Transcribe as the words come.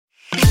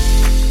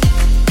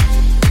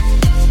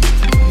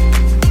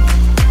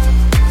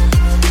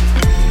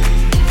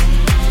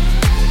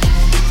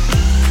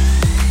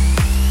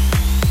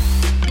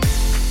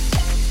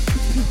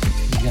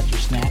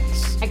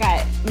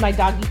my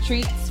doggy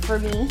treats for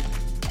me.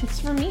 It's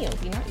for me,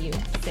 Opie, not you.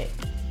 Sit.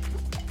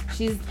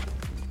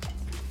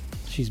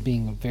 She's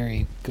being a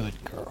very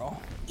good girl.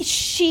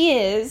 She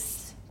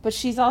is, but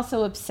she's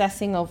also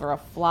obsessing over a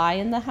fly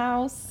in the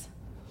house.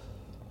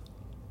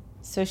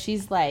 So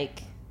she's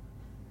like,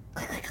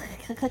 click, click, click,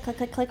 click, click, click,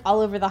 click, click,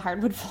 all over the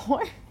hardwood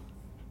floor.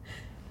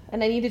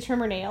 And I need to trim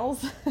her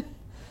nails.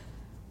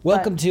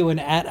 Welcome to an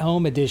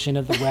at-home edition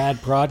of the Rad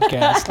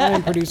Podcast. I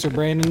am producer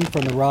Brandon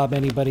from the Rob,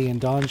 Anybody, and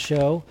Dawn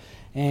Show.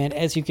 And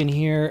as you can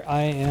hear,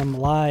 I am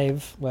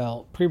live,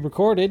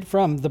 pre-recorded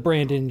from the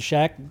Brandon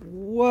Shack.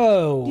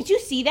 Whoa. Did you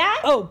see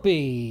that?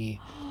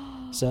 Opie.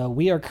 So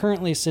we are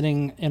currently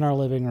sitting in our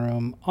living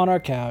room on our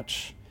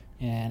couch,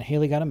 and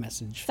Haley got a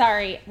message.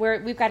 Sorry,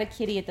 we've got a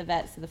kitty at the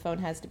vet, so the phone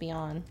has to be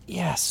on.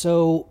 Yeah,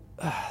 so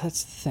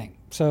that's the thing.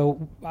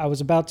 So I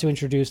was about to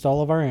introduce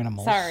all of our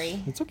animals.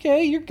 Sorry. It's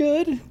okay, you're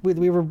good.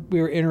 We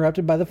were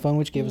interrupted by the phone,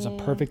 which gave us a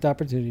perfect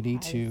opportunity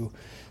to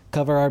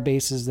cover our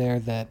bases there,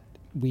 that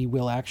we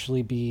will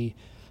actually be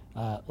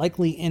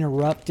likely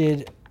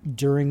interrupted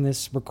during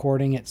this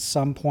recording at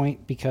some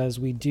point, because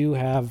we do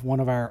have one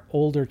of our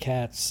older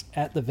cats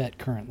at the vet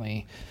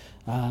currently.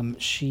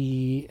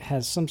 She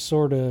has some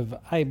sort of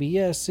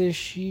IBS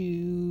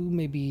issue,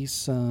 maybe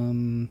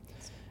some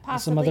other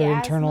asthma.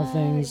 internal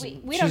things. We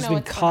don't She's know been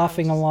what's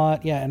coughing going on. a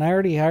lot. Yeah, and I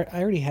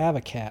already have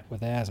a cat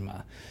with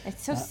asthma.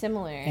 It's so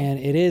similar. And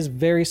it is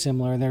very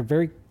similar, and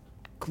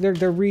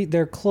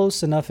they're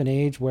close enough in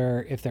age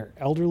where if they're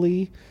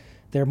elderly,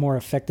 they're more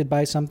affected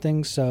by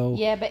something. So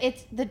yeah, but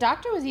the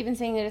doctor was even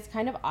saying that it's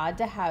kind of odd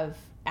to have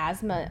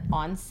asthma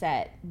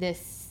onset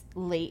this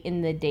late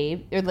in the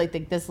day, or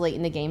this late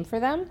in the game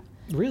for them.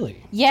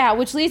 Really? Yeah,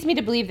 which leads me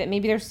to believe that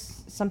maybe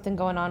there's something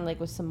going on,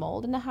 like with some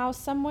mold in the house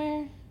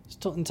somewhere.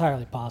 It's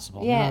entirely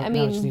possible. Yeah,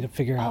 now I just need to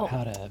figure out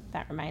how to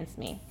that reminds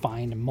me.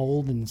 find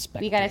mold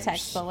inspectors. We got to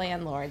text the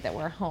landlord that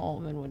we're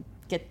home and would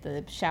get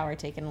the shower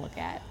taken a look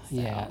at. So.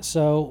 Yeah,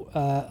 so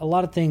a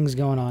lot of things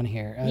going on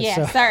here.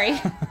 Sorry.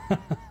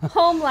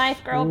 Home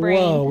life, girl brain.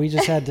 Whoa, we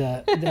just had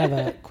to have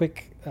a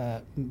quick,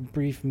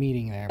 brief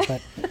meeting there.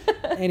 But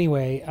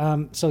anyway,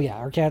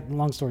 our cat,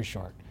 long story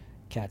short,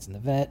 cat's in the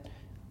vet.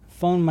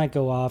 Phone might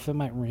go off. It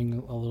might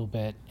ring a little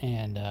bit.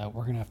 And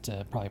we're going to have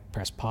to probably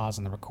press pause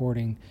on the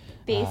recording.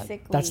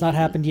 Basically. That's not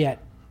happened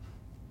yet.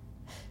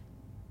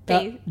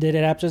 Did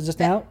it happen just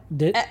now?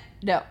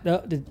 No.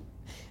 No, did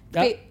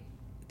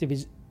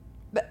we?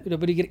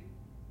 Nobody get it?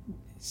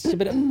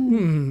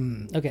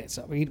 Okay,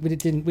 so we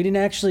didn't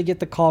actually get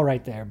the call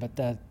right there, but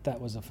that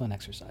was a fun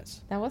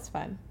exercise. That was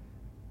fun.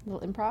 A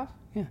little improv.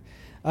 Yeah.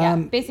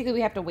 Basically,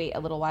 we have to wait a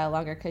little while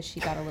longer because she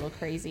got a little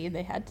crazy, and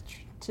they had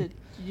to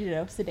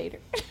sedate her.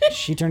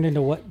 She turned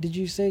into what did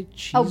you say?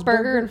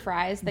 Burger and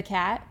Fries, the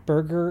cat.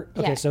 Burger.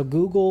 Okay, Yeah. So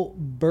Google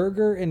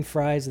Burger and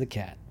Fries the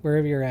cat.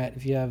 Wherever you're at,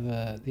 if you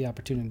have the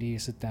opportunity to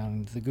sit down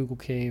into the Google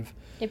cave.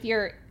 If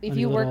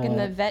you work in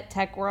the vet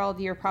tech world,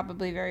 you're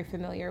probably very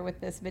familiar with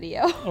this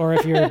video. Or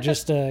if you're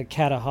just a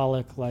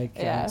cataholic, like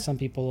some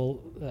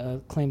people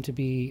claim to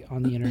be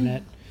on the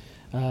internet.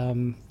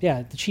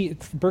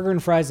 Burger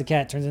and Fries the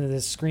cat turns into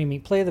this screaming.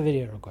 Play the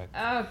video real quick.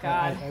 Oh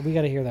God, we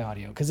got to hear the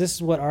audio, because this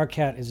is what our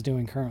cat is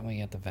doing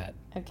currently at the vet.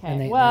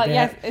 Okay.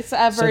 Yes, it's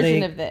a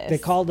version of this. They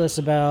called us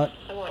about.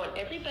 I want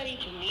everybody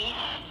to meet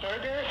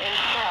Burger and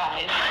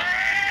Fries.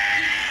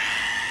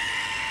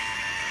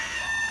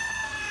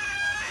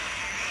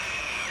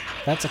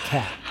 That's a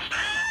cat.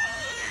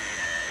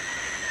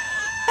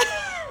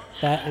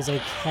 That is a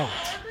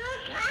cat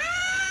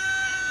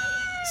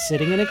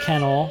sitting in a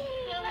kennel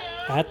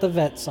at the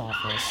vet's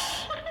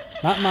office.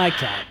 Not my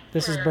cat.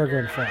 This is Burger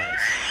and Fries.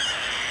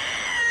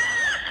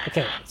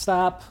 Okay,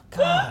 stop.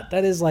 God,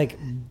 that is like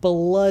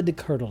blood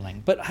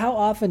curdling. But how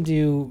often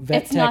do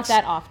vet It's not techs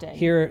that often.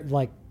 hear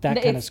like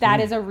that kind of scream? That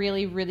is a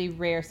really, really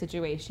rare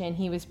situation.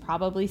 He was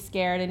probably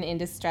scared and in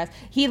distress.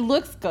 He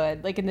looks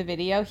good, like in the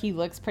video. He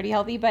looks pretty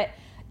healthy, but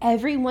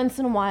every once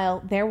in a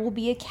while there will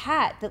be a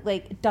cat that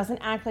like doesn't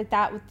act like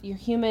that with your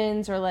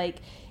humans, or like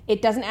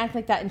it doesn't act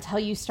like that until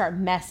you start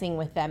messing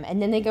with them, and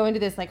then they go into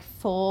this like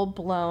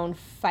full-blown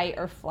fight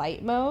or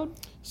flight mode.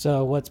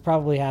 So what's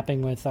probably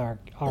happening with our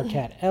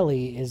cat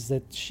Ellie is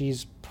that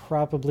she's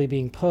probably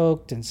being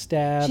poked and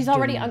stabbed. She's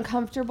already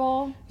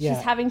uncomfortable. Yeah,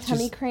 She's having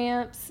tummy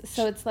cramps,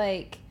 so it's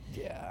like,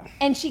 yeah.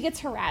 And she gets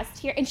harassed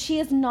here, and she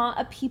is not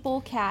a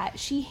people cat.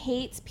 She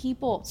hates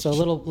people. So a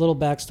little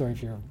backstory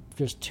if you're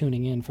just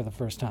tuning in for the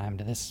first time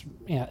to this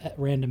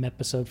random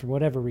episode for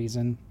whatever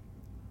reason.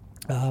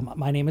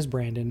 My name is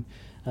Brandon.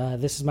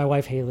 This is my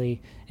wife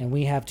Haley, and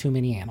we have too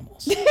many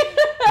animals.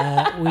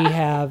 We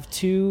have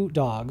two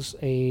dogs,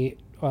 a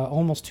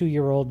almost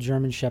 2-year-old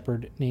German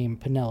Shepherd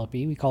named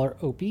Penelope. We call her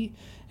Opie.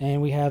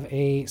 And we have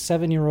a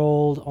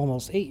 7-year-old,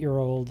 almost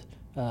 8-year-old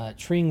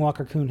treeing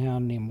Walker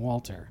Coonhound named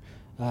Walter.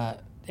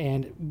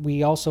 And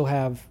we also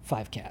have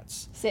 5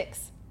 cats.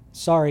 6.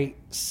 Sorry,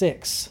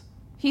 6.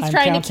 He's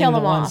trying to kill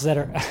them off.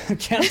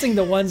 Counting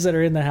the ones that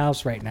are in the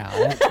house right now.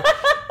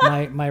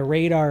 My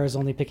radar is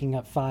only picking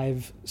up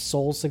 5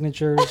 soul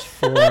signatures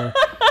for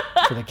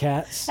the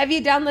cats. Have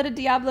you downloaded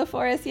Diablo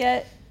for us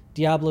yet?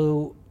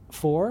 Diablo,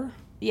 4?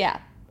 Yeah,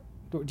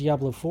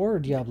 Diablo 4 or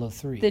Diablo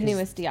 3? the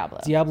newest Diablo.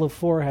 Diablo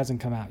 4 hasn't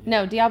come out yet.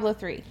 No, Diablo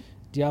 3.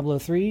 Diablo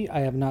 3, I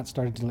have not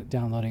started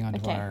downloading onto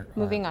Okay, our...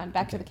 moving on.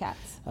 Back to the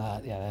cats.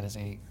 Yeah, that is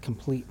a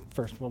complete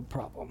first world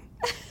problem.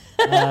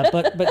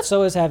 But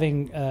so is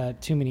having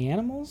too many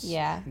animals.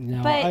 Yeah,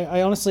 No, but-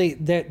 I honestly,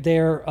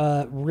 they're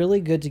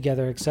really good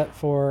together except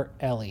for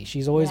Ellie.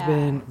 She's always Yeah.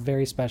 been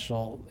very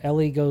special.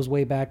 Ellie goes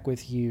way back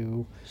with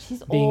you.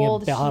 She's being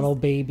old. a bottle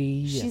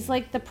baby. She's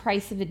like the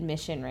price of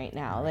admission right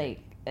now. Like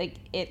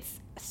it's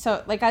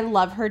so like I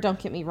love her, don't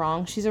get me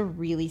wrong. She's a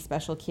really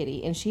special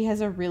kitty and she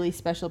has a really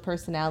special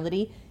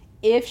personality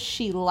if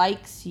she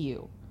likes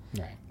you.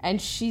 Right.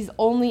 And she's the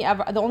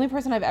only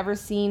person I've ever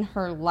seen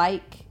her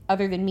like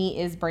other than me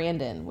is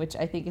Brandon, which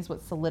I think is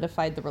what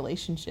solidified the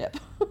relationship.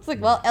 It's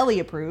like, well, Ellie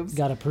approves.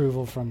 Got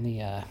approval from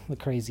the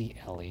crazy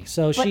Ellie.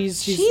 So But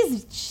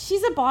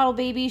she's a bottle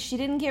baby. She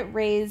didn't get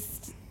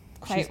raised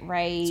quite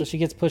right. so she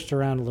gets pushed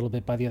around a little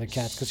bit by the other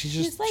cats because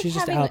she's just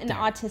having out an there.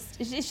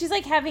 autistic. She's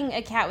like having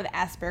a cat with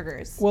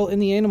Asperger's. Well, in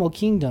the animal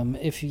kingdom,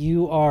 if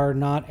you are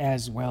not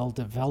as well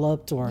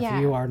developed or Yeah.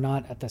 if you are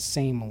not at the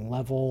same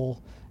level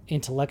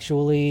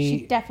intellectually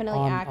She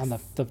definitely acts on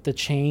the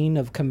chain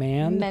of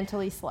command,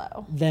 mentally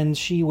slow. then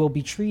she will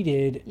be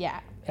treated Yeah.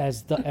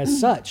 as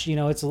such. You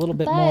know, it's a little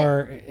bit But-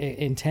 more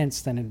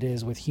intense than it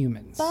is with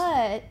humans.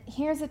 But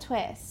here's a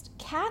twist.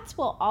 Cats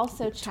will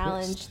also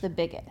challenge the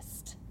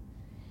biggest.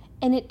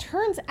 And it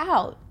turns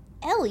out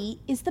Ellie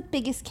is the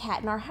biggest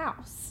cat in our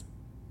house.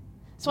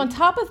 So on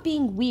top of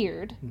being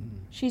weird,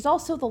 she's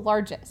also the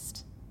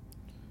largest.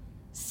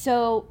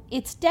 So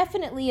it's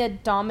definitely a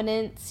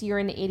dominance, you're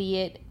an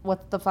idiot,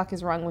 what the fuck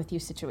is wrong with you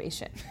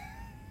situation.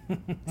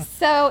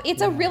 So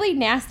it's a really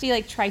nasty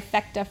like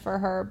trifecta for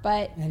her,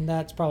 but And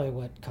that's probably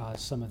what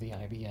caused some of the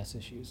IBS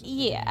issues.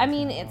 yeah, I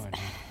mean, You know, it's and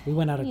we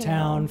went out of you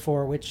town know.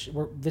 for which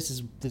this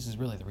is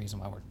really the reason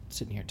why we're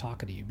sitting here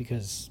talking to you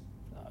because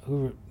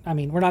we're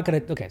not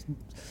gonna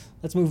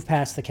let's move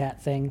past the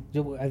cat thing.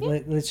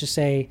 Let's just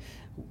say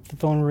the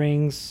phone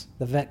rings,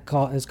 the vet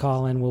is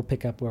calling, we'll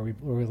pick up where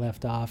we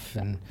left off,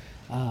 and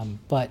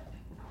but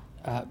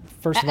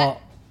first of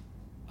all,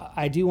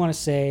 I do want to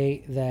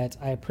say that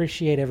I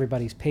appreciate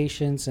everybody's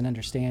patience and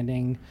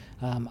understanding.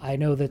 I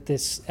know that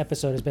this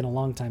episode has been a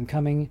long time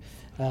coming.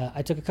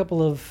 I took a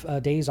couple of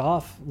days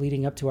off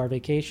leading up to our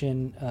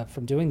vacation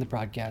from doing the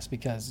podcast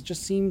because it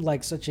just seemed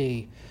like such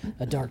a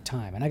dark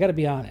time. And I got to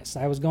be honest,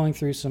 I was going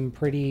through some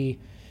pretty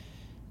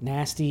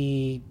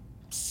nasty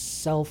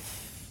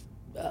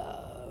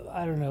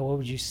I don't know, what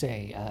would you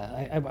say?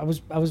 I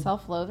was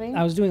self-loathing.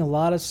 I was doing a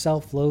lot of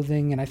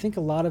self-loathing, and I think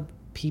a lot of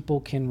people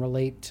can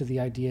relate to the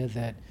idea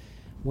that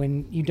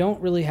when you don't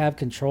really have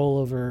control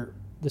over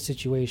the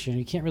situation,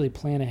 you can't really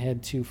plan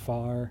ahead too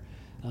far,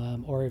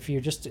 or if you're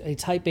just a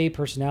type A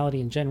personality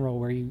in general,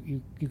 where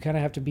you kind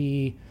of have to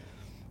be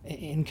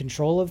in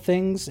control of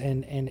things,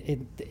 and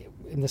in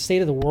the state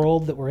of the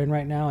world that we're in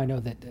right now, I know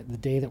that the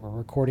day that we're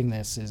recording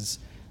this is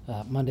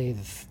Monday,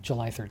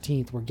 July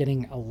 13th. We're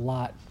getting a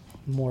lot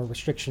more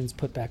restrictions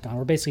put back on.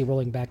 We're basically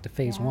rolling back to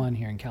phase 1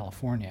 here in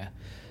California,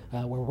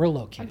 where we're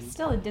located. I'm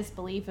still in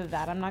disbelief of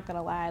that. I'm not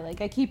gonna lie.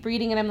 Like I keep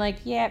reading and I'm like,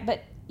 yeah,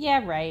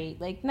 right.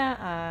 Like,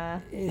 nah.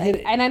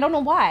 And I don't know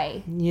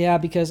why. Yeah,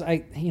 because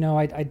I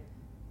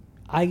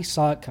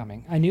saw it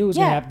coming. I knew it was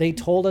gonna Yeah. happen. They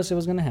told us it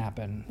was gonna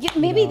happen. Yeah,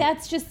 maybe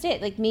that's just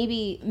it. Like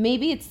maybe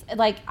it's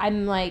like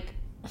I'm like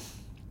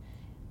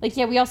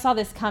yeah, we all saw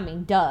this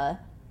coming. Duh.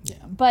 Yeah.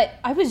 But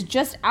I was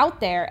just out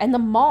there and the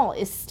mall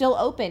is still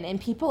open and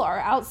people are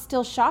out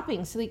still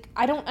shopping. So like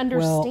I don't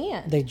understand.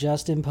 Well, they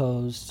just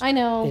imposed I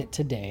know. it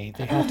today.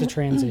 They have to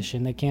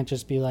transition. They can't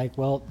just be like,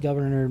 well,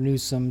 Governor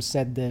Newsom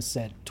said this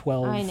at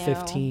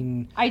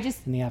 12:15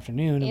 in the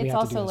afternoon, and we It's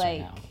have to do also this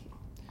right like now.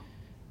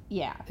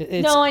 yeah.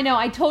 It's- No, I know.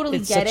 I totally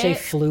It's get such it. a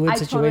fluid I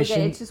totally get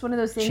situation. it. It's just one of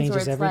those things where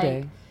Changes it's every like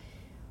day.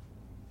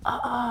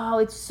 oh,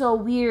 it's so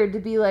weird to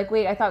be like,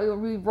 wait, I thought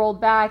we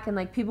rolled back and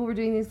like people were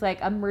doing these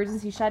like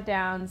emergency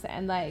shutdowns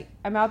and like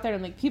I'm out there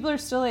and like people are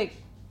still like,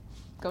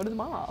 go to the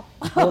mall.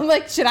 I'm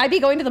like, should I be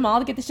going to the mall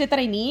to get the shit that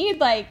I need?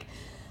 Like,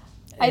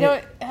 I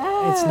don't.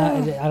 It's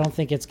not. I don't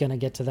think it's going to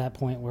get to that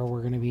point where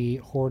we're going to be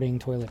hoarding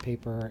toilet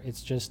paper.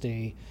 It's just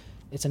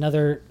it's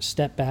another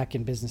step back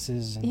in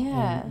businesses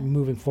and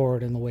moving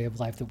forward in the way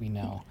of life that we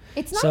know.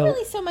 It's not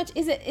really so much.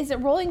 Is it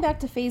rolling back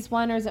to phase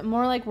 1 or is it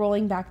more like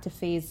rolling back to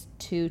phase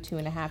 2,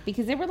 2.5?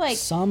 Because they were like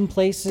some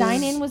places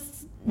dine-in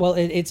was. Well,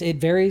 it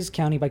varies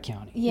county by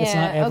county. Yeah, it's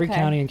not every okay.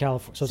 county in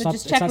California. So, it's not,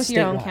 just check it's not with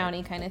your own statewide.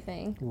 county kind of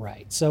thing.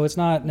 Right. So it's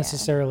not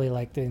necessarily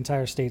like the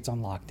entire state's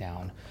on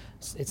lockdown.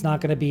 It's not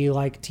going to be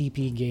like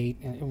TP Gate,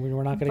 and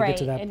we're not going to get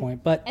to that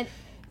point. But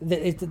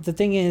the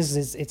thing is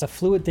it's a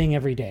fluid thing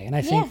every day. And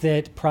I think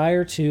that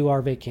prior to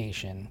our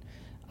vacation,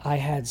 I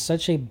had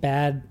such a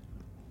bad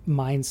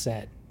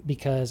mindset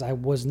because I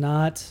was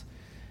not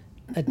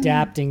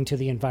adapting to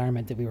the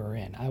environment that we were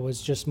in. I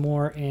was just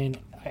more in,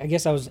 I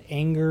guess I was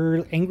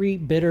angry,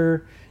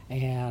 bitter,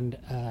 and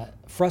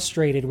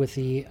frustrated with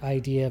the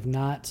idea of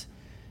not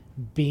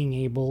being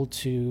able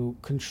to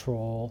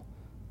control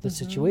the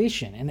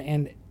situation.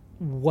 And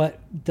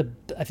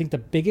I think the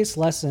biggest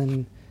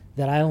lesson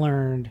that I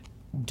learned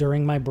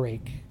during my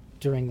break,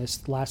 during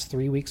this last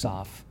 3 weeks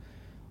off,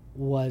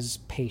 was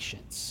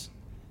patience.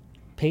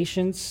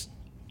 Patience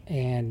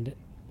and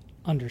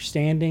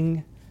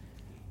understanding,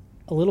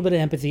 a little bit of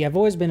empathy. I've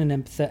always been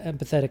an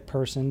empathetic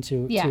person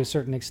to a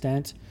certain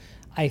extent.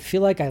 I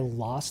feel like I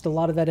lost a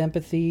lot of that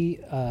empathy,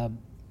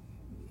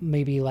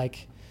 maybe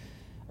like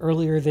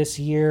earlier this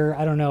year.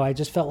 I don't know. I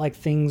just felt like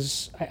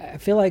I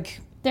feel like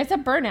there's a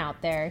burnout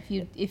there.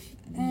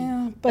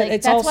 But like,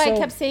 it's that's also, why I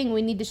kept saying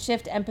we need to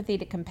shift empathy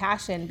to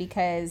compassion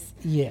because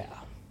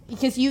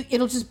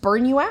it'll just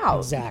burn you out.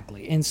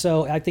 Exactly. And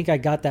so I think I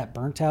got that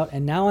burnt out,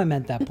 and now I'm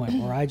at that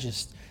point where I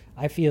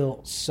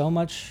feel so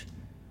much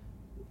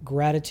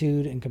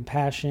gratitude and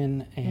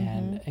compassion,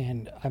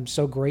 and I'm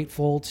so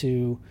grateful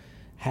to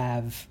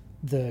have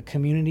the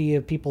community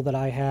of people that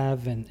I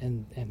have,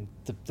 and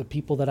the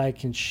people that I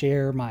can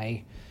share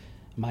my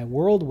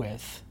world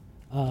with.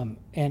 And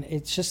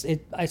it's just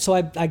I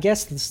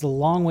guess this is a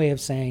long way of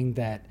saying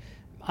that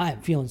I'm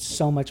feeling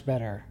so much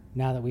better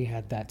now that we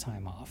had that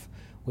time off.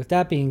 With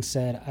that being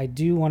said, I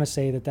do want to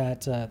say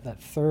that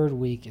third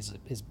week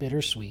is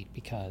bittersweet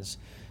because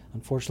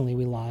unfortunately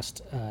we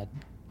lost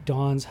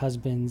Dawn's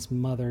husband's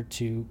mother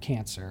to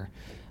cancer.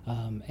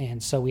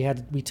 And so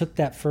we took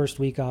that first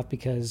week off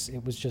because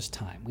it was just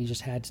time. We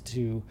just had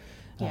to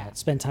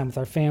spend time with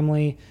our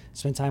family,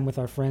 spend time with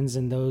our friends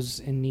and those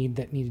in need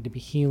that needed to be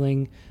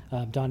healing.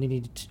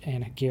 Donnie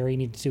and Gary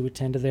needed to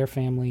attend to their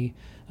family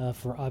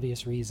for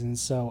obvious reasons.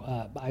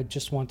 So I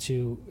just want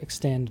to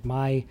extend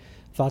our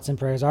thoughts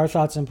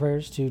and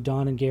prayers to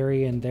Dawn and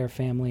Gary and their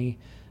family.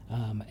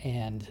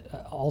 And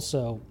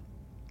also,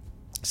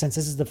 since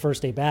this is the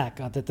first day back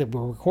that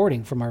we're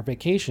recording from our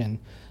vacation,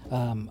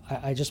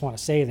 I just want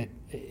to say that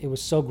it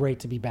was so great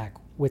to be back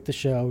with the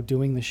show,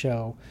 doing the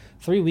show.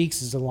 3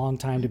 weeks is a long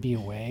time to be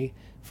away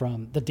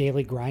from the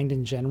daily grind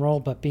in general,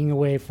 but being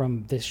away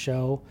from this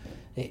show,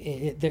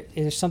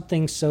 there's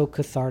something so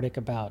cathartic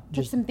about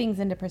Put some things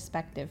into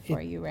perspective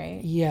for you,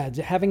 right? Yeah,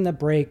 having the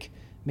break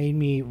made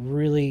me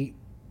really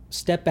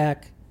step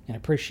back and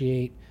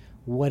appreciate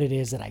what it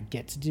is that I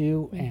get to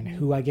do and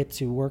who I get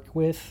to work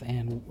with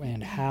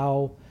and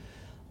how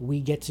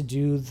we get to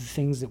do the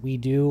things that we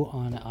do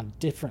on a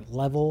different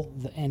level.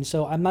 And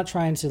so I'm not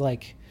trying to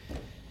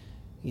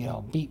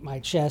beat my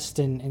chest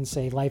and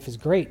say life is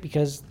great,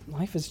 because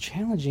life is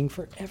challenging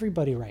for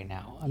everybody right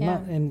now.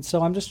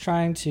 So I'm just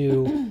trying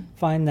to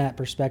find that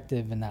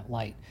perspective and that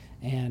light.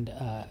 And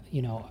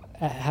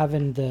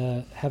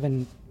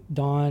having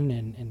Dawn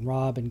and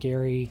Rob and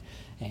Gary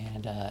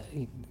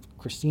and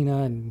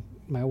Christina and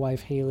my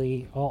wife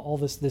Haley, all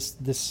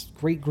this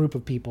great group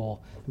of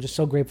people, I'm just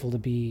so grateful to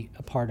be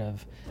a part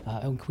of.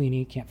 And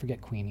Queenie, can't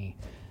forget Queenie,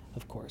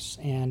 of course.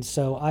 And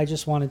so I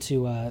just wanted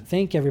to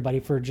thank everybody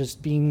for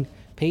just being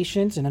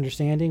patient and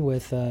understanding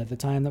with the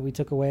time that we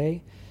took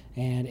away,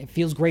 and it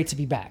feels great to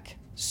be back.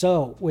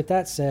 So with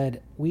that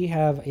said, we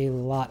have a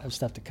lot of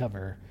stuff to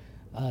cover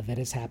that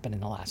has happened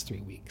in the last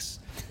 3 weeks.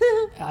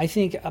 I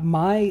think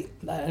along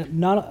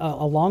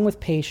with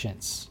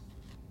patience,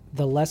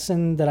 the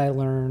lesson that I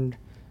learned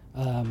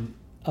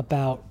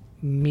about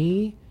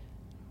me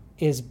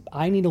is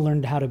I need to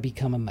learn how to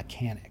become a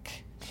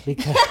mechanic,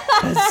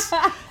 because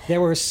there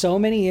were so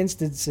many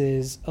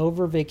instances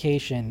over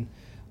vacation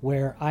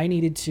where I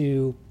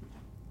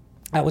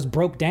was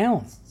broke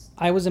down.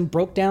 I was in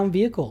broke down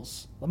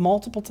vehicles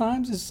multiple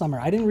times this summer.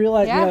 I didn't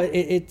realize,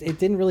 it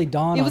didn't really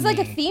dawn on me. It was like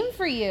a theme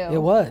for you.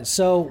 It was.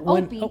 So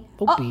when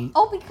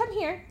Opie, come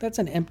here. That's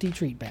an empty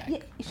treat bag. Yeah,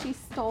 she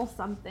stole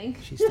something.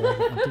 She stole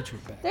an empty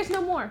treat bag. There's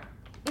no more.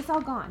 It's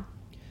all gone.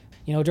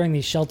 During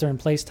these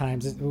shelter-in-place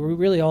times,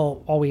 really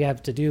all we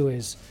have to do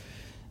is,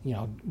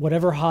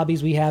 whatever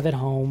hobbies we have at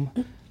home,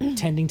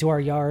 tending to our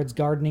yards,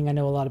 gardening. I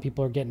know a lot of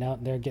people are getting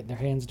out there, getting their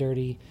hands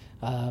dirty,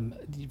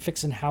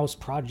 fixing house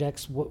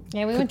projects.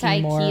 Yeah, we went to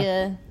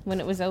IKEA when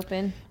it was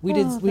open. We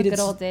did good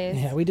old days.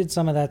 Yeah, we did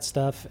some of that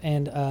stuff,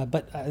 and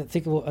but I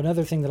think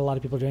another thing that a lot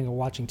of people are doing are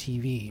watching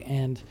TV.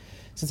 And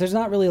since there's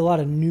not really a lot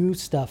of new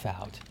stuff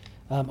out,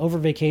 over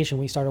vacation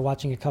we started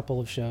watching a couple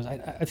of shows.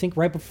 I think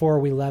right before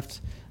we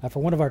left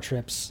for one of our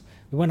trips,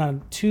 we went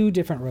on 2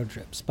 different road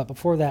trips. But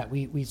before that,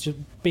 we just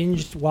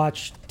binged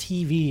watched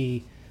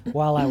TV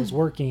while I was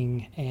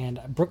working, and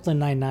Brooklyn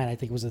Nine-Nine, I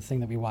think, was the thing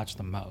that we watched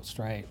the most,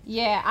 right?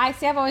 Yeah,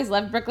 I've always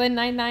loved Brooklyn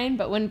Nine-Nine,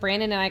 but when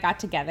Brandon and I got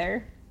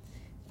together,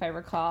 if I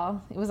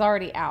recall, it was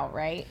already out,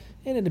 right?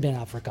 It had been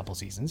out for a couple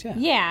seasons, yeah.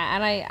 Yeah,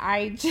 and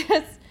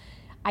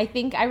I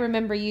think I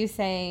remember you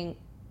saying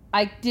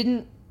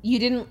you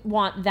didn't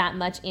want that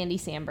much Andy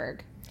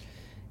Samberg.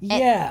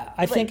 Yeah,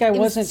 I think I it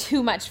was wasn't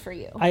too much for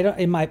you. I don't.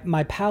 And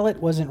my palate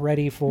wasn't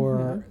ready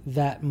for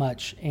that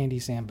much Andy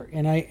Samberg,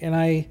 and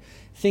I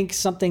think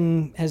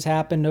something has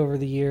happened over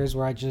the years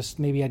where I just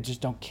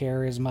don't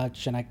care as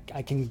much, and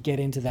I can get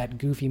into that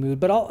goofy mood.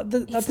 But at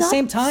the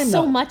same time,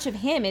 so though, much of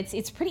him.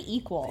 It's pretty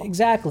equal.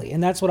 exactly,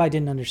 and that's what I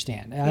didn't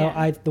understand.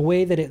 Yeah. The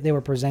way that they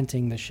were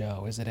presenting the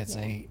show is that it's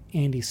a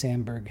Andy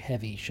Samberg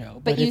heavy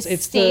show, But you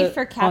it's stay the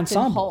for Captain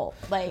ensemble. Holt,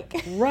 like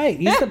Right,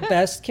 he's the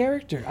best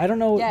character. I don't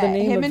know Yeah, the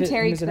name him of and it.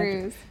 Terry as an actor.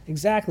 Crews.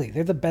 Exactly,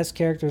 they're the best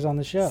characters on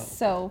the show.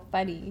 so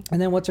funny.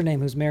 And then what's her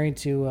name? Who's married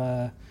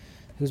to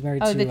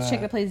Oh, to the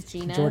chick that plays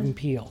Gina. Jordan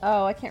Peele.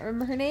 Oh, I can't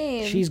remember her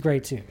name. She's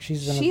great too.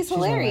 She's one of my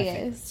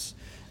hilarious.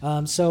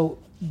 favorites. So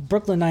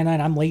Brooklyn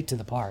Nine-Nine, I'm late to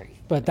the party,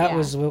 but that Yeah.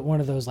 was one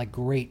of those like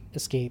great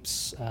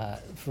escapes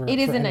for It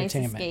is for a nice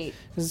entertainment. escape.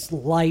 It's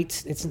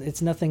light.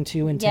 It's nothing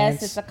too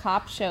intense. Yes, it's a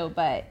cop show,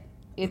 but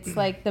it's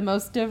like the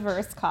most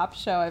diverse cop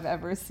show I've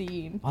ever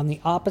seen. On the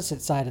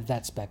opposite side of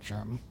that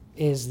spectrum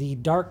is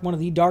one of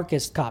the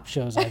darkest cop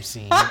shows I've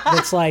seen.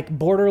 It's like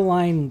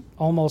borderline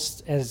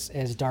almost as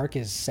dark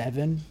as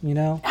Seven, you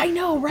know? I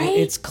know, right?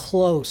 It's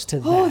close to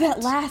that. Oh,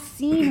 that last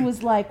scene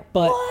was like,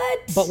 But what?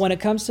 but when it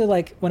comes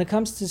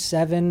to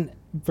Seven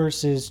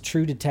versus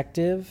True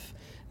Detective,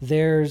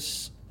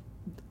 there's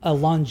a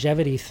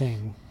longevity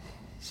thing.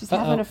 She's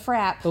having a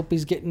frap.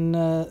 Opie's getting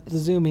the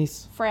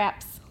zoomies.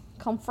 Fraps.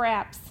 Come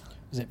fraps.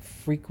 Is it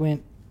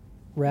frequent,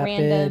 rapid,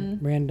 Random.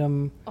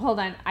 random Hold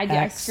on. I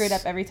Acts screwed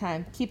up every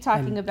time. Keep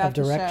talking about of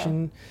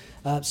direction?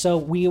 So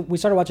we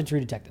started watching True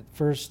Detective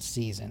first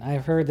season.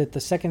 I've heard that the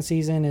second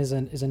season is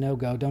a no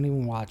go. Don't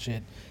even watch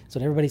it. That's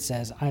what everybody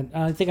says. I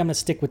think I'm gonna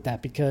stick with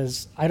that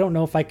because I don't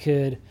know if I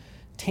could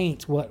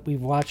taint what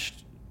we've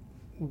watched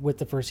with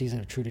the first season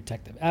of True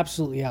Detective.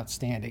 Absolutely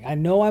outstanding. I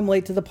know I'm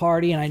late to the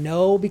party, and I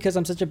know because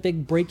I'm such a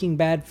big Breaking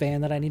Bad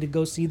fan that I need to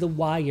go see The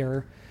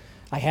Wire.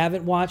 I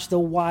haven't watched The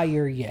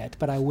Wire yet,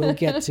 but I will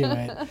get to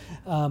it.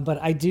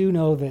 But I do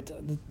know that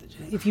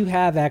if you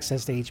have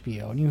access to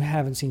HBO and you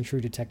haven't seen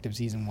True Detective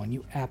Season 1,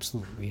 you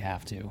absolutely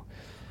have to.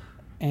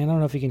 And I don't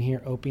know if you can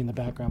hear Opie in the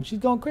background. She's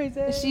going crazy.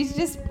 She's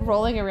just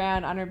rolling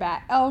around on her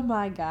back. Oh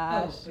my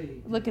gosh.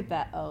 Opie. Look at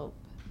that. Oh.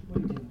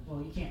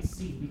 Well, you can't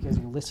see because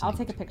you're listening. I'll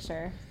take a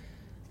picture.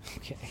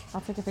 Okay.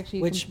 I'll take a picture.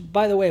 You Which,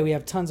 by the way, we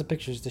have tons of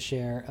pictures to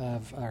share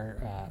of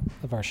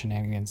our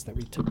shenanigans that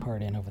we took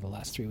part in over the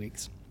last 3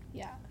 weeks.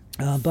 Yeah.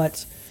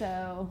 But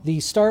So. the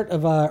start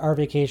of our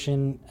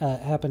vacation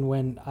happened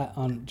when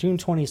on June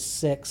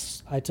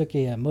 26th, I took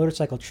a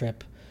motorcycle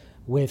trip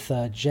with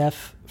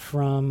Jeff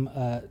from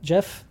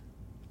Jeff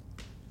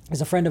is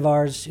a friend of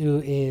ours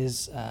who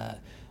is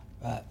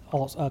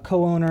also a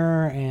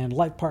co-owner and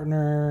life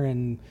partner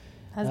and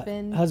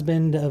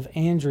husband of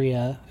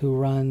Andrea, who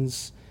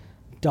runs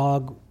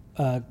Dog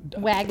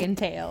Wagon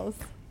Tails.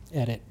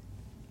 Edit.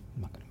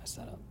 I'm not going to mess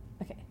that up.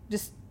 Okay.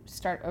 Just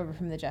start over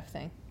from the Jeff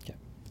thing.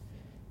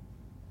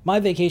 My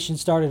vacation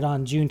started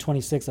on June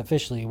 26th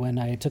officially when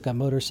I took a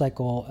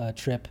motorcycle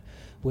trip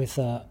with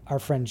our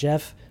friend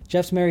Jeff.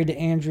 Jeff's married to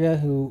Andrea,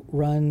 who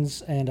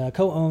runs and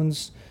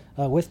co-owns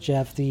with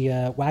Jeff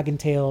the Wagon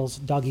Tails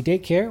Doggy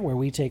Daycare, where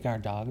we take our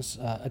dogs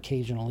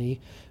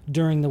occasionally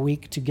during the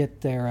week to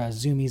get their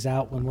zoomies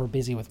out when we're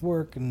busy with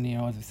work and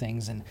other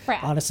things. And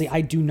Fraps. honestly,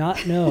 I do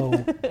not know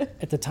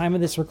at the time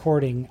of this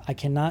recording. I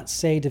cannot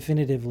say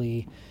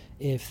definitively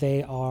if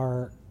they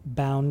are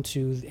bound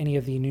to any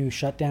of the new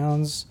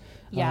shutdowns.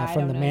 Yeah, I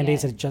from don't the know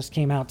mandates yet. that just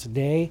came out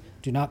today.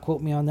 Do not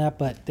quote me on that,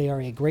 but they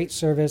are a great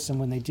service, and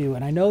when they do,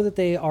 and I know that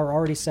they are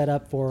already set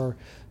up for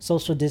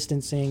social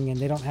distancing, and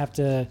they don't have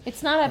to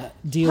It's not a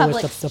deal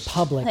public with the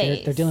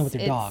public. They're dealing with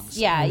their dogs.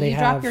 Yeah, And they you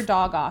drop have- your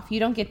dog off. You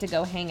don't get to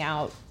go hang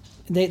out.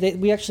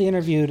 we actually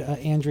interviewed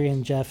Andrea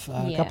and Jeff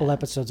a couple Yeah.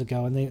 episodes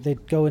ago, and they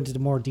go into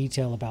more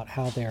detail about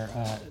how they're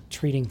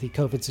treating the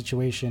COVID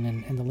situation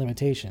and the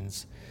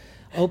limitations.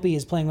 Opie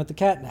is playing with the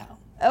cat now.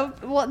 Oh,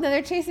 well, no,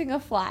 they're chasing a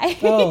fly.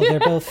 Oh, they're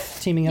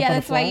both teaming up Yeah, on a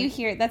that's why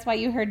fly? that's why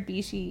you heard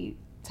Bishi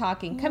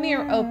talking. Come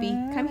here, Opie.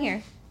 Come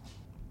here.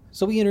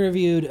 So we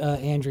interviewed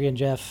Andrea and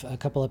Jeff a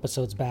couple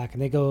episodes back,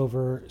 and they go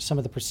over some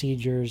of the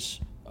procedures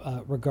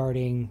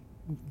regarding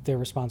their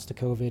response to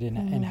COVID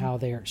and how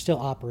they're still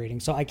operating.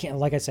 So I can't,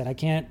 like I said, I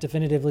can't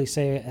definitively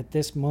say at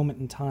this moment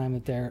in time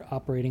that they're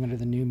operating under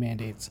the new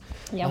mandates.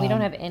 Yeah, we don't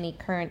have any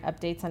current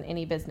updates on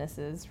any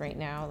businesses right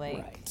now. Like,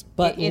 Right.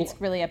 But it's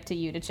really up to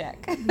you to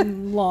check.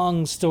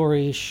 Long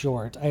story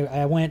short,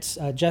 I went.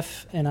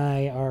 Jeff and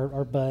I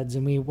are buds,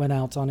 and we went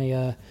out on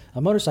a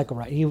motorcycle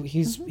ride.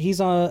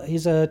 He's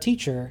a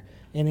teacher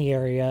in the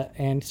area,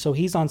 and so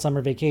he's on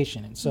summer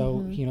vacation, and so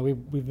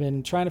we've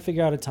been trying to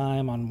figure out a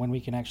time on when we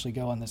can actually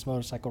go on this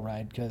motorcycle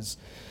ride, because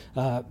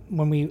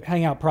when we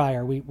hang out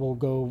prior, we will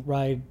go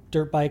ride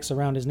dirt bikes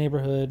around his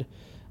neighborhood,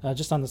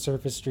 just on the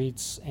surface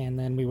streets, and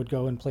then we would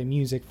go and play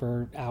music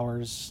for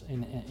hours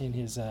in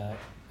his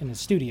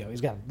studio. He's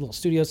got a little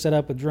studio set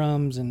up with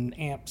drums and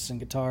amps and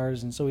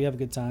guitars, and so we have a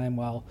good time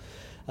while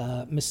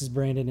Mrs.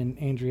 Brandon and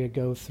Andrea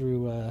go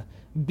through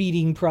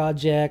beading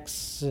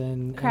projects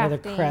and other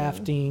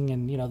crafting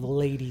and, the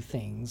lady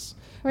things.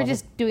 We're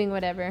just doing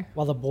whatever.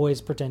 While the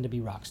boys pretend to be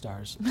rock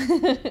stars.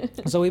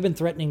 So we've been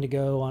threatening to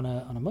go on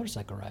a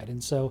motorcycle ride.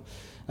 And so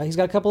he's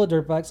got a couple of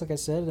dirt bikes, like I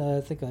said.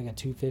 I think like a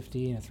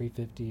 250 and a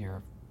 350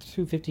 or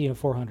 250 and a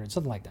 400,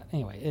 something like that.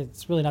 Anyway,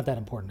 it's really not that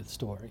important to the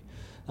story.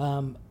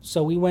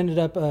 So we ended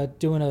up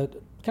doing a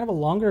kind of a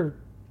longer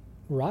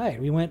ride.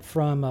 We went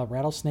from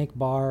Rattlesnake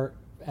Bar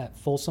at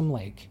Folsom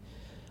Lake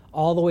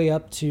all the way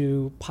up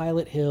to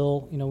Pilot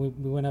Hill.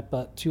 We went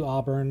up to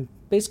Auburn,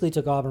 basically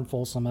took Auburn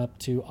Folsom up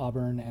to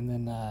Auburn, and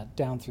then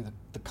down through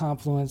the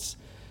confluence,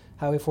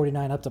 Highway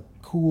 49 up to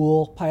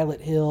Cool,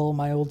 Pilot Hill,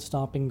 my old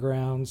stomping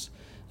grounds,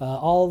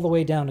 all the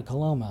way down to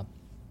Coloma.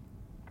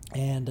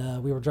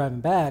 And we were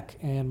driving back,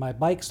 and my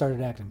bike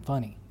started acting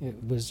funny. It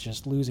was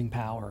just losing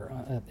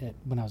power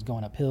when I was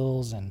going up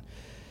hills, and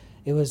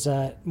it was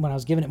when I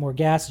was giving it more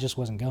gas, it just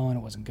wasn't going.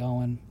 It wasn't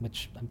going,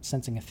 which I'm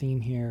sensing a theme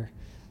here.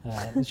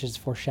 It's just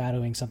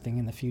foreshadowing something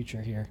in the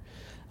future here.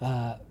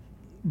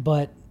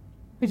 But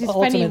which is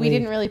funny, we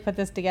didn't really put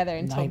this together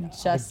until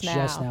just now.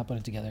 Just now put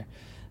it together.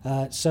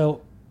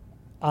 So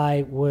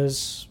I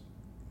was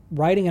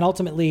riding, and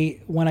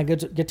ultimately, when I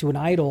get to an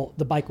idle,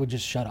 the bike would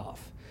just shut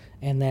off.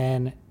 And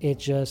then it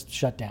just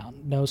shut down.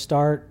 No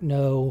start,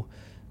 no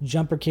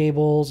jumper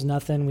cables,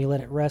 nothing. We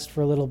let it rest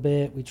for a little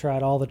bit. We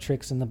tried all the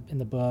tricks in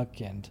the book,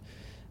 and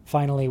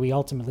finally we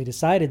ultimately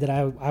decided that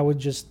I would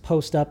just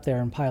post up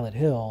there in Pilot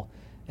Hill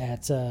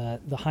at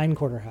the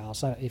Hindquarter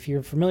House. If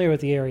you're familiar with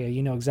the area,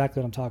 you know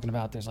exactly what I'm talking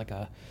about. There's like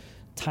a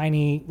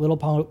tiny little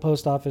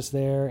post office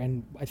there,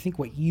 and I think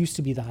what used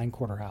to be the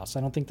Hindquarter House.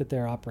 I don't think that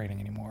they're operating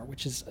anymore,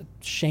 which is a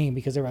shame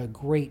because they're a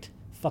great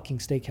fucking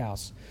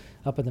steakhouse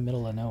up in the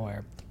middle of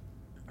nowhere.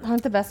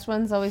 Aren't the best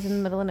ones always in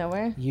the middle of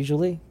nowhere?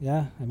 Usually,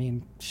 yeah. I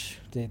mean,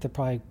 they're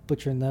probably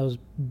butchering those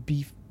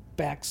beef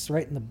backs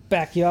right in the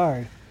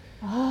backyard.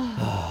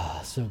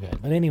 So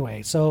good. But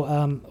anyway,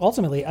 so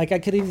ultimately, like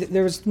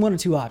there was one or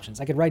two options.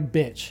 I could ride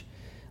bitch,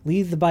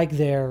 leave the bike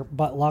there,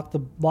 but lock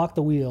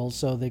the wheels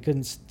so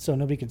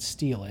nobody could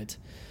steal it,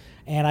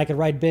 and I could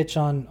ride bitch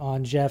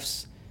on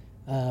Jeff's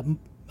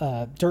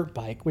dirt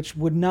bike, which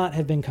would not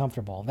have been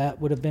comfortable. That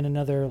would have been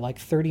another like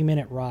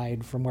 30-minute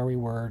ride from where we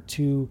were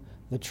to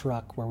the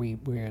truck where we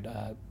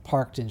had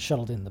parked and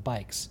shuttled in the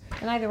bikes.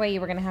 And either way,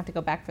 you were going to have to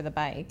go back for the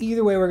bike.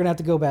 Either way, we're going to have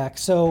to go back.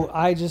 So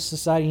I just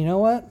decided, you know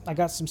what? I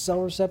got some cell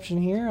reception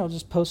here. I'll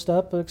just post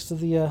up next to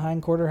the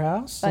Hindquarter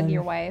House. Bug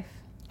your wife.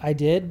 I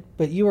did,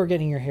 but you were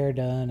getting your hair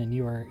done, and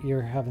you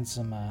were having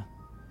some...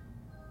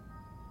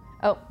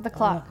 the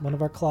clock. One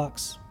of our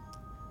clocks.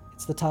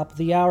 It's the top of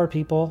the hour,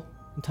 people.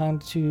 Time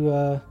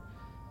for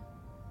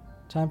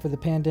the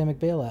pandemic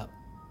bailout.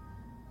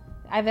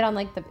 I have it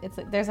on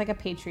there's like a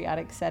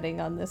patriotic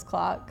setting on this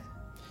clock.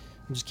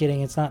 I'm just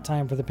kidding. It's not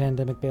time for the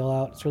pandemic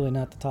bailout. It's really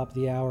not the top of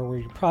the hour where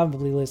you're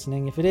probably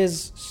listening. If it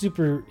is,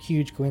 super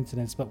huge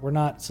coincidence, but we're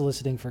not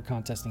soliciting for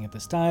contesting at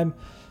this time.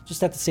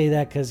 Just have to say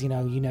that because, you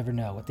never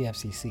know with the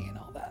FCC and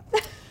all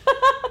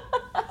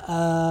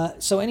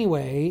that. So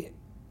anyway,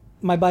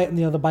 my bike,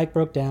 the bike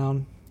broke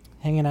down,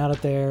 hanging out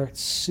up there. It's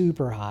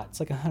super hot.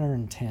 It's like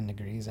 110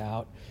 degrees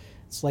out.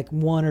 It's like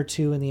 1 or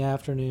 2 in the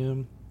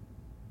afternoon.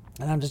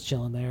 And I'm just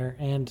chilling there,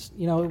 and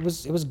it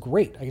was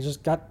great. I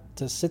just got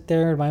to sit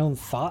there in my own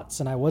thoughts,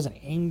 and I wasn't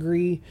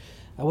angry,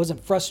 I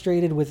wasn't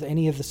frustrated with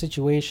any of the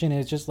situation.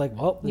 It's just like,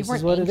 well, this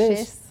is what it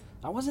is.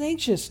 I wasn't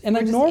anxious, and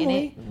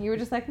you were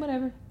just like,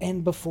 whatever.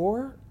 And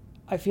before,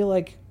 I feel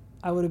like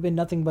I would have been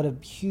nothing but a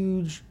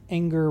huge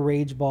anger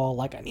rage ball.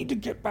 Like, I need to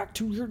get back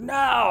to here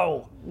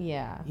now.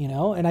 Yeah.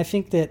 And I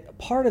think that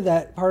part of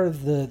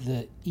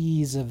the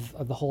ease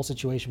of the whole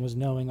situation was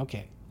knowing,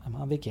 okay, I'm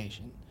on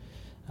vacation.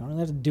 I don't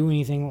really have to do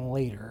anything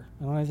later.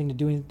 I don't have to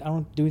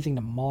do anything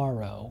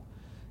tomorrow.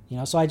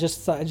 So I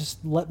just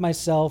let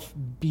myself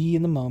be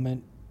in the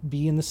moment,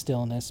 be in the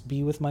stillness,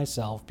 be with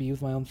myself, be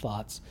with my own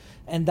thoughts.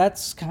 And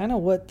that's kind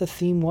of what the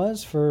theme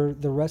was for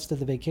the rest of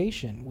the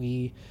vacation.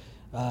 We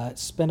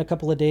spent a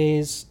couple of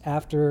days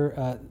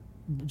after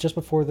just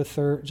before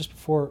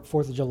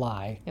 4th of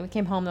July. Yeah, we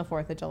came home the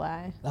 4th of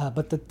July.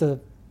 But the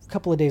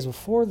couple of days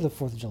before the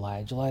 4th of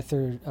July, July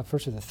 3rd,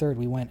 1st or the 3rd,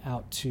 we went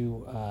out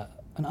to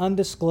an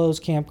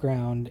undisclosed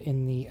campground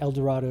in the El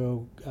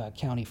Dorado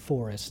County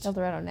Forest. El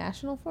Dorado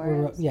National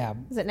Forest? Yeah.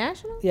 Is it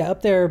national? Yeah,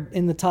 up there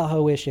in the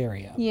Tahoe-ish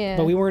area. Yeah.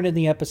 But we weren't in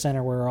the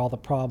epicenter where all the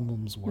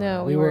problems were.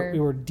 No, we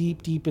were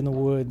deep in the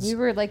woods. We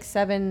were like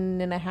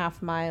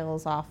 7.5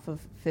 miles off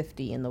of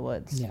 50 in the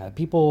woods. Yeah,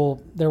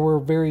 there were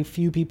very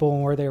few people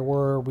where there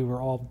were. We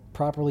were all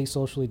properly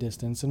socially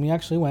distanced, and we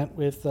actually went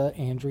with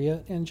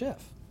Andrea and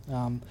Jeff.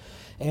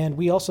 And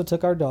we also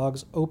took our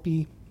dogs,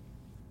 Opie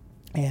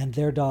and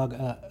their dog,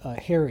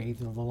 Harry,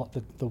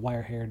 the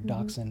wire-haired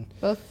dachshund.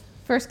 Both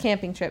first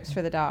camping trips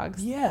for the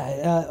dogs.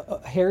 Yeah,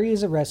 Harry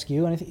is a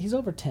rescue, and I think he's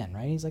over 10,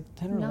 right? He's like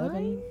 10 or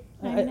 11.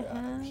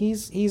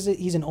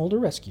 He's an older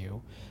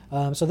rescue.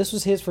 So this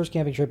was his first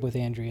camping trip with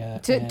Andrea.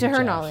 To and her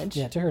Jeff. knowledge.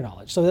 Yeah, to her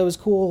knowledge. So that was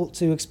cool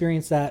to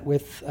experience that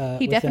with. He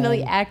with definitely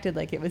them. acted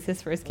like it was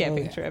his first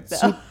camping trip,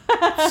 though.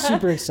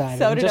 Super excited.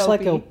 So did just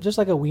Opie.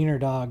 like a wiener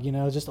dog,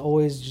 just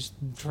always just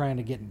trying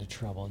to get into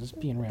trouble, just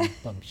being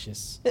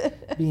rambunctious,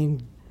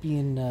 being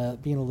a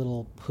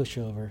little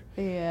pushover.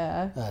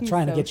 Yeah.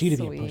 Trying to so get you to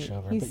be a sweet.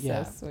 pushover. He's but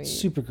yeah, so sweet.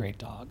 super great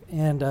dog.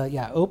 And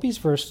Opie's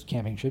first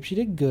camping trip, she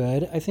did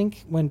good. I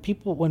think when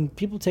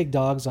people take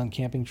dogs on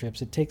camping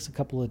trips, it takes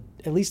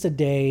at least a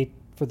day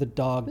for the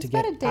dog to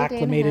about get a day and a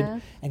acclimated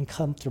half. and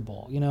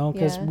comfortable,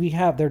 because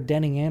Yeah. they're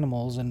denning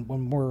animals, and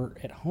when we're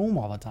at home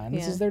all the time,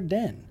 this Yeah. is their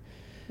den.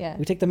 Yeah.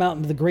 We take them out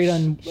into the great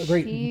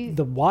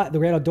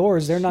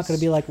outdoors. They're not going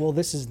to be like, well,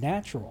 this is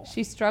natural.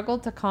 She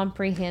struggled to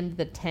comprehend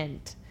the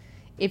tent.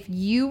 If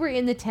you were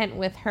in the tent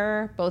with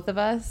her, both of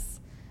us,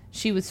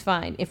 she was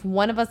fine. If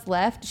one of us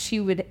left, she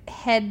would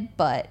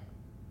headbutt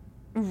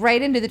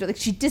right into the door. Like,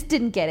 she just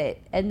didn't get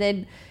it. And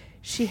then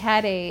she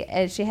had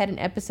an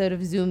episode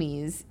of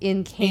Zoomies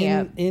in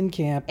camp. In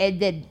camp. And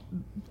then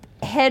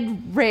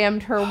head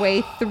rammed her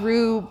way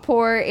through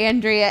poor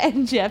Andrea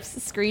and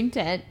Jeff's screen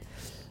tent,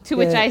 to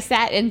which I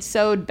sat and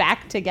sewed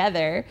back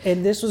together.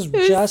 And this was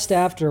just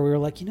after we were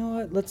like, you know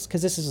what,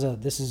 because this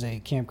is a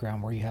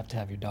campground where you have to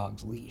have your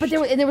dogs leashed. But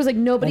there was like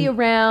nobody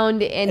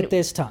around, and at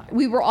this time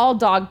we were all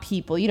dog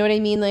people. You know what I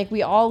mean? Like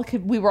we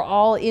were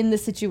all in the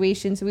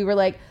situation, so we were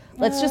like,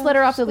 let's just let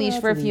her off the leash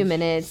for a few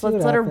minutes. See what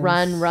Let's let her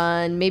happens.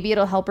 run. Maybe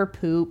it'll help her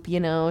poop. She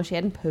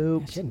hadn't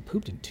pooped. She hadn't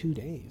pooped in 2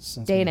 days.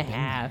 Since Day we've and a been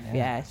half. there.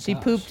 Yeah, she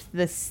Gosh. pooped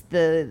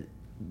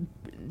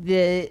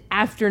the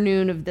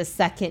afternoon of the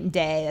second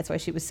day. That's why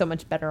she was so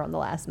much better on the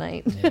last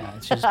night. Yeah,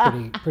 she's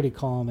pretty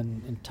calm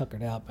and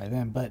tuckered out by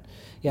then. But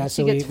yeah,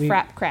 She so gets we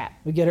crap.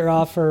 we get her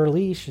off her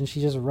leash, and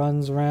she just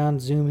runs around,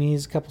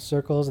 zoomies, a couple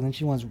circles, and then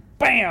she runs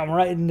bam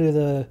right into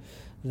the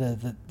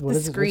what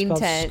is it? screen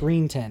What's it called? tent.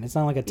 Screen tent. It's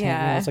not like a tent.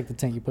 Yeah. No, it's like the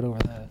tent you put over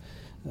the.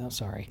 Oh,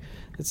 sorry.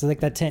 It's like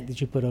that tent that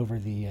you put over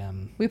the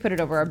We put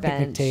it over our picnic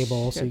bench.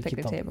 table, so or you keep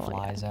picnic the table,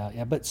 flies out.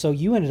 Yeah, but so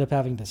you ended up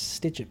having to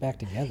stitch it back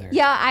together.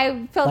 Yeah,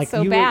 I felt Like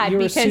so you bad were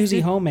because Susie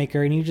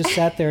Homemaker, and you just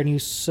sat there and you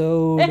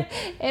sewed It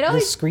the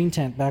always- screen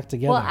tent back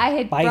together Well,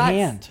 I by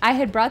hand.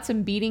 had brought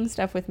some beading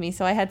stuff with me,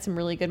 so I had some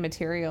really good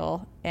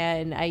material,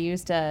 and I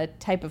used a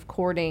type of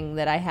cording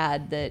that I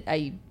had that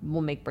I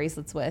will make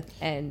bracelets with,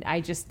 and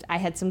I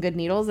had some good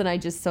needles, and I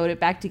just sewed it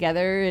back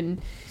together,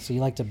 and So you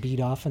like to bead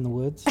off in the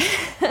woods?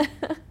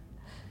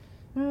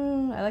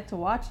 I like to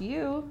watch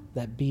you.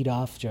 That bead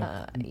off joke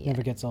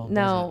never gets old.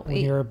 No, does it?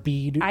 When you're a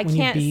bead, I when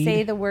can't you bead,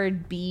 say the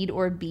word bead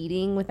or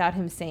beading without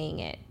him saying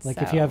it.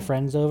 like if you have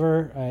friends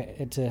over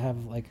to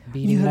have like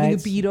beading you having a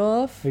nights. bead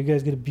off? Are you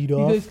guys gonna bead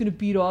off? gonna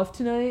bead off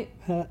tonight?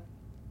 Right?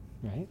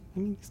 I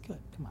mean, it's good.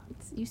 Come on.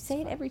 You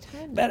say it every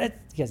time. But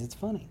it's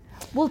funny.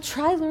 Well,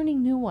 try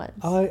learning new ones.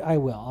 I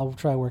will. I'll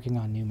try working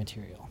on new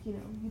material.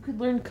 You could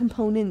learn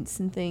components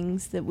and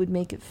things that would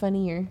make it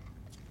funnier.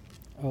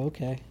 Oh,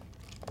 okay.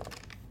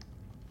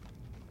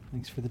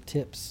 Thanks for the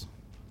tips.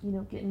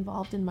 Get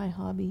involved in my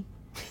hobby.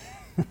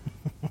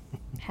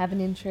 Have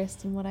an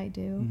interest in what I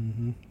do.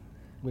 Mm-hmm.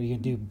 What are you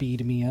gonna do?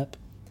 Bead me up?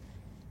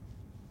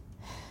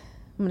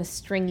 I'm gonna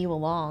string you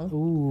along.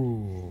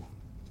 Ooh,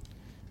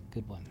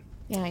 good one.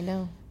 Yeah, I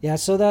know. Yeah,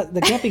 so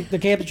the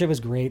camping trip was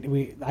great.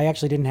 I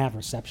actually didn't have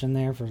reception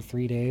there for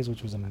 3 days,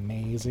 which was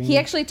amazing. He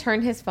actually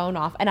turned his phone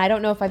off, and I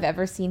don't know if I've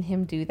ever seen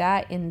him do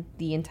that in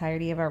the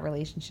entirety of our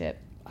relationship.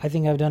 I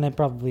think I've done it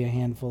probably a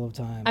handful of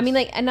times. I mean,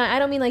 and I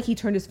don't mean like he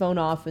turned his phone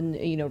off and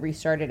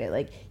restarted it.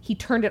 Like he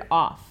turned it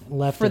off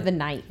for the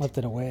night. Left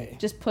it away.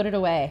 Just put it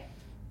away.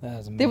 That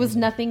was amazing. There was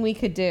nothing we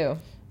could do.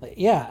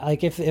 Yeah,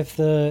 like if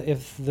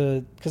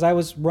because I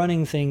was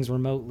running things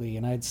remotely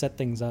and I'd set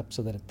things up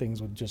so that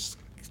things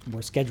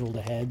were scheduled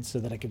ahead so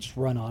that I could just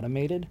run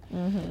automated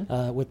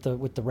with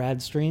the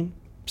rad stream.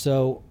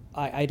 So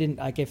I didn't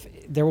like if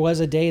there was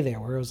a day there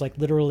where it was like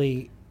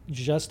literally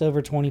just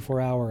over 24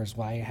 hours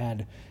where I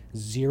had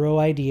zero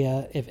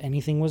idea if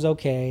anything was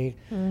okay,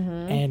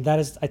 and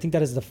I think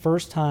that is the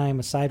first time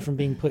aside from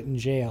being put in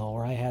jail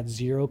where I had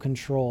zero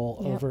control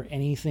over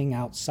anything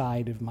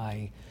outside of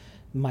my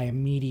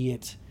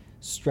immediate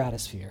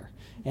stratosphere.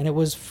 And it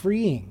was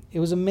freeing. It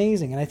was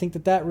amazing. And I think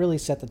that really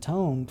set the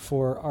tone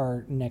for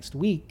our next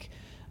week,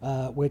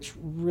 which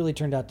really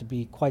turned out to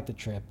be quite the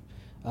trip.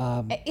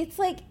 It's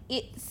like,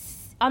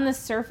 on the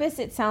surface,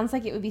 it sounds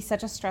like it would be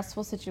such a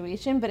stressful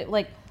situation, but it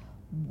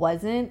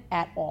wasn't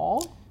at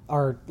all.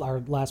 Our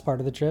last part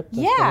of the trip,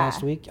 the Yeah.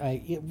 last week,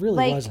 it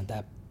really wasn't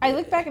that. I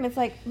look back and it's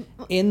like,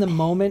 In the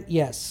moment,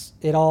 yes,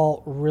 it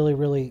all really,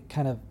 really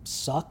kind of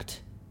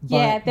sucked.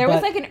 yeah, but- there was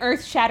but- like an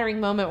earth-shattering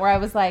moment where I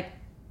was like,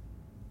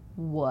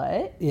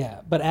 what?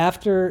 Yeah, but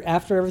after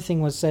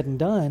everything was said and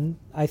done,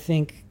 I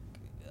think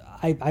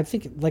I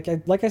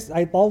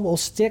will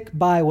stick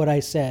by what I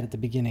said at the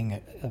beginning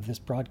of this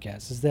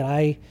broadcast, is that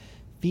I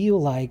feel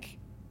like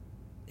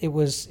it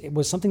was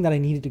something that I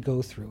needed to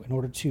go through in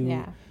order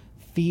to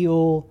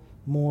feel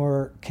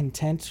more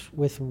content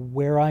with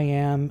where I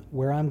am,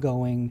 where I'm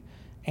going,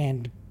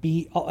 and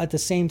be at the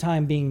same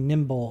time being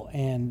nimble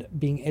and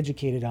being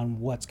educated on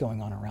what's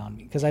going on around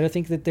me. Because I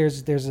think that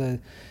there's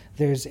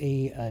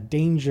a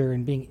danger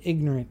in being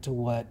ignorant to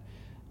what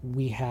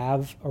we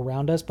have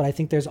around us, but I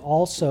think there's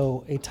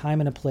also a time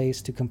and a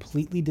place to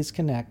completely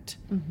disconnect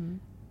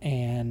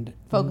and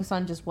Focus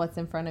on just what's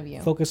in front of you.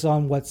 focus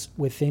on what's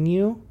within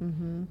you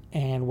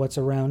and what's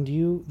around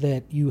you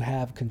that you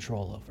have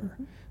control over,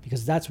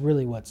 because that's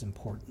really what's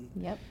important.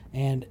 Yep.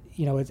 And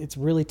it's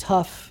really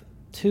tough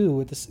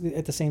too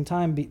at the same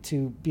time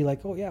to be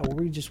like, oh yeah, well,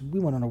 we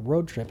went on a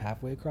road trip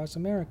halfway across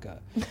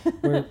America,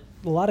 where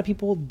a lot of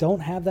people don't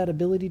have that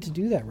ability to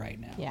do that right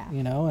now. Yeah.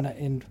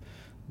 And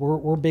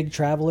we're big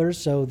travelers,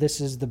 so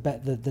this is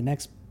the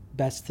next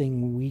best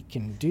thing we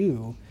can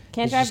do.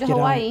 Can't is drive just to get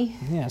Hawaii.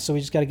 So we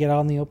just got to get out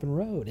on the open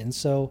road, and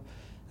so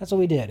that's what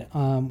we did.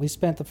 We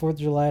spent the 4th of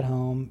July at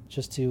home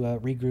just to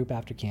regroup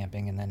after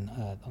camping, and then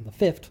on the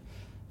 5th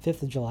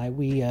of July,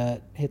 we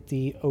hit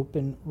the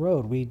open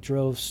road. We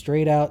drove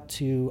straight out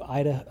to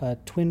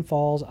Twin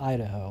Falls,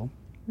 Idaho.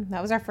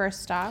 That was our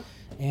first stop.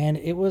 And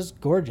it was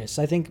gorgeous.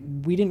 I think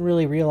we didn't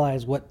really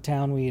realize what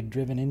town we had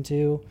driven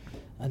into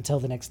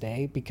until the next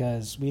day,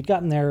 because we had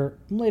gotten there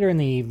later in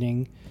the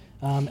evening.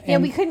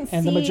 We couldn't see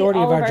the majority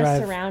all of our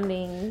drive,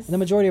 surroundings. The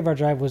majority of our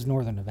drive was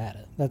northern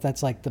Nevada.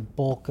 That's like the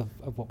bulk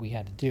of what we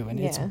had to do. And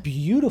it's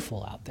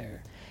beautiful out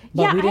there.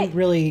 But we didn't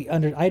really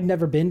I'd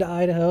never been to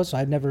Idaho, so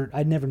I'd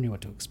never knew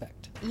what to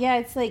expect. Yeah,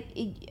 it's like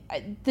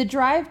the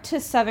drive to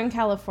Southern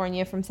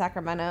California from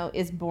Sacramento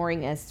is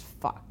boring as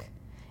fuck.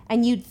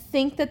 And you'd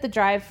think that the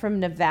drive from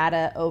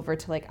Nevada over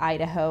to like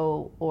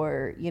Idaho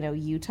or,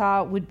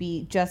 Utah would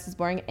be just as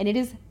boring. And it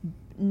is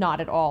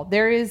not at all.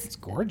 It's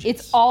gorgeous.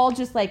 It's all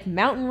just like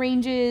mountain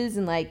ranges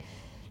and like,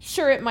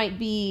 sure, it might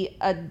be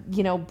a,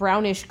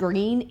 brownish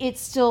green.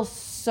 It's still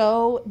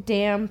so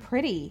damn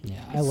pretty.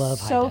 Yeah, I love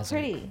high so desert.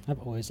 pretty. I've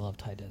always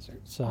loved high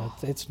desert. So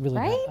it's really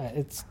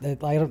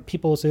right?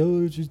 People say, oh,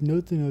 there's just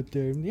nothing out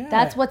there. Yeah.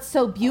 That's what's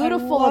so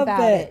beautiful I love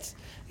about it.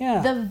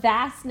 Yeah. The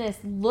vastness.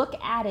 Look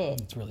at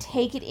it. It's really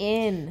Take it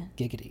in.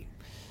 giggity.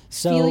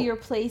 So Feel your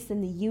place in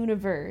the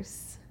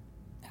universe.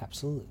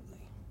 Absolutely.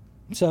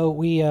 So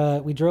we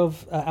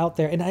drove out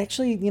there, and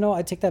actually,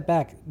 I take that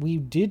back. We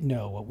did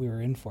know what we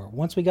were in for.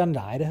 Once we got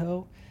into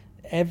Idaho,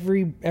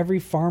 every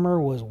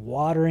farmer was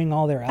watering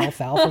all their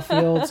alfalfa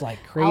fields like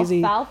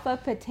crazy.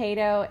 Alfalfa,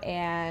 potato,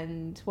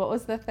 and what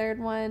was the third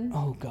one?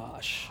 Oh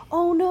gosh.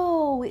 Oh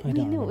no, we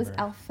don't knew it was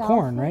remember. alfalfa.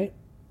 Corn, right?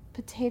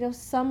 Potato,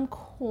 some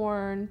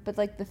corn, but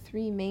like the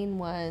three main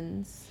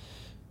ones.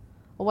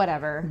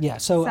 Whatever. Yeah,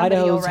 so Somebody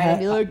will Idaho's write and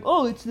be like,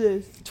 oh, it's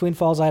this. Twin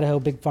Falls, Idaho,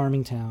 big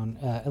farming town,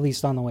 at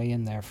least on the way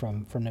in there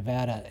from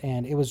Nevada.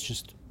 And it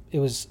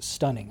was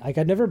stunning. Like,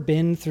 I'd never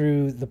been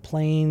through the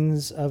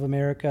plains of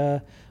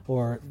America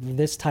or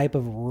this type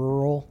of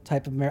rural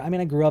type of America. I mean,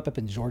 I grew up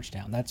in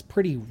Georgetown. That's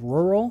pretty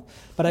rural,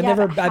 but I've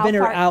been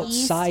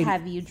outside. East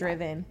have you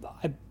driven?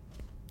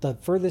 The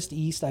furthest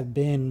east I've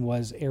been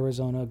was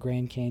Arizona,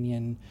 Grand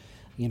Canyon.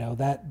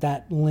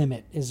 That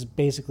limit is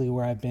basically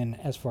where I've been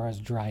as far as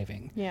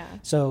driving. Yeah.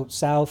 So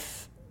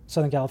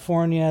Southern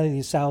California,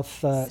 the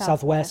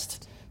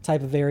southwest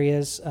type of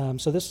areas.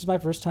 So this is my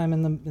first time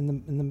in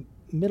the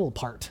middle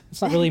part.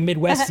 It's not really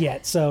Midwest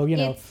yet. So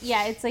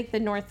it's like the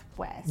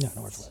Northwest. No,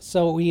 Northwest.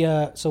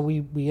 So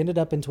we ended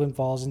up in Twin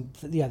Falls, and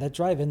that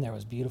drive in there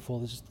was beautiful.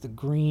 There's just the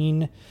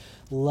green,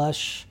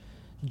 lush.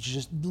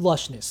 Just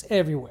lushness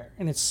everywhere,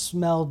 and it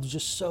smelled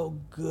just so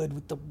good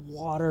with the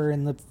water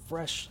and the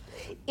fresh.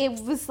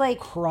 It was like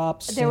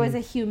crops. There was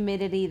a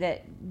humidity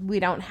that we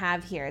don't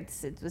have here.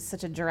 It was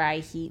such a dry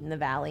heat in the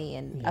valley,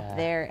 and up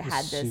there it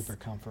had this super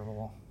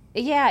comfortable.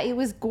 Yeah, it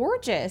was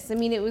gorgeous. I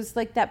mean, it was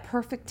like that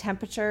perfect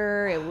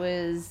temperature. It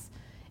was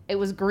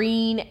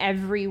green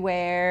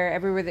everywhere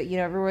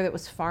that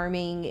was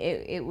farming.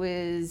 It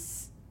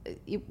was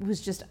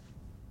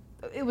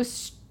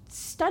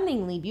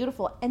stunningly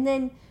beautiful, and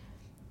then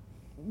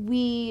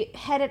we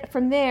headed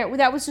from there.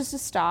 That was just a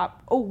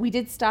stop. Oh, we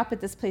did stop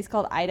at this place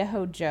called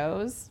Idaho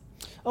Joe's.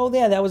 Oh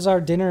yeah, that was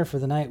our dinner for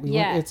the night.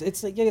 Went,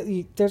 it's like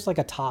there's like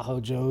a Tahoe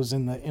Joe's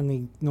in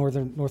the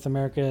Northern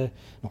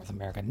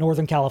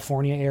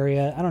California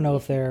area. I don't know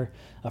if they're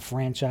a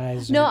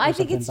franchise. No, I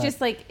think it's just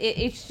like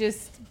it's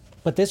just.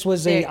 But this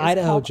was a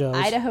Idaho Joe's.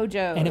 Idaho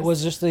Joe's, and it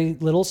was just a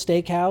little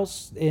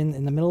steakhouse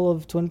in the middle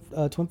of Twin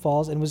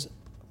Falls, and it was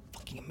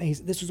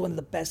amazing. This was one of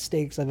the best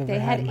steaks I've ever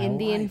had. They had in my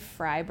Indian life.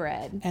 fry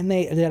bread, and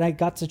I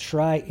got to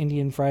try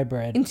Indian fry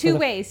bread in two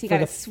ways. You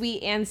got it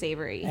sweet and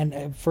savory.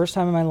 And first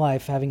time in my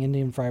life having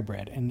Indian fry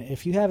bread. And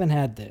if you haven't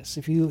had this,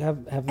 if you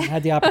haven't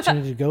had the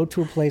opportunity to go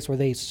to a place where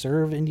they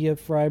serve Indian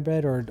fry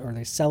bread or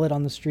they sell it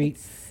on the street,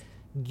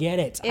 get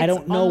it. I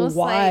don't know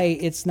why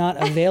it's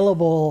not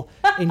available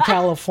in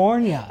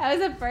California. That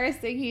was the first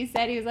thing he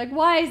said. He was like,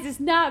 why is this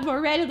not more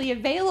readily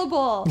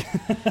available?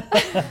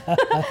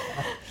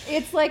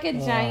 It's like a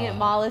giant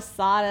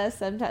malasada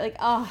sometimes. Like,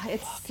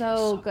 it's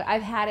so good.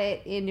 I've had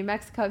it in New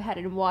Mexico. I've had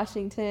it in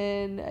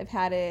Washington. I've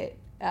had it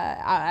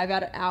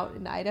out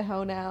in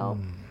Idaho now.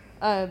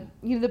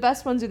 The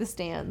best ones are the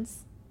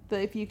stands.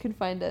 if you can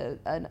find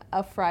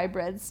a fry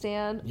bread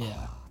stand.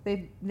 Yeah.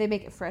 They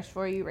make it fresh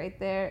for you right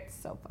there. It's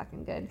so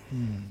fucking good.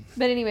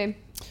 But anyway,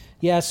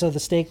 Yeah, so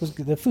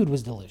the food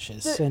was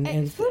delicious,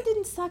 and food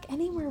didn't suck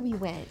anywhere we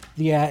went.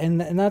 yeah, and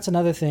that's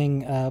another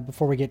thing.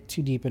 Before we get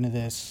too deep into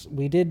this,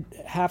 we did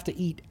have to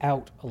eat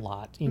out a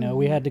lot. You know,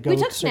 we had to go. We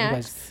took to certain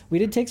snacks. places. We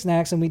did take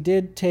snacks, and we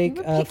did take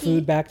We were picky.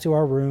 food back to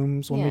our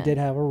rooms when we Yeah. did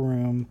have a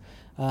room,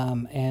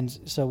 and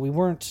so we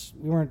weren't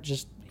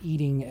just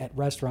eating at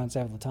restaurants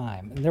all the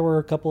time. And there were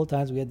a couple of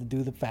times we had to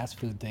do the fast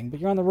food thing, but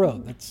you're on the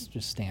road. That's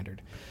just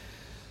standard.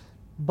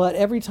 But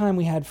every time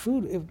we had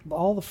food,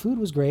 all the food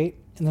was great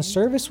and the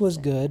service was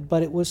good,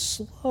 but it was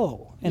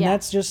slow. And Yeah.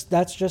 that's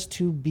just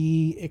to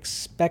be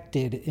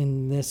expected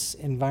in this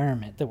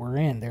environment that we're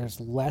in. There's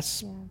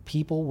less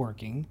people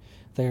working.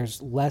 There's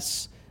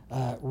less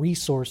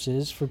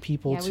resources for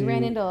people Yeah, to. we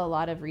ran into a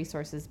lot of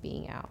resources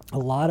being out. a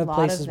lot of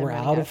places them were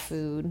running out of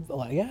food.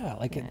 Yeah,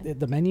 like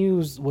the menu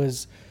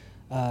was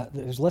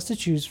there's less to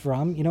choose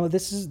from. You know,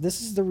 this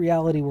is the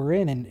reality we're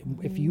in, and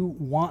if you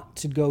want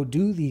to go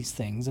do these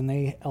things and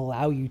they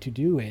allow you to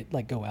do it,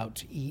 like go out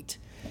to eat,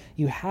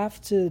 you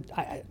have to.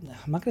 I'm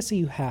not going to say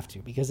you have to,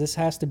 because this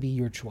has to be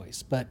your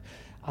choice, but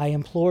I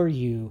implore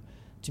you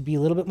to be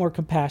a little bit more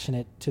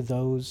compassionate to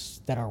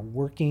those that are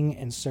working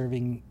and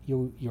serving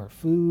your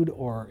food,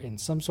 or in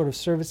some sort of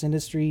service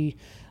industry.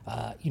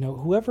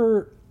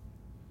 Whoever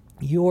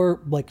your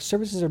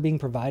services are being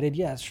provided,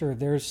 yeah, sure,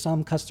 there's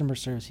some customer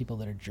service people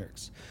that are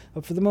jerks,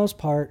 but for the most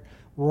part,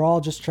 we're all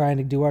just trying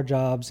to do our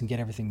jobs and get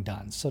everything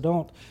done.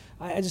 So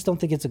I just don't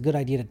think it's a good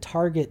idea to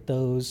target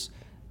those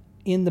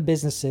in the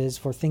businesses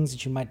for things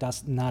that you might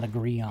not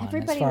agree on.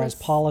 Everybody as far as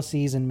was-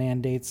 policies and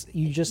mandates,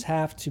 you just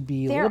have to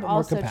be a little They're bit more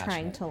also compassionate.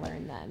 trying to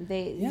learn them.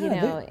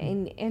 Yeah,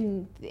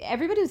 And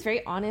everybody was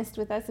very honest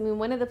with us. I mean,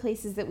 one of the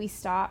places that we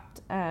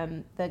stopped,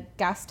 the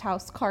Guest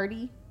House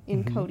Cardi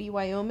in Mm-hmm. Cody,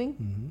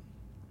 Wyoming,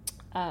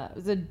 it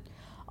was an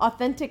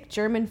authentic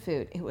German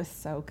food. It was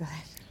so good.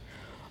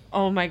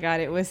 Oh my God,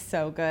 it was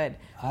so good.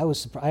 I was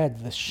surprised. I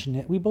had the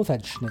schnitzel. We both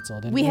had schnitzel,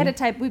 didn't we?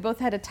 We both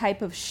had a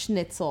type of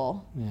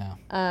schnitzel.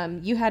 Yeah.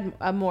 You had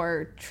a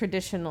more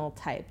traditional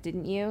type,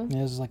 didn't you? It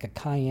was like a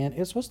cayenne. It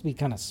was supposed to be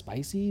kind of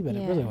spicy, but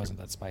it Yeah. really wasn't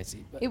that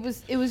spicy. But It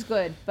was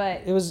good,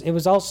 but it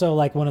was also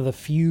like one of the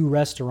few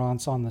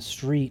restaurants on the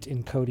street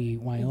in Cody,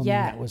 Wyoming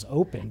Yeah. that was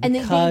open And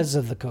because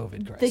of the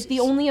COVID crisis. the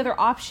only other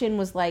option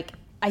was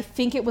I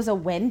think it was a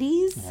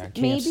Wendy's, KFC,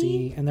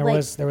 maybe. and there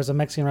was a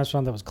Mexican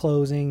restaurant that was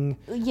closing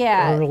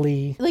Yeah.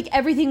 early. Like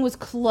everything was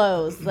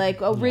closed. Like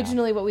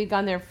originally what we'd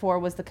gone there for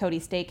was the Cody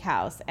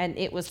Steakhouse, and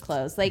it was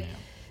closed.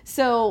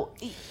 So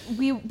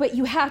we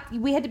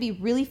had to be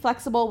really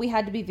flexible. We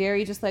had to be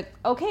very just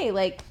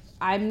okay,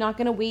 I'm not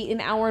going to wait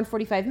an hour and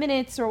 45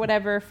 minutes or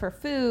whatever for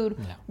food.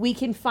 Yeah. We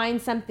can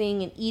find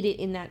something and eat it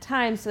in that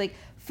time. So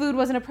food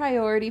wasn't a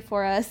priority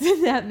for us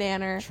in that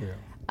manner. True.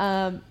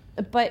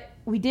 But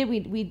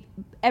we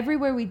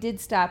everywhere we did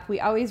stop, we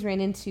always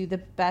ran into the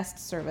best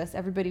service.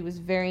 Everybody was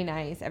very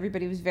nice.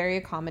 Everybody was very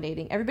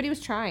accommodating. Everybody was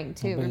trying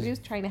too. Everybody was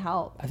trying to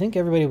help. I think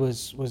everybody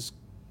was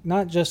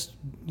not just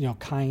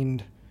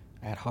kind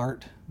at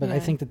heart, but I Yeah.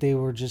 think that they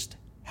were just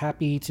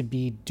happy to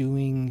be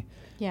doing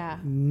Yeah.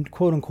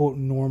 quote unquote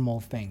normal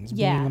things,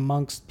 Yeah. being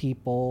amongst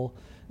people,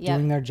 Yep.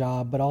 doing their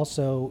job, but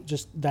also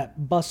just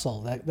that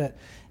bustle that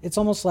it's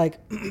almost like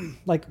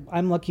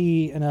I'm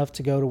lucky enough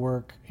to go to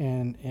work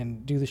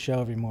and do the show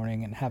every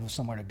morning and have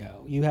somewhere to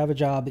go. You have a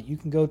job that you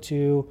can go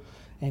to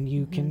and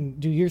you can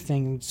do your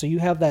thing, so you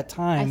have that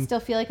time. I still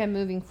feel like I'm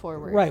moving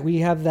forward. Right, we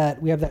have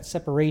that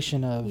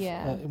separation of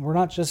Yeah. we're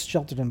not just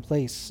sheltered in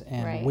place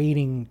and Right.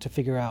 waiting to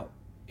figure out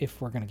if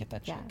we're going to get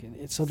that Yeah.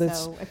 check. So that's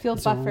So I feel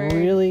it's buffered. a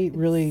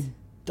really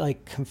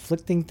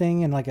conflicting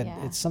thing, and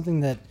Yeah. it's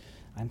something that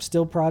I'm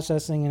still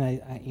processing, and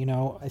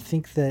I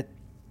think that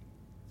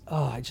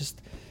I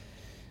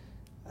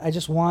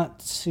just want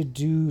to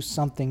do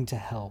something to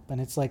help,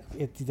 and it's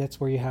that's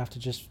where you have to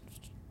just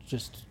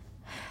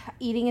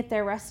Eating at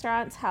their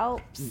restaurants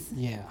helps.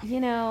 yeah,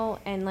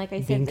 And like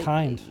I being said,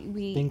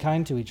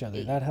 kind to each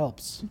other, that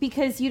helps.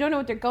 because you don't know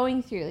what they're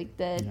going through. Like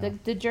Yeah.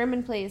 the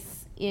German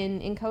place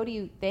in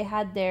Cody, they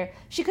had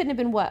she couldn't have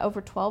been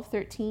over 12,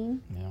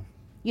 13. Yeah.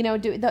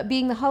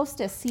 Being the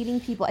hostess, seating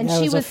people, and Yeah,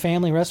 she it was a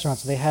family restaurant,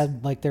 so they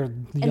had their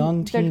young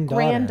and their teen daughter.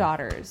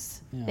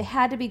 granddaughters. Yeah. They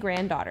had to be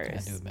granddaughters.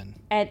 Had to have been.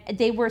 And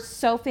they were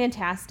so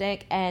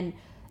fantastic. And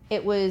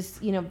it was,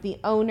 the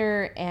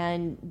owner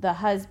and the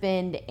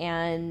husband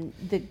and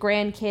the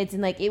grandkids,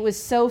 and it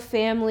was so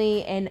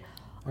family. And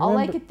all I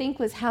remember- could think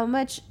was how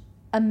much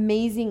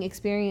amazing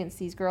experience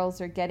these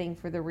girls are getting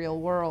for the real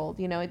world.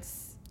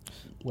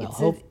 Well,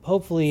 it's a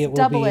hopefully it will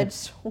double-edged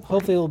be. sword.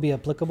 Hopefully it will be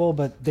applicable,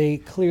 but they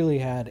clearly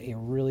had a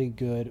really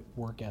good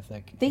work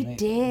ethic. They and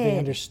did. They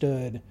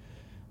understood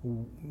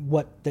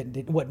what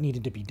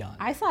needed to be done.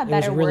 I saw a It was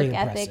better really work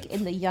ethic impressive.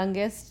 in the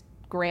youngest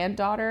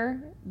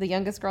granddaughter, the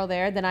youngest girl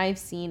there, than I've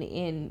seen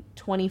in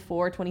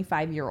 24,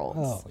 25-year-olds.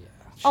 Oh yeah.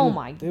 Oh,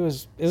 my- It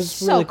was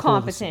so really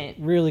competent.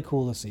 Cool to see. Really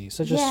cool to see.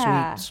 Such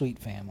Yeah. a sweet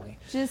family.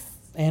 Just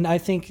And I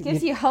think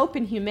Gives you hope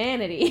in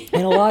humanity.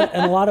 in a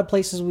lot of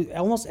places,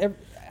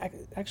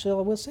 actually,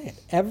 I will say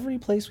it. Every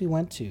place we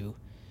went to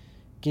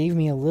gave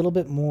me a little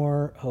bit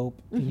more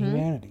hope in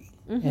humanity.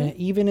 And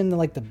even in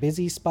the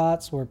busy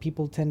spots where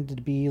people tended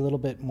to be a little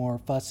bit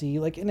more fussy,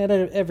 like at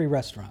every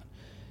restaurant,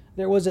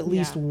 there was at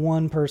least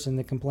one person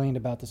that complained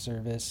about the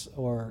service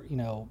or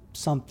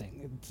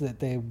something that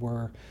they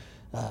were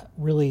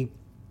really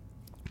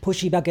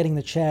pushy about getting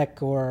the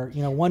check or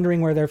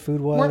wondering where their food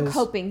was.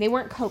 They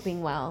weren't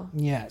coping well.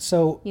 Yeah,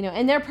 so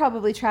and they're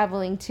probably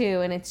traveling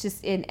too, and it's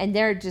just and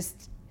they're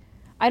just,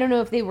 I don't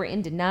know if they were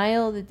in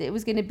denial that it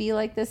was going to be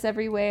like this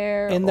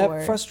everywhere. And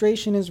that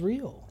frustration is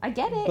real. I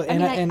get it. But,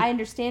 I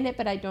understand it,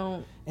 but I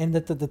don't. And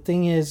that the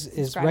thing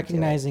is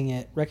recognizing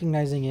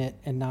it,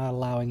 and not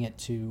allowing it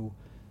to,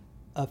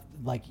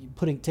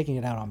 taking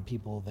it out on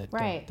people that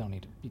don't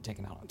need to be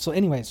taken out on. So,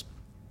 anyways,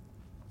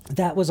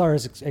 that was our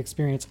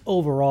experience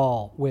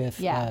overall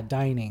with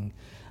dining.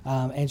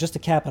 And just to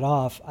cap it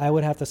off, I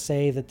would have to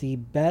say that the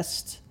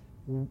best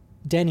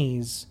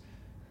Denny's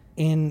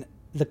in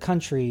the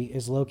country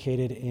is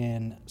located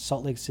in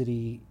Salt Lake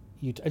City,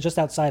 Utah, just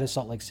outside of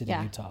Salt Lake City,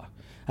 Utah.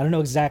 I don't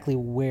know exactly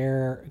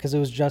where, because it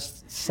was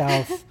just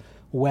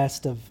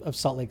southwest of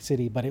Salt Lake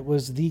City, but it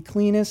was the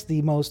cleanest,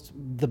 the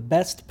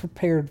best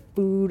prepared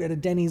food at a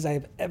Denny's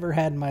I've ever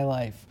had in my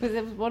life. Because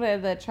it was one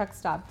of the truck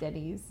stop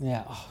Denny's.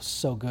 Yeah,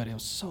 so good. It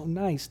was so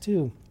nice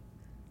too.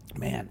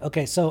 Man,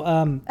 okay, so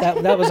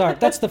that was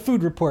that's the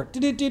food report.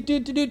 Food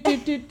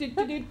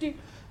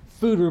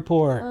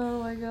report.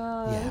 Oh my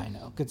god. Yeah, I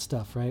know. Good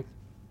stuff, right?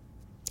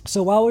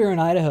 So while we were in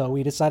Idaho,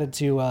 we decided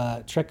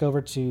to trek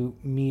over to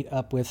meet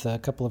up with a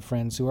couple of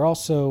friends who are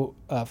also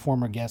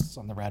former guests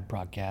on the Rad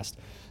Podcast,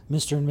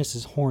 Mr. and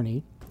Mrs.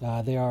 Horny.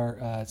 They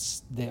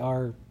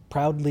are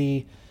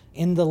proudly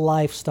in the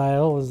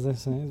lifestyle, as they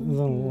say,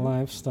 the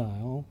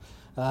lifestyle.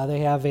 They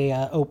have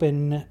a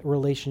open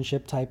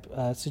relationship type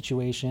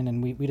situation,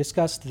 and we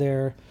discussed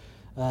their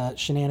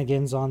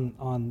shenanigans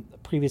on a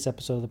previous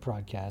episode of the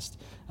podcast.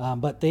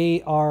 But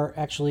they are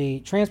actually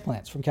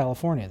transplants from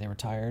California. They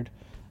retired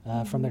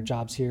from their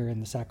jobs here in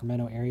the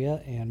Sacramento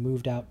area and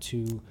moved out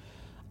to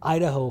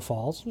Idaho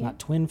Falls, not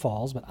Twin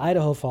Falls, but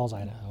Idaho Falls,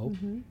 Idaho.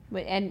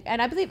 And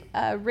I believe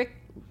Rick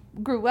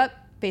grew up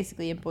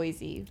basically in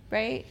Boise,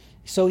 right?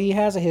 So he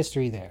has a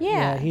history there.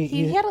 Yeah,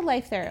 he had a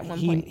life there at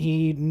one point.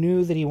 He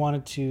knew that he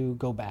wanted to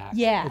go back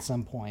at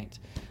some point.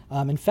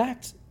 In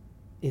fact,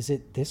 is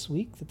it this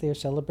week that they are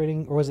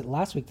celebrating, or was it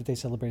last week that they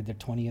celebrated their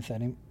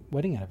 20th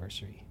wedding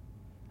anniversary?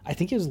 I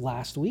think it was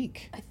last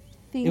week.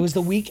 It was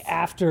the week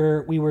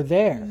after we were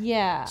there.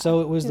 Yeah. So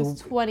it was the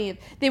 20th.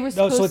 They were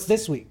supposed. No, so it's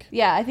this week.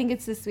 Yeah, I think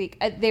it's this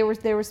week. They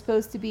were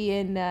supposed to be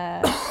in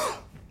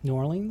New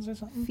Orleans or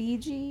something.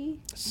 Fiji.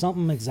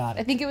 Something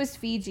exotic. I think it was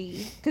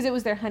Fiji because it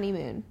was their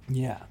honeymoon.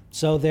 Yeah.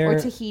 So they're or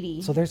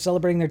Tahiti. So they're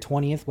celebrating their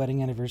 20th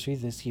wedding anniversary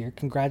this year.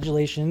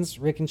 Congratulations,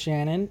 Rick and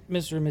Shannon,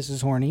 Mr. and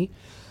Mrs. Horny.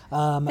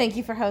 Thank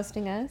you for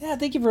hosting us. Yeah,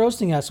 thank you for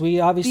hosting us. We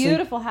obviously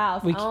beautiful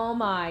house. Oh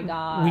my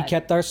god. We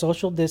kept our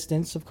social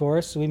distance, of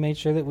course. So we made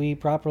sure that we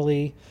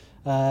properly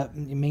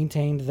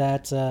maintained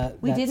that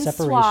we that didn't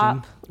separation.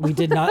 Swap. We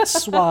did not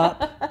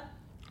swap.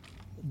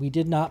 We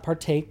did not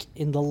partake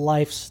in the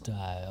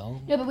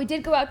lifestyle. No, but we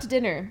did go out to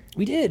dinner.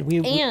 We did.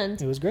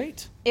 And it was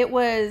great. It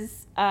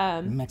was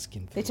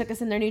Mexican food. They took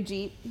us in their new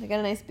Jeep. They got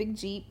a nice big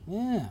Jeep.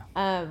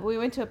 Yeah. We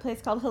went to a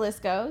place called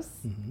Jalisco's,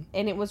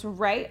 and it was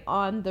right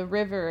on the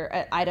river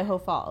at Idaho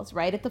Falls,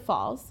 right at the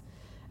falls.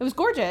 It was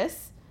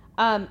gorgeous.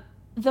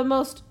 The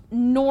most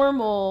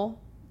normal,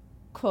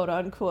 quote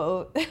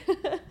unquote,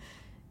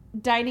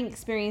 dining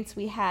experience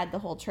we had the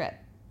whole trip.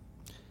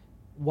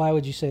 Why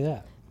would you say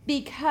that?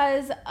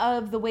 Because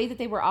of the way that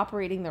they were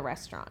operating the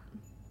restaurant.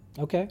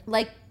 Okay.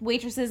 Like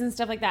waitresses and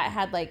stuff like that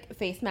had like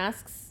face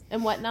masks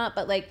and whatnot,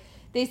 but like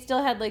they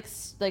still had like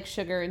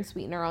sugar and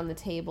sweetener on the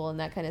table and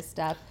that kind of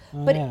stuff.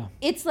 But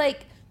it's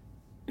like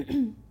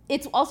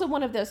it's also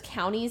one of those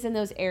counties in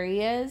those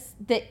areas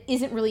that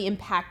isn't really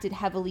impacted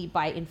heavily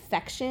by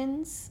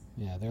infections.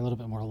 Yeah, they're a little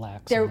bit more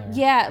lax. They're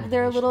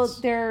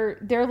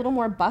a little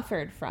more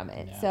buffered from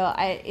it. Yeah. So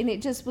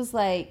it just was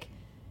like,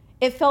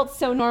 it felt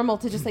so normal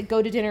to just like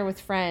go to dinner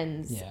with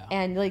friends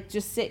and like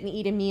just sit and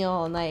eat a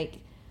meal and like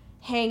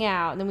hang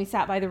out. And then we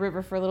sat by the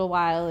river for a little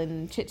while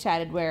and chit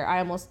chatted where I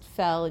almost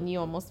fell and you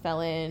almost fell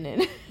in.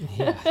 And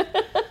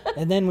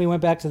and then we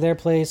went back to their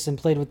place and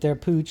played with their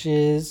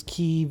pooches,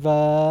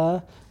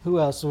 Kiva. Who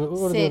else?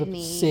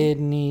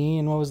 Sydney.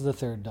 And what was the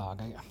third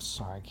dog? I'm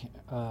sorry, I can't.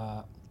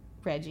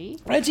 Reggie,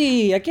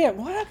 I can't.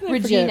 How can I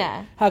Regina.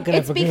 Forget? How can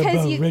I forget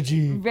about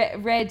Reggie?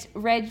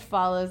 Reg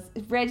follows.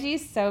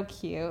 Reggie's so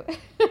cute.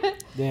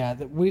 Yeah,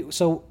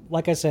 so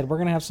like I said, we're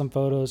gonna have some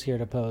photos here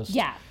to post.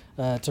 Yeah.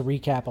 To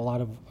recap a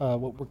lot of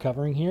what we're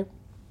covering here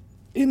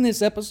in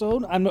this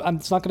episode.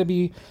 It's not gonna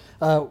be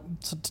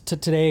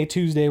today,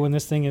 Tuesday, when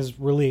this thing is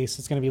released.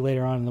 It's gonna be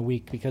later on in the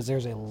week because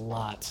there's a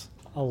lot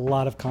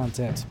of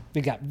content.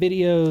 We got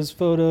videos,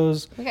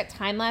 photos. We got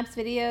time-lapse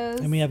videos.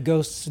 And we have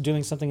ghosts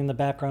doing something in the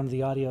background of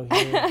the audio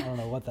here. I don't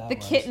know what that was.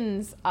 The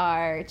kittens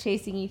are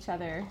chasing each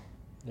other.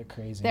 They're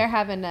crazy. They're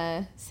having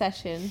a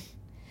session.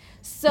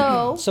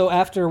 So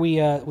after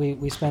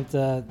we spent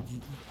the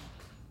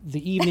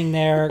evening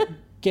there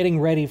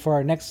getting ready for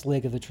our next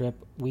leg of the trip,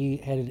 we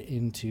headed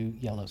into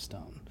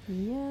Yellowstone.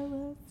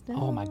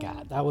 Oh my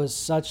God, that was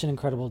such an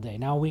incredible day.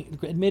 Now we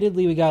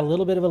got a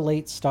little bit of a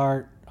late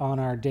start on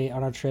our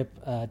trip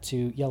to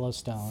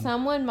Yellowstone.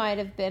 Someone might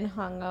have been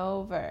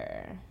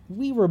hungover.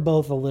 We were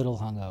both a little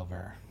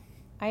hungover.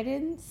 I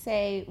didn't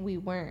say we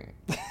weren't.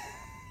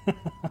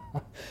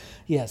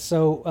 Yeah,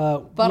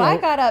 so but I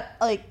got up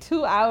like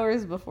 2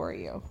 hours before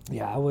you.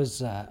 Yeah, I was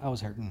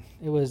hurting.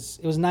 It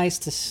was nice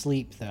to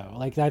sleep though.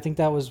 Like I think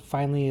that was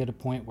finally at a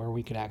point where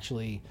we could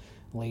actually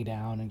lay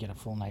down and get a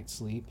full night's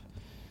sleep.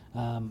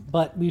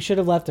 But we should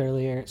have left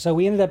earlier. So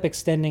we ended up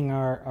extending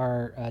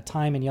our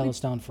time in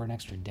Yellowstone for an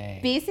extra day.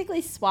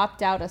 Basically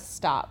swapped out a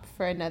stop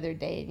for another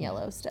day in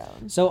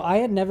Yellowstone. So I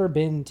had never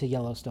been to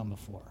Yellowstone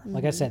before.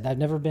 Like I said, I've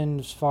never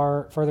been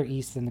further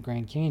east than the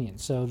Grand Canyon.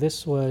 So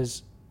this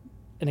was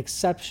an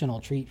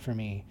exceptional treat for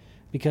me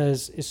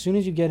because as soon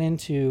as you get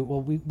into,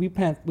 well,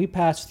 we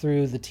passed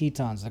through the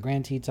Tetons, the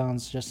Grand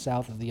Tetons just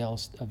south of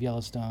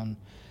Yellowstone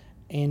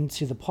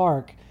into the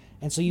park.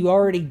 And so you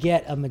already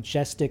get a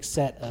majestic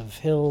set of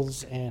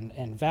hills and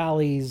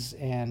valleys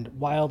and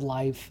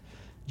wildlife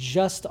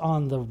just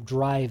on the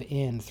drive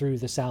in through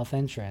the south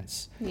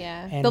entrance.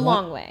 Yeah, and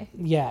long way.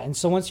 Yeah, and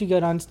so once you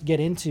get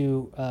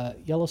into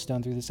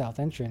Yellowstone through the south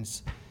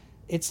entrance,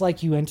 it's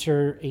like you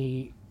enter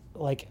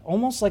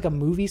almost like a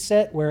movie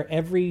set where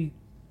every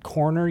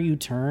corner you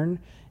turn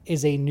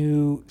is a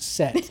new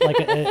set, like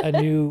a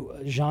new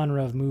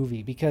genre of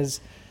movie. Because,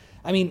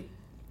 I mean,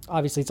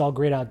 obviously it's all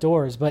great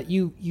outdoors, but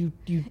you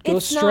go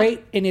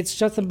straight and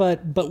it's nothing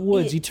but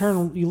woods.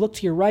 You look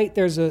to your right,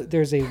 there's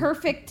a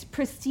perfect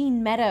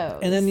pristine meadows,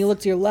 and then you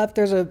look to your left,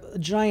 there's a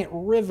giant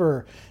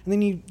river, and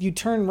then you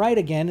turn right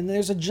again and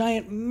there's a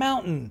giant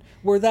mountain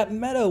where that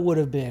meadow would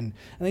have been,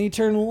 and then you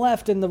turn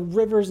left and the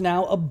river's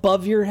now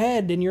above your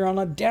head and you're on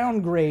a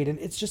downgrade, and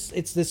it's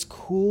this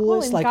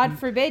coolest, and God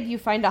forbid you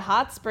find a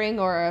hot spring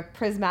or a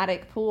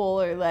prismatic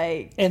pool or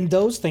like, and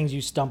those things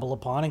you stumble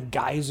upon, and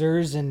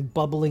geysers and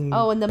bubbling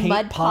and the paint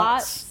mud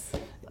pots.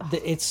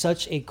 It's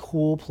such a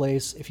cool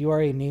place if you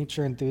are a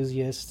nature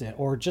enthusiast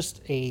or just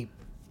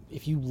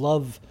if you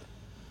love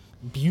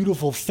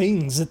beautiful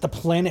things that the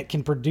planet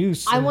can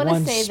produce in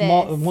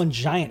one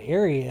giant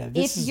area.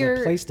 This is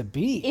a place to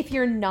be. If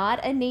you're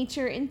not a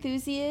nature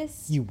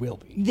enthusiast, you will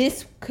be.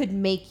 This could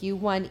make you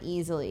one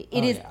easily.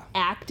 It is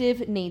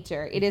active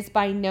nature. It is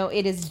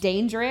it is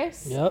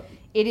dangerous. Yep.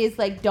 It is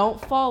like, don't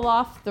fall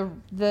off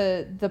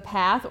the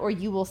path or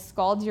you will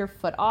scald your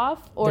foot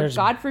off, or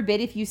God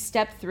forbid if you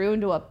step through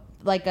into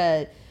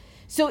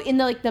so in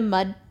the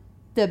mud,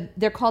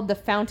 they're called the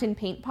fountain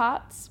paint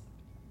pots.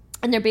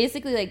 And they're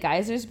basically like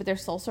geysers, but they're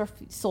so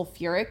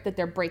sulfuric that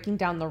they're breaking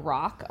down the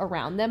rock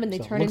around them, and they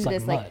turn into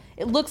this mud.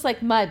 It looks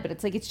like mud, but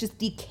it's just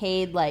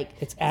decayed,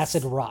 it's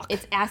acid rock.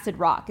 It's acid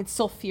rock. It's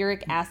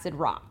sulfuric acid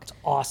rock. It's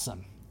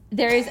awesome.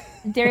 There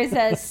is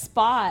a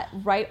spot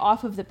right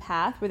off of the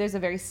path where there's a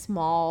very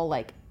small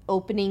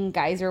opening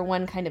geyser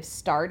one kind of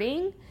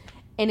starting,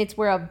 and it's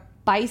where a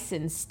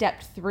bison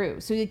stepped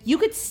through. So you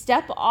could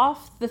step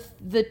off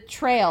the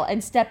trail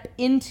and step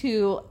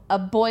into a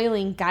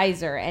boiling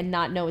geyser and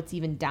not know it's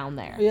even down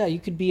there. Yeah, you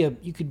could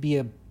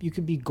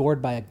be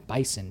gored by a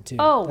bison too.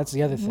 Oh, that's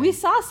the other thing. We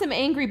saw some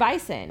angry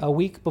bison. Was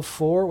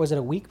it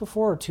a week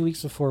before or 2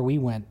 weeks before we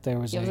went? There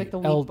was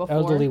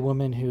elderly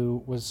woman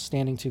who was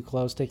standing too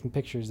close, taking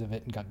pictures of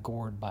it, and got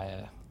gored by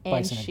a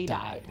bison and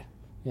died.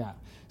 Yeah.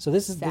 So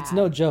it's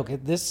no joke.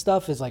 This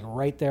stuff is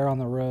right there on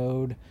the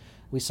road.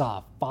 We saw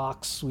a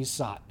fox. We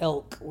saw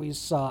elk. We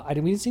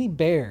didn't see any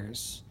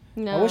bears.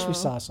 No. I wish we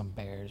saw some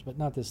bears, but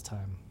not this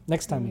time.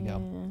 Next time we go.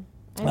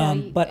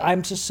 But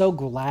I'm just so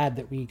glad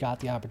that we got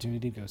the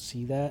opportunity to go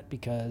see that,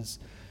 because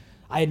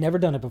I had never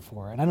done it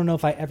before, and I don't know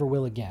if I ever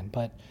will again,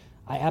 but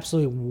I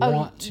absolutely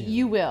want to.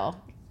 You will.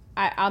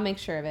 I'll make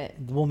sure of it.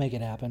 We'll make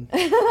it happen.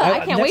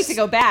 I can't wait to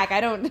go back.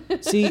 I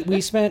don't. See, we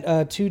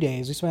spent 2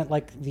 days. We spent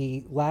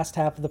the last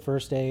half of the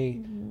first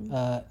day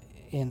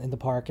in the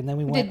park, and then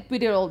we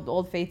did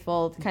Old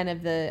Faithful, kind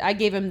of I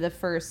gave him the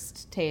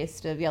first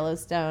taste of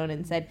Yellowstone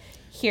and said,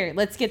 here,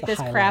 let's get this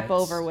crap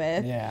over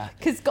with. Yeah,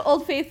 because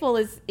Old Faithful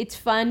it's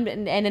fun,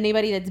 and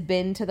anybody that's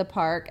been to the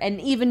park, and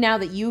even now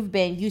that you've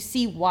been, you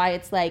see why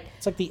it's the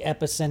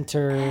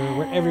epicenter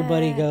where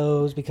everybody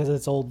goes, because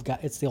it's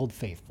the Old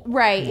Faithful,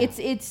 right? Yeah.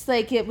 It's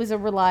it was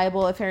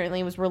apparently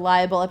it was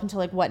reliable up until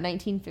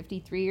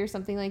 1953 or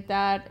something like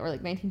that, or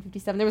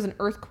 1957. There was an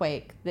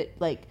earthquake that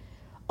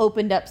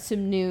opened up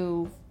some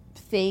new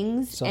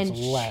things, so and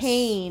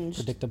changed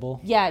predictable.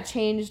 Yeah, it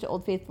changed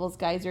Old Faithful's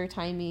geyser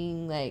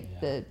timing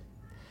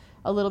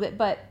a little bit,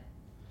 but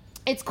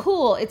it's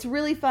cool. It's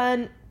really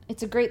fun.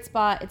 It's a great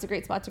spot. It's a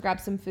great spot to grab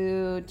some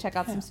food, check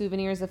out some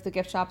souvenirs if the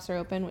gift shops are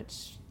open,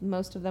 which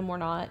most of them were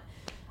not.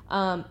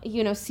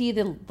 See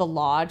the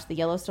lodge. The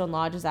Yellowstone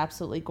Lodge is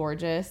absolutely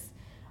gorgeous,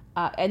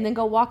 and then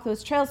go walk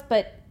those trails.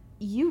 But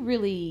you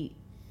really,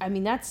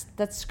 that's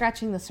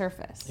scratching the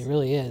surface. It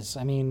really is.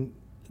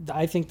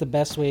 I think the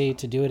best way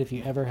to do it, if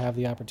you ever have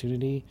the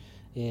opportunity,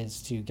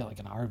 is to get like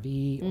an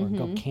RV or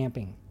go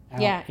camping.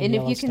 Yeah, in and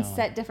if you can Yellowstone.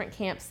 set different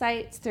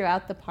campsites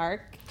throughout the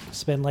park.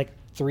 Spend like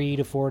 3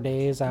 to 4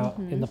 days out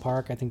in the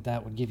park, I think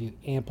that would give you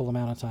ample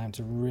amount of time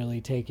to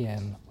really take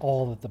in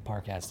all that the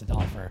park has to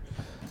offer.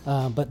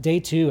 But day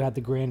 2 had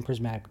the grand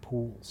prismatic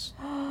pools,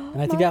 and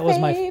I think that was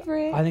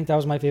favorite. I think that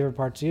was my favorite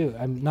part too.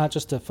 I'm not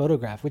just a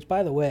photograph, which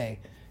by the way,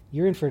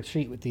 you're in for a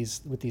treat with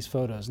these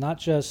photos. Not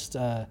just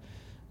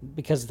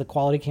because of the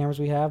quality cameras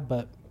we have,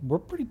 but we're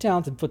pretty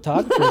talented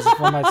photographers, if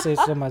I might say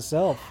so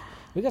myself.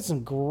 We got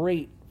some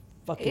great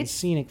fucking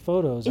scenic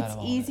photos out It's of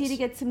all easy this. to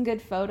get some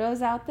good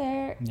photos out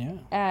there.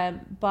 Yeah.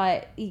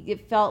 But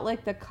it felt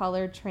like the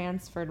color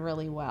transferred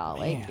really well.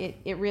 Man. Like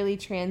it really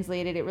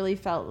translated. It really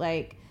felt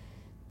like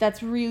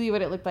that's really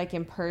what it looked like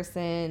in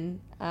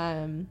person.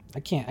 I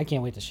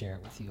can't wait to share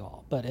it with you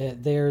all. But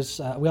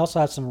we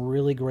also have some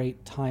really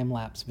great time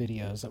lapse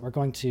videos that we're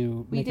going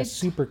to make a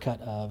super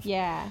cut of.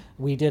 Yeah.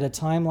 We did a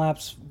time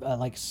lapse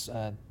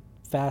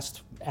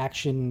fast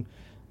action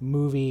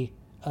movie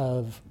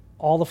of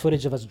all the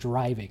footage of us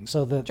driving.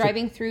 So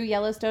Driving through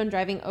Yellowstone,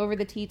 driving over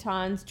the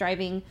Tetons,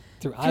 driving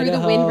through the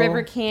Idaho. Wind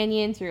River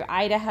Canyon, through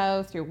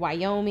Idaho, through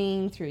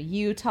Wyoming, through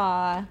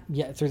Utah.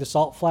 Yeah, through the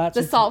Salt Flats.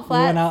 The Salt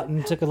Flats. We went out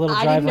and took a little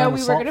I drive didn't know around we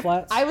the were Salt gonna.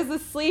 Flats. I was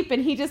asleep,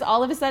 and he just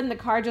all of a sudden the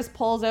car just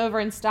pulls over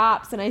and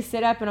stops, and I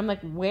sit up, and I'm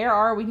like, "Where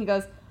are we?" And he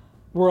goes,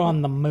 We're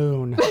on the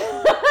moon.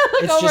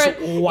 "Look It's over just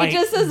it. white It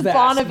just says vastness.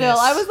 Bonneville."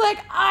 I was like,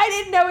 "I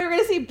didn't know we were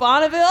gonna see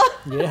Bonneville."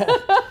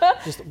 Yeah.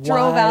 Just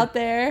Drove wide, out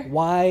there.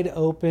 Wide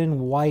open,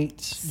 white,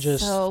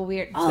 just So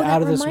weird. Oh, out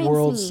that of this reminds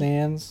world me.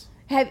 sands.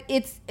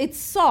 It's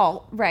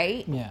salt,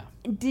 right? Yeah.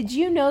 Did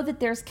you know that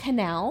there's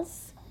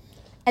canals,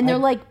 and they're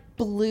like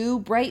blue,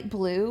 bright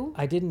blue?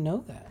 I didn't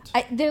know that.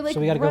 They're like So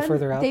we gotta go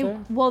further out there?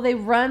 Well, they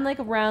run like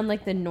around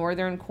like the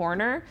northern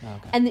corner,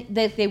 Okay. and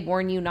they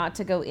warn you not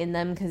to go in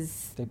them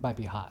because They might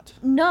be hot.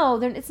 no,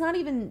 it's not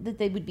even that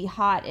they would be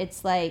hot.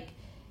 It's like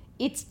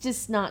it's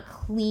just not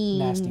clean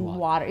Nasty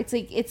water. It's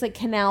like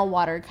canal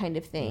water kind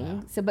of thing. Yeah.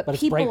 So, but But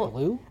it's people, bright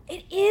blue?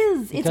 It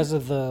is Because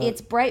of the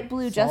It's bright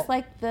blue, just salt?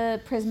 like the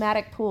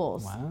prismatic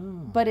pools. Wow.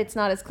 But it's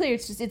not as clear.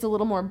 It's a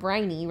little more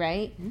briny,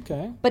 right?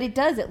 Okay. But it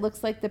does. It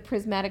looks like the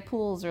prismatic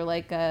pools or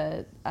like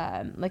a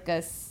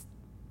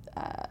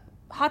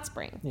hot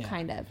spring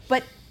kind of,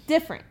 but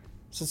different.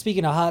 So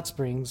speaking of hot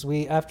springs,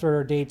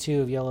 after day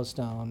 2 of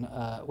Yellowstone,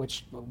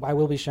 which I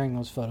will be sharing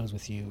those photos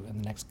with you in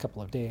the next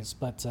couple of days,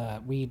 but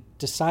we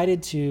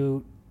decided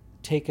to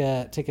take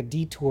a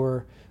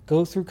detour,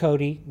 go through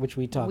Cody, which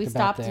we talked We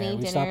about stopped there. and ate We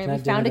dinner. stopped and We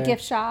had found a dinner there.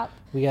 gift shop.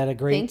 We got a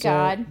great Thank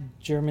God.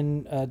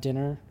 German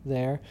dinner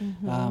there,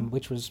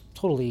 which was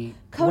totally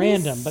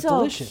Cody's random but so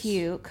delicious.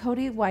 cute.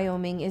 Cody,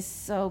 Wyoming is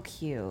so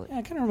cute. Yeah,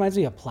 it kind of reminds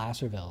me of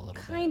Placerville a little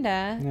bit.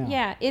 Kinda.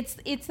 Yeah.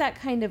 It's that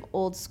kind of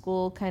old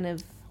school kind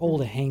of.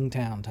 Old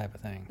Hangtown type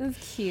of thing.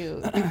 It's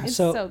cute. It's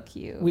So, so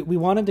cute. We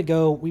wanted to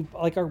go.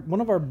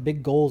 One of our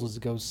big goals was to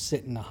go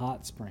sit in a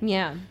hot spring.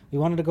 Yeah. We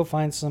wanted to go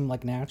find some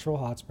like natural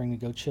hot spring to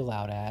go chill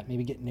out at,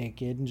 maybe get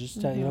naked and just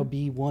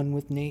be one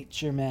with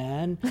nature,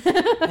 man.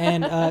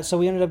 And so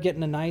we ended up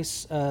getting a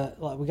nice.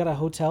 We got a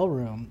hotel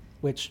room,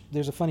 which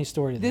there's a funny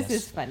story to this.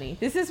 This is funny.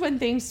 This is when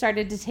things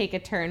started to take a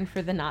turn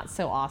for the not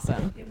so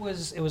awesome. It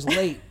was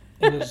late.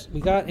 We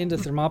got into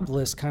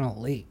Thermopolis kind of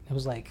late. It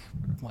was like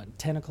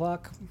 10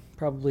 o'clock,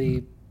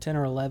 probably 10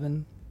 or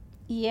 11.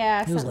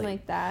 Yeah, was something late.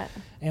 like that.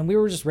 And we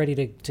were just ready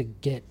to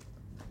get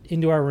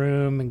into our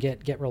room and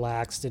get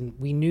relaxed. And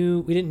we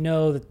didn't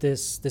know that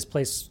this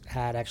place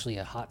had actually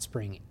a hot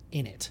spring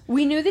in it.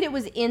 We knew that it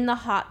was in the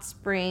Hot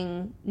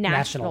Spring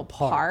National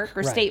Park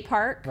or right. State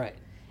Park. Right.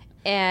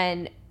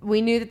 And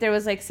we knew that there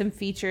was like some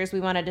features we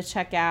wanted to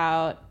check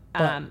out.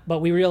 But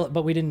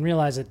we didn't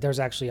realize that there's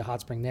actually a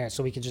hot spring there,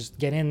 so we could just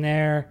get in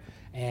there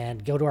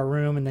and go to our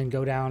room and then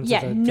go down.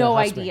 Yeah, to the no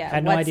hot spring. idea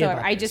Had no idea. whatsoever.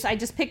 About this. I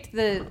just picked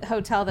the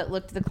hotel that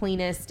looked the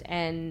cleanest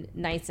and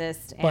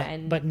nicest,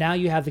 and But now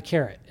you have the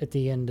carrot at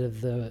the end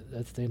of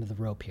the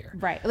rope here.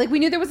 right, like we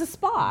knew there was a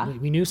spa.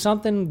 We knew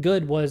something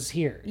good was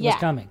here. It Yeah. was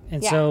coming.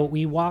 And Yeah. so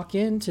we walk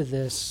into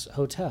this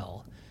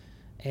hotel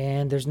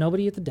and there's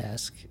nobody at the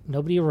desk,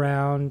 nobody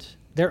around.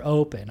 They're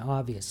open,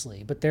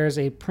 obviously, but there's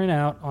a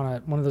printout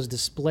on one of those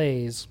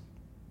displays,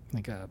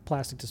 like a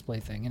plastic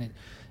display thing, and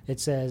it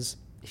says,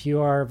 if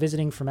you are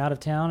visiting from out of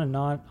town and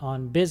not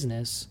on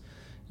business,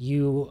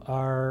 you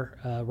are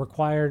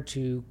required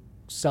to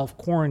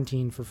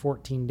self-quarantine for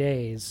 14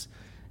 days,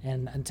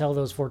 and until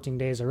those 14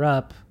 days are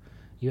up,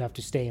 you have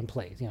to stay in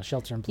place,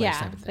 shelter in place Yeah,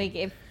 type of thing. like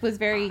it was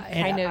very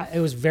It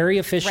was very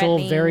official,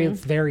 very, threatening.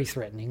 very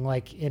threatening.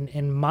 Like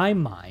in my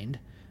mind,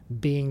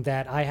 being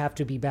that I have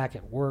to be back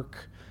at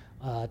work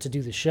to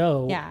do the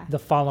show Yeah. the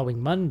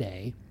following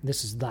Monday.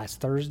 This is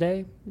last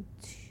Thursday,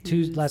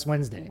 last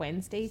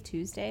Wednesday.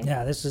 Tuesday.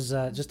 Yeah, this is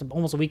just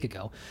almost a week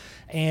ago,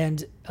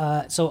 and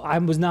so I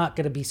was not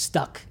going to be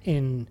stuck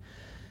in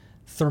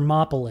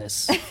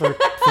Thermopolis for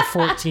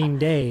 14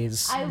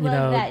 days. I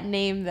love that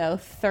name though,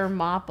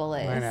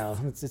 Thermopolis. I know.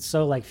 It's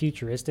so like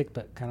futuristic,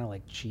 but kind of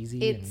like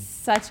cheesy. It's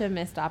such a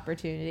missed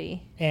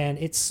opportunity. And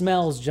it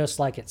smells just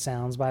like it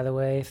sounds, by the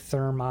way.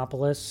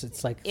 Thermopolis.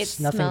 It's like it's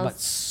nothing but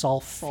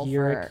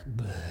sulfuric.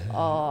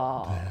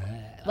 Oh.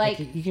 Like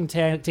you can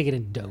take it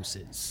in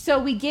doses.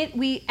 So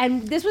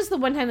and this was the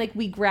one time like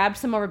we grabbed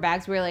some of our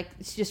bags. We were like,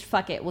 just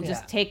fuck it. We'll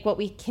just take what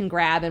we can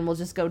grab and we'll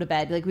just go to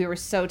bed. Like we were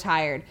so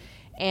tired.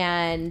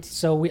 And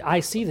so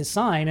I see the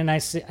sign and I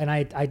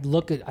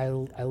look at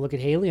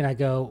Haley and I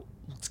go,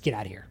 let's get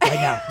out of here right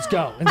now. Let's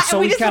go. And so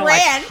we kind of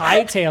like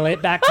hightail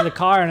it back to the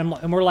car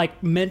and we're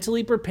like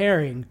mentally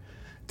preparing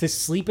to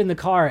sleep in the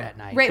car at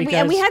night. Right.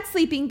 And we had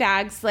sleeping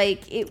bags.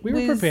 Like we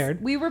were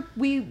prepared.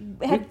 We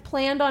had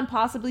planned on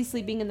possibly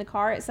sleeping in the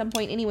car at some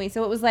point anyway.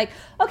 So it was like,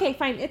 okay,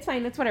 fine. It's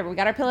fine. It's whatever. We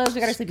got our pillows. We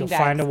got our sleeping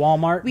bags. Find a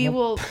Walmart. We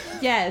will,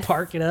 yes.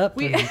 Park it up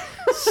and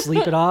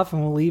sleep it off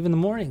and we'll leave in the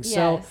morning. Yes.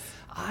 So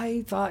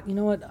I thought, you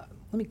know what?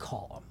 Let me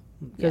call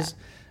them because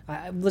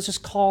let's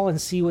just call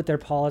and see what their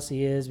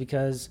policy is.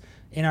 Because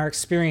in our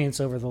experience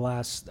over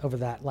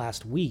that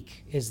last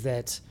week is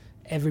that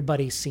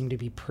everybody seemed to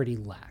be pretty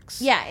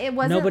lax. Yeah, it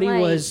wasn't. Nobody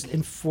was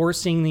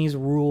enforcing these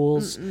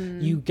rules.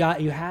 You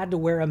had to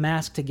wear a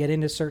mask to get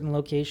into certain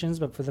locations,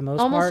 but for the most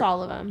part, almost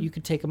all of them, you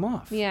could take them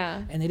off.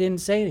 Yeah, and they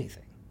didn't say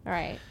anything. All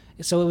right.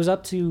 So it was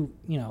up to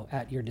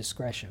at your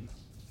discretion.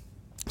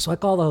 So I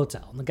called the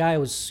hotel, and the guy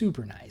was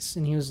super nice,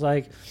 and he was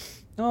like,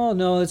 "Oh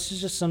no, it's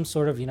just some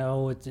sort of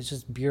it's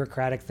just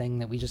bureaucratic thing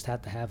that we just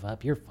have to have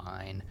up. You're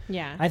fine."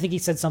 Yeah. I think he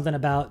said something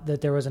about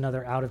that there was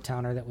another out of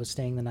towner that was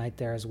staying the night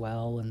there as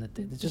well, and that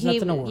there's just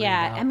nothing to worry about.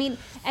 Yeah, I mean,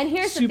 and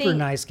here's the thing: super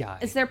nice guy.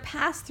 Is they're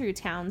pass through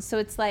towns, so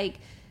it's like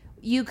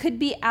you could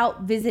be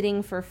out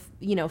visiting for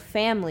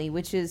family,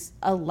 which is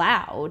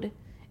allowed.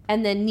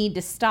 And then need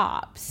to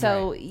stop.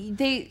 So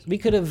we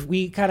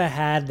kind of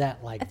had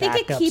that like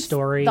backup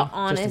story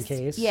just in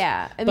case.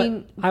 Yeah, I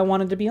mean, I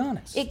wanted to be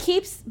honest.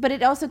 But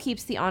it also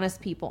keeps the honest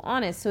people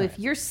honest. So if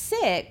you're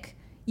sick,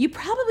 you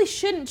probably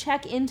shouldn't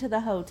check into the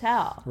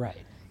hotel. Right.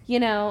 So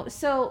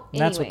anyway,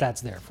 that's what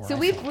that's there for. So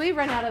we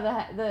run out of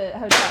the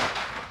hotel.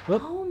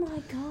 Whoop. Oh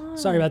my god.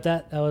 Sorry about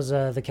that. That was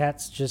the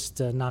cats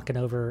just knocking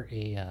over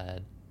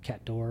a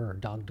cat door or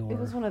dog door. It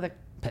was one of the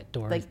pet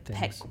door like things.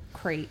 pet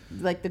crate,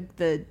 like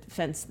the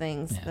fence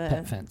things, the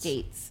pet fence.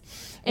 gates.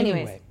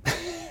 Anyway.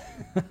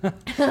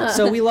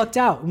 So we lucked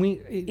out.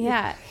 And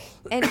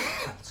and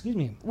excuse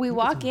me. We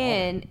walk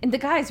in, and the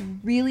guy's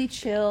really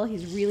chill.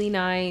 He's really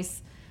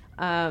nice.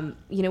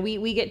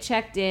 We get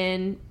checked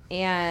in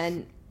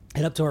and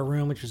head up to our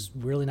room, which was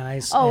really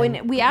nice. Oh,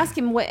 and we ask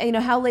him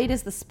how late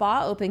is the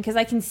spa open? Because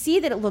I can see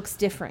that it looks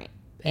different.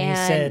 And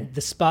he said,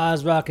 the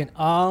spa's rocking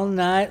all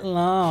night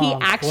long. He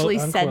actually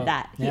quote, said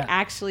that. Yeah. He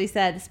actually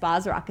said, the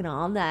spa's rocking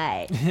all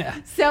night. Yeah.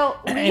 So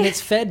and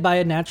it's fed by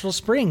a natural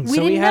spring. We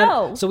didn't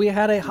know. So we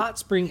had a hot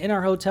spring in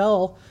our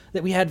hotel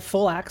that we had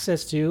full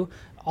access to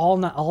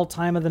all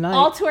time of the night.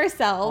 All to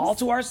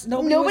ourselves.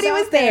 Nobody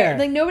was there.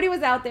 Like nobody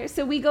was out there.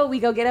 So we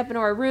go get up in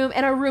our room,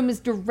 and our room is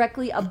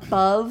directly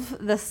above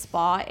the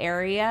spa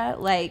area.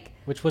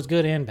 Which was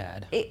good and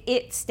bad.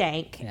 It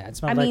stank. Yeah, it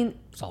smelled like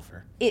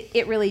sulfur.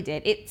 It really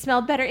did. It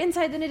smelled better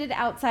inside than it did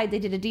outside. They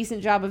did a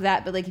decent job of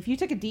that. But if you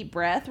took a deep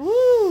breath,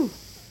 woo.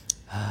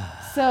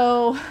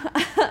 So,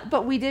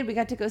 but we did. We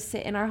got to go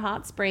sit in our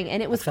hot spring,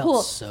 and it was cool.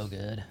 Felt so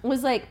good. It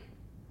was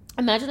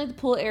imagine the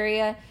pool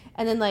area,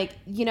 and then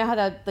how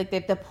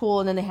the pool,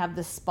 and then they have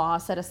the spa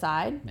set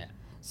aside. Yeah.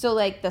 So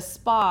the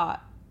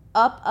spa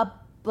up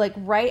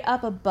right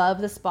up above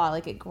the spa,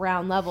 at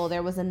ground level,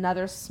 there was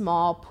another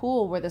small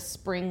pool where the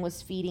spring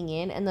was feeding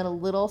in, and then a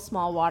little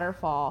small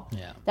waterfall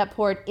that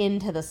poured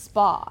into the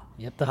spa.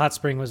 Yep, the hot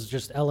spring was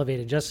just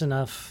elevated just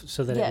enough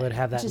so that it would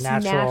have that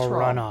natural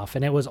runoff,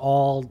 and it was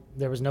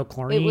there was no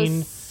chlorine. It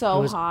was so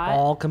it was hot.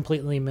 All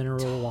completely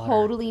mineral water.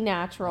 Totally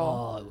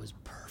natural. Oh, it was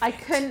perfect. I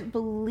couldn't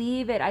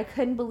believe it. I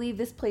couldn't believe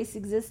this place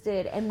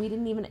existed, and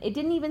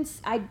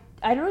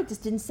I don't know, it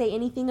just didn't say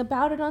anything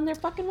about it on their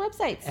fucking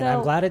website. So and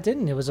I'm glad it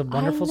didn't. It was a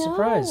wonderful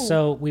surprise.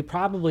 So we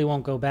probably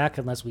won't go back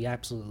unless we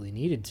absolutely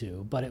needed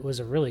to, but it was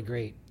a really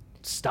great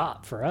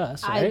stop for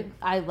us, right?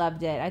 I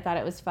loved it. I thought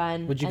it was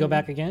fun. Would you go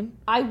back again?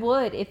 I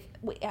would.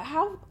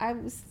 I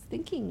was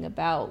thinking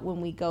about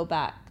when we go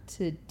back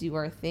to do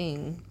our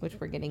thing, which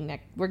we're getting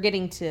next. We're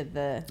getting to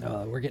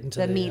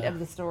the meat of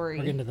the story.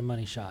 We're getting to the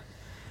money shot.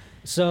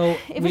 So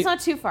if it's not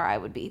too far, I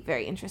would be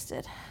very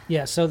interested.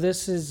 Yeah. So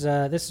this is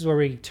where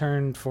we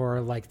turned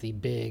for the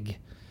big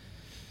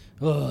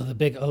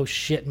oh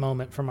shit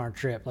moment from our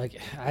trip.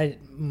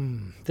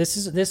 This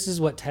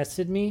is what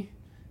tested me,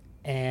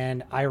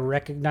 and I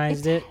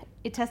recognized it.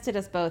 It tested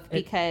us both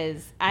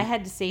because I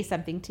had to say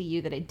something to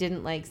you that I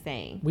didn't like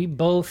saying. We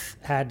both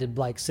had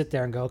to sit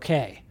there and go,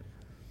 okay,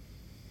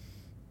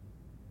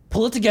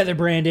 pull it together,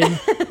 Brandon.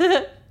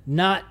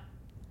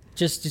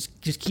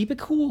 just keep it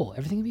cool.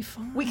 Everything will be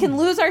fine. We can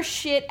lose our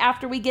shit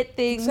after we get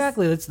things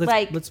Exactly. Let's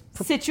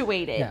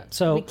situated. Yeah,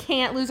 so we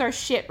can't lose our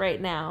shit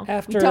right now.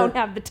 After- we don't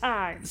have the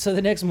time. So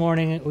the next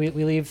morning, we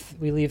leave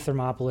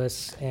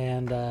Thermopolis,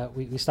 and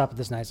we stop at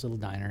this nice little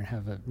diner and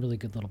have a really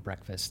good little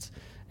breakfast.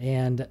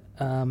 And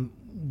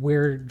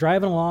we're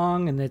driving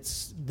along, and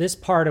it's this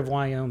part of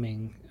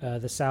Wyoming,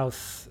 the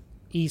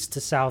southeast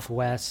to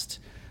southwest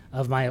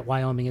of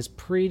Wyoming is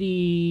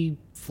pretty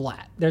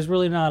flat. There's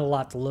really not a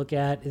lot to look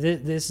at.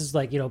 This is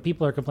like,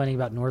 people are complaining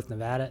about Northern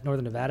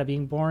Nevada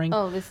being boring.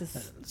 Oh, this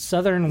is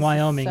Southern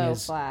Wyoming so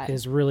is flat.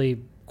 is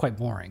really quite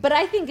boring. But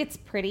I think it's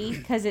pretty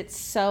because it's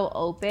so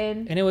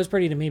open. And it was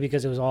pretty to me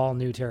because it was all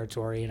new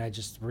territory, and I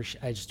just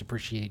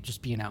appreciate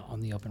just being out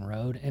on the open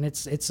road. And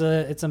it's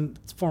a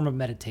form of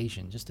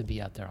meditation just to be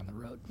out there on the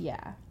road.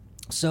 Yeah.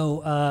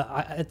 So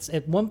it's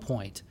at one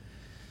point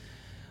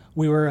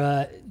we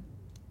were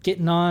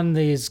getting on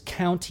these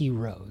county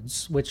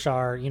roads, which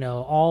are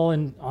all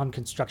on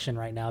construction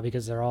right now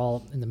because they're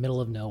all in the middle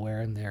of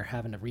nowhere and they're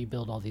having to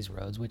rebuild all these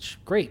roads. Which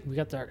great, we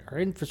got our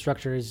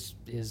infrastructure is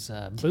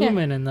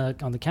booming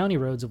on the county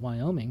roads of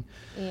Wyoming.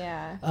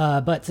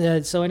 Yeah.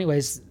 So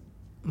anyways,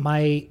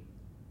 my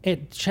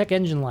check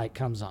engine light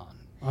comes on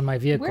my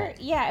vehicle.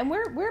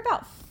 We're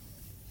about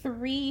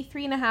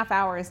 3.5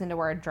 hours into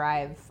our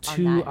drive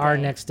to on that our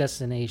day. next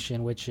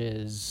destination, which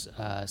is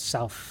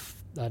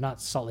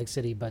not Salt Lake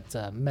City,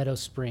 but Meadow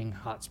Spring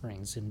Hot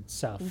Springs in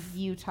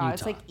Utah.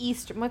 It's like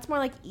what's more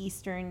like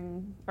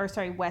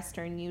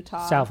western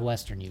Utah.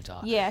 Southwestern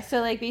Utah. Yeah,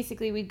 so like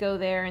basically we'd go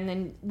there and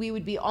then we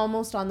would be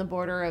almost on the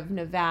border of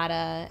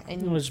Nevada,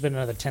 and It would have been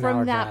another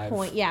 10-hour drive.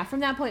 From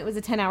that point it was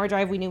a 10-hour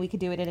drive. We knew we could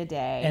do it in a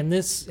day. And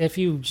this, if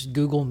you just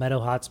Google Meadow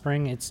Hot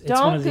Spring, it's one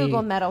Don't of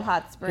Google Meadow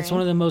Hot Spring. It's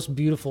one of the most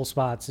beautiful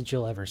spots that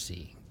you'll ever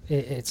see.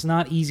 It's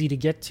not easy to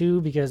get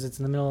to because it's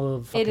in the middle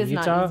of fucking It is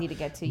Utah. not easy to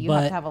get to. You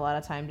have to have a lot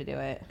of time to do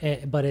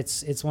it. But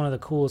it's one of the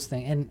coolest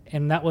things,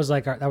 and that was our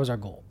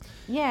goal.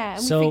 Yeah,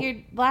 and So- we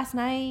figured last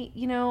night,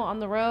 on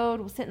the road,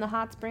 we'll sit in the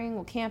hot spring,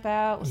 we'll camp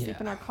out, we'll sleep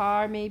in our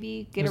car,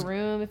 maybe get a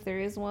room if there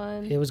is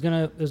one. It was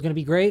gonna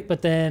be great,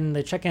 but then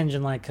the check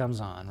engine light comes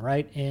on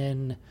right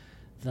in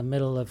the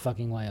middle of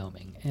fucking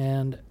Wyoming,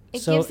 and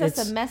It so gives us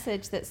it's a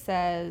message that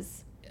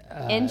says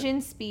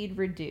engine speed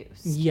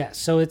reduced. yeah.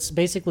 So it's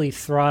basically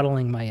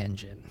throttling my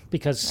engine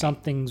because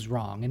something's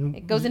wrong, and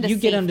It goes into you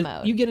get safe into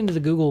mode. the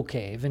Google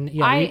cave, and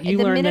you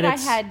The learn minute that I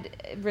it's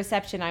had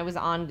reception, I was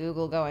on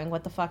Google going,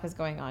 what the fuck is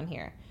going on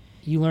here?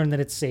 you learn that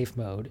it's safe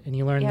mode, and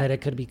you learn Yep. that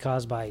it could be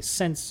caused by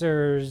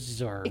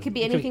sensors or It could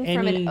be anything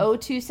from an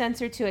O2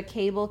 sensor to a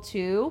cable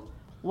to,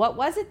 what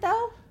was it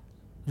though?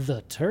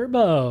 the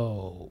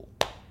turbo,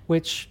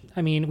 which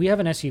we have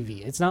an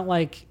SUV. It's not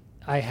like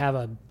I have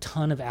a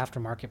ton of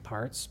aftermarket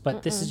parts,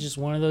 but this is just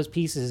one of those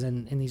pieces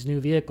in these new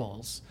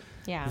vehicles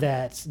Yeah.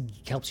 that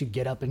helps you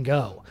get up and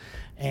go.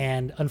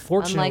 And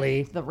unfortunately,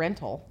 Unlike the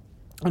rental.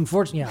 our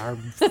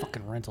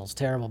fucking rental's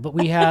terrible. But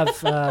we have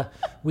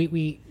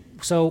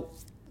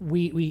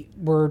we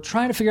were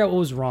trying to figure out what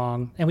was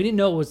wrong, and we didn't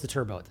know it was the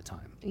turbo at the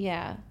time.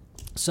 Yeah.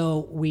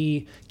 So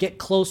we get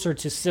closer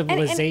to And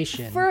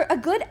civilization. for a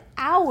good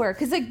hour,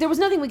 because there was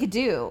nothing we could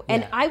do,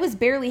 and Yeah. I was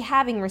barely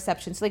having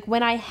reception. So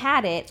when I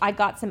had it, I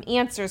got some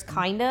answers,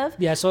 kind of.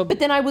 Yeah, so- but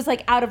then I was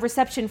out of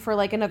reception for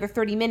another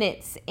 30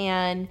 minutes,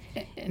 and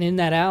And in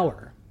that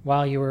hour,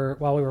 while we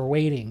were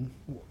waiting,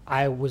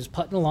 I was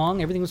putting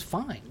along. Everything was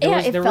fine.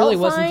 There felt really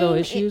wasn't no fine.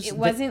 issues. It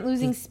wasn't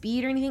losing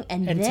speed or anything.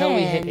 And until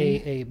we hit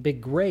then- a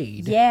big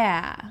grade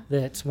yeah.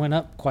 that went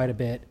up quite a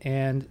bit,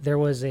 and there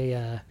was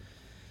a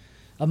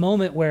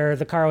moment where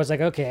the car was like,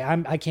 "Okay,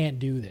 I can't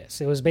do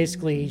this." It was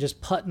basically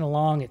just putting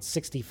along at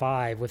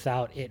 65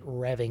 without it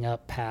revving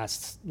up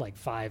past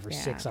 5 or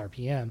 6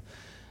 RPM.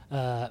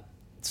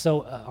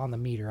 So on the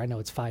meter, I know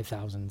it's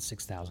 5,000,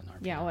 6,000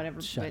 RPM. Yeah,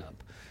 whatever, Shut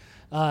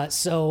but- up.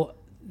 So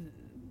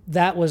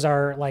that was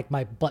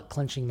my butt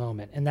clenching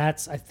moment, and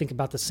that's I think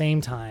about the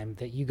same time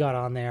that you got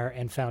on there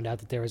and found out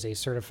that there was a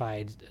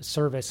certified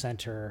service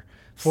center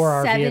for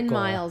our 7 vehicle.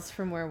 miles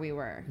from where we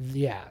were.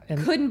 Yeah, and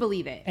Couldn't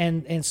believe it.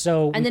 and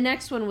so And the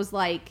next one was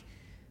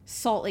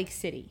Salt Lake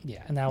City.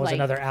 yeah, and that was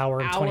another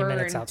hour and 20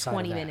 minutes and outside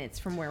 20 of that. minutes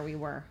from where we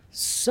were.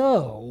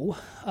 So,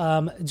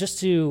 just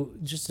to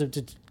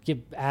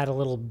add a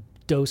little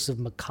dose of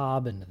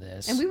macabre into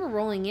this, And we were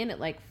rolling in at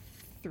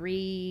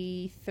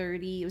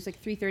 3:30. It was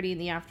 3:30 in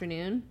the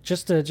afternoon.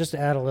 just to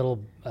add a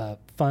little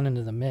fun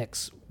into the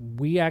mix,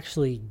 we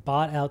actually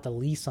bought out the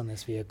lease on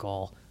this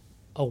vehicle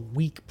a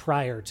week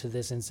prior to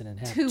this incident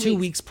happening. 2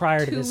 weeks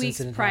prior to this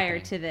incident prior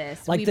happening. to this.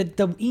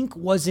 The ink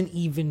wasn't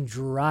even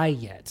dry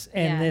yet,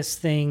 and Yeah. this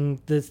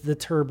thing, the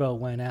turbo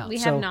went out. We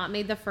So- have not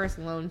made the first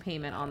loan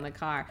payment on the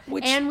car.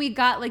 Which- And we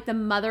got the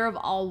mother of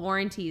all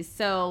warranties.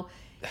 So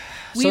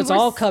So it's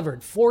all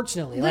covered,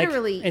 fortunately.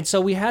 Literally. And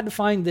so we had to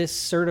find this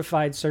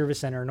certified service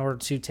center in order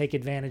to take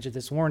advantage of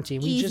this warranty.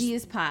 We easy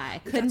as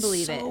pie. Couldn't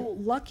believe it. So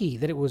lucky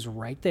that it was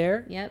right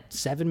there. Yep.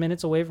 7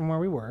 minutes away from where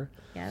we were.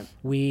 Yep.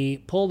 We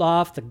pulled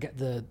off.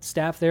 The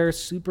staff there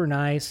is super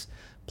nice.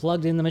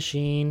 plugged in the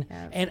machine.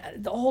 Yep. And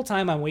the whole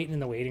time I'm waiting in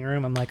the waiting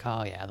room, I'm like,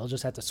 oh yeah, they'll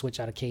just have to switch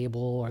out a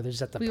cable, or they just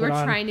have to We put were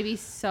on. trying to be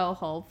so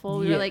hopeful.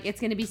 We Yeah. were like, it's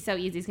going to be so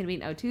easy. It's going to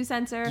be an O2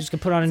 sensor. Just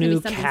gonna put on a It's gonna new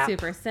be something cap.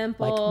 super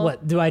simple. Like,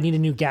 what do I need? A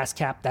new gas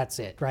cap? That's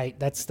it, right?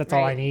 That's all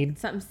I Right. need.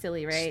 Something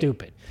silly, right?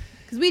 Stupid.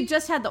 Because we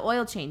just had the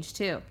oil change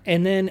too.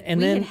 And then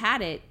We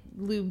had it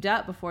lubed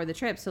up before the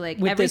trip, so like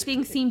With this-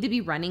 everything seemed to be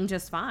running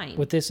just fine.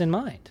 with this in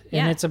mind,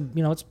 Yeah. and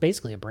it's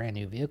basically a brand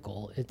new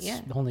vehicle. It's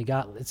Yeah.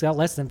 it's got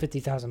less than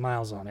 50,000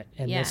 miles on it,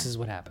 and Yeah. this is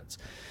what happens.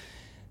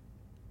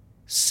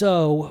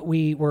 So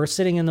we were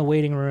sitting in the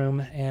waiting room,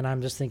 and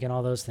I'm just thinking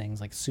all those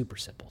things, like super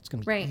simple. It's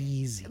gonna be Right.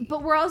 easy.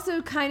 But we're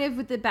also kind of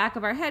with the back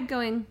of our head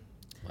going,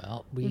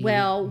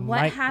 Well, what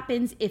might-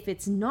 happens if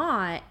it's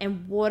not,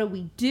 and what do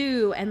we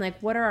do, and like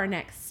what are our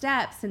next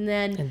steps? And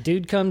then And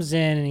dude comes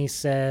in and he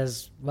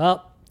says,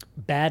 "Well,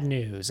 bad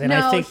news." And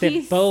No, I think that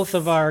he's- both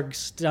of our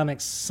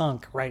stomachs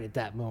sunk right at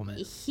that moment.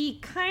 he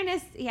kind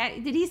of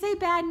did he say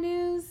bad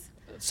news?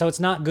 So it's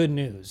not good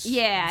news.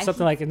 Yeah,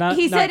 something like not.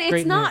 He said not it's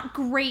great not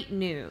great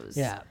news.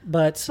 Yeah,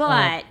 but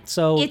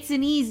so it's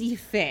an easy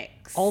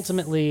fix.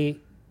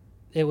 ultimately,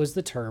 it was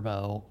the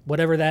turbo.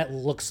 Whatever that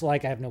looks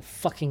like, I have no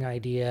fucking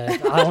idea.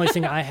 The only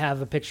thing I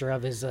have a picture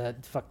of is the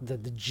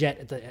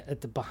jet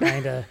at the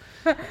behind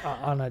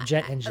on a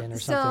jet engine or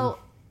something. So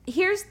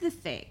here's the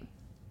thing.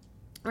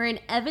 We're in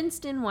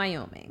Evanston,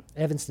 Wyoming.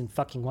 Evanston,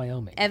 fucking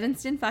Wyoming,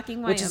 Evanston, fucking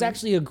Wyoming. which is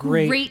actually a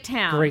great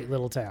town. great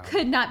little town.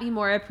 Could not be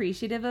more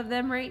appreciative of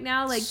them right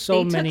now. Like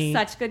So they many-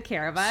 took such good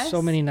care of us.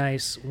 So many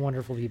nice,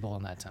 wonderful people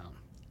in that town.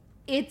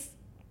 It's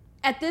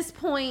at this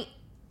point,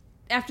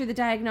 after the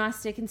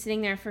diagnostic and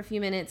sitting there for a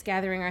few minutes,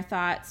 gathering our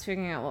thoughts,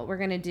 figuring out what we're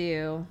gonna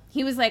do.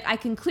 He was like, "I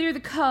can clear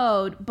the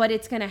code, but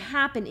it's gonna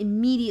happen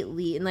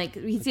immediately." And like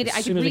he said, As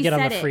I soon could as we reset get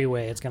on the it.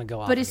 freeway, it's gonna go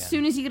off. But as again.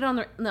 soon as you get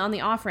on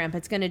the off ramp,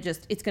 it's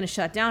gonna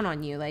shut down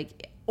on you.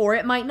 Like, or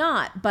it might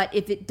not. But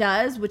if it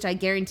does, which I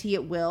guarantee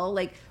it will,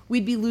 like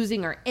we'd be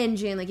losing our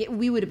engine. Like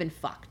we would have been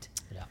fucked.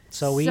 Yeah.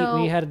 So we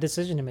had a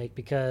decision to make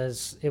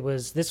because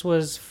this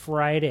was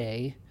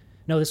Friday.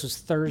 No, this was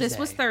Thursday. This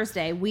was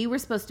Thursday. We were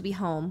supposed to be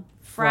home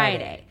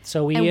Friday.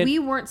 So we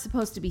weren't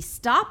supposed to be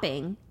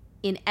stopping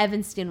in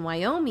Evanston,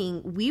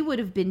 Wyoming. We would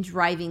have been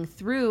driving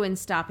through and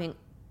stopping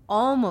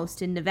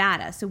almost in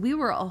Nevada. So we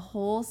were a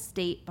whole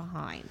state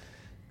behind.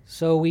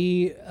 So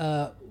we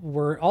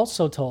were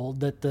also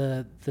told that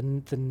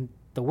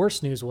the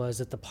worst news was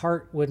that the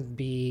part wouldn't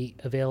be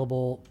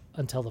available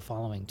until the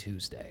following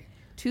Tuesday.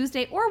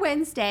 Tuesday or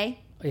Wednesday.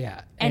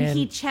 Yeah. And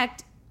he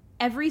checked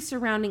every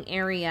surrounding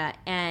area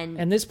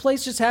And this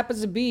place just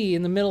happens to be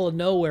in the middle of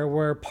nowhere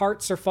where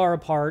parts are far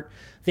apart.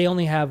 They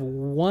only have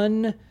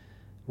one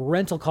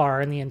rental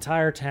car in the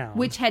entire town.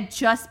 which had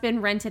just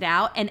been rented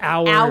out an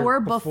Hour hour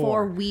before.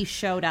 before we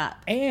showed up.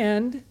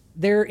 And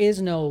there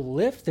is no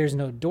Lyft, there's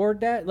no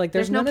DoorDash, like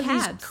there's no none of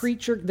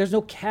cabs. there's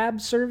no cab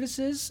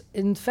services.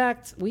 In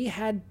fact, we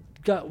had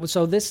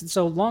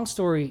so long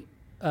story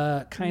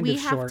kind We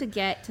of have short. to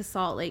get to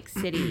Salt Lake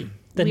City.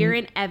 The- We're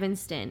in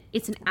Evanston.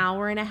 It's an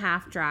hour and a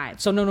half drive.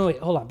 So no, wait,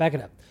 hold on, back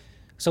it up.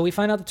 So we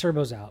find out the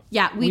turbo's out.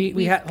 Yeah,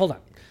 we had hold on.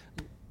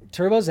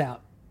 Turbo's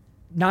out.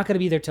 Not going to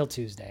be there till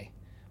Tuesday.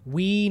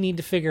 We need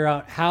to figure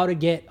out how to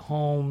get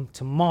home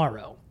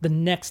tomorrow, the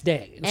next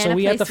day. And so a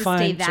we have to place to stay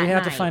find that so we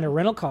have to night. find a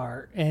rental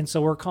car, and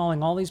so we're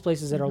calling all these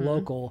places that are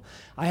local.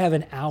 I have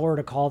an hour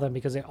to call them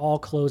because they all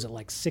close at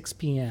like 6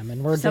 p.m.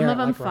 and we're Some there of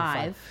them at like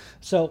around 5.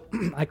 So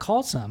I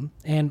called some,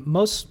 and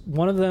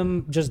one of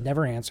them just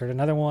never answered.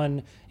 Another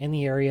one in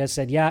the area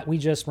said, "Yeah, we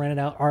just rented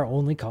out our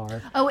only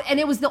car." Oh, and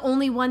it was the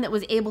only one that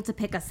was able to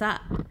pick us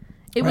up.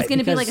 It was Right, going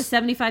to be like a because-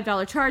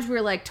 $75 charge. We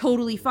were like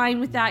totally fine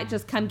with that.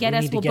 Just come get We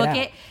us. need to We'll get book out.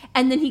 it.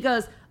 And then he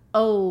goes,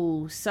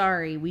 "Oh,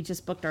 sorry. We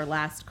just booked our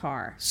last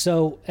car."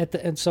 So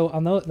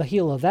on the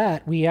heel of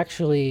that, we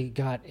actually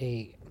got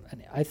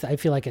I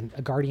feel like a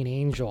guardian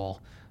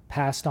angel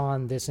passed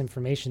on this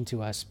information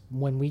to us.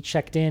 When we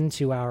checked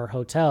into our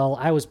hotel,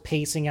 I was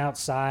pacing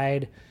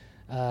outside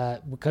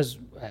because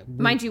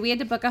Mind you, we had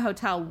to book a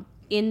hotel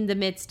in the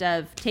midst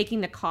of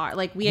taking the car.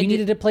 Like we had we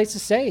needed a place to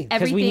stay because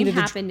everything we needed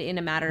happened in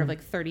a matter of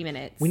like 30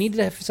 minutes. we needed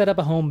to set up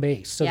a home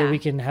base so that Yeah. we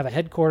can have a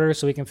headquarters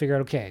so we can figure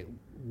out, okay,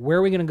 where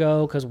are we going to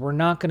go? Because we're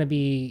not going to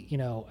be,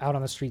 out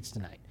on the streets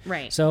tonight.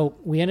 Right. So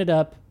we ended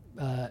up,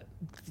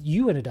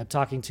 you ended up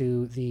talking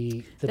to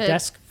the the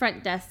desk.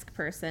 front desk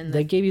person.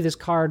 They gave you this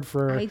card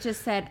for I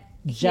just said,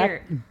 Jack.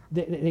 here,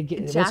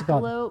 What's it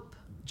called? Jackalope.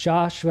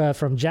 Josh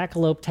from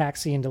Jackalope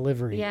Taxi and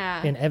Delivery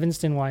Yeah. in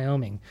Evanston,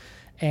 Wyoming.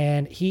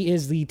 And he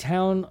is the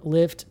town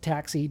Lyft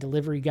taxi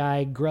delivery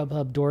guy,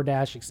 Grubhub,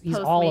 DoorDash. He's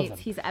all of Postmates, them.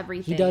 he's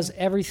everything. He does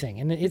everything,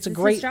 and it's a It's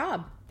great his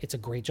job. It's a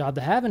great job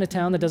to have in a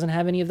town that doesn't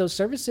have any of those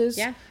services.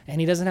 Yeah. And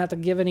he doesn't have to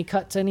give any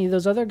cut to any of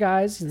those other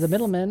guys, the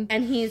middlemen.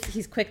 And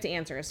he's quick to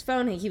answer his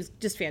phone. He was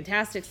just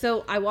fantastic.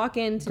 So I walk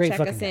in to Great check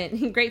fucking us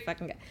in. Great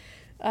fucking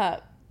guy.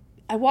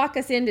 I walk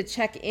us in to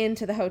check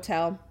into the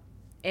hotel,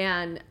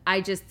 and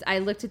I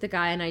looked at the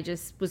guy, and I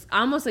just was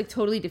almost like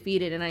totally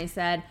defeated. And I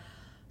said,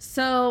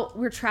 "So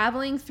we're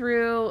traveling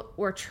through.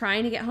 We're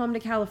trying to get home to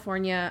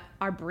California.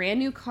 Our brand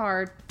new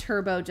car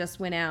turbo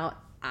just went out.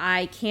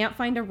 I can't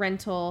find a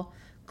rental.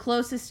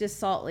 Closest is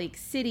Salt Lake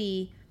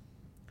City.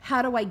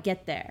 How do I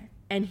get there?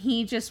 And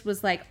he just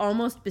was like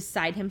almost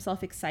beside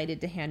himself, excited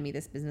to hand me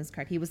this business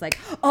card. He was like,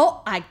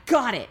 "Oh, I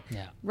got it."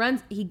 Yeah.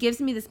 He gives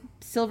me this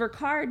silver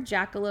card,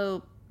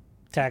 Jackalope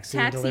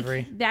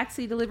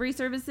Taxi delivery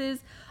services.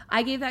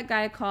 I gave that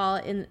guy a call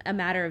in a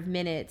matter of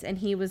minutes, and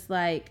he was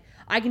like,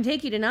 "I can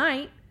take you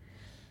tonight."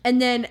 And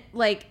then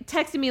like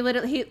texted me a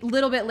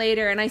little bit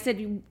later, and I said,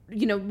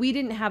 you know, we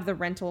didn't have the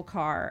rental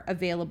car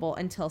available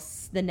until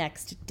the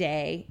next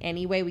day.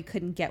 Anyway, we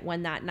couldn't get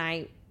one that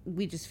night.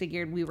 We just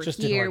figured we were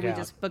here. We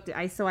just booked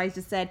it. So I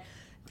just said,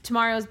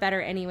 tomorrow's better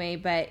anyway.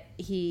 But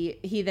he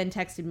then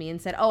texted me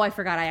and said, "Oh, I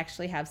forgot. I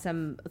actually have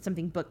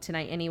something booked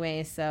tonight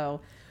anyway."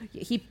 So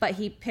he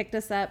picked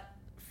us up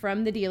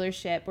from the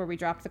dealership where we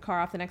dropped the car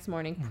off the next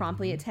morning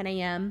promptly at 10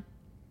 a.m.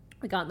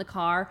 We got in the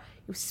car.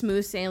 It was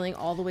smooth sailing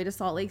all the way to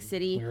Salt Lake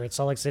City. We were at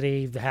Salt Lake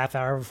City the half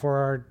hour before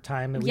our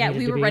time.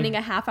 We were running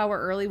a half hour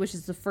early, which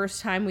is the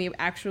first time we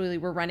actually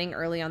were running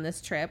early on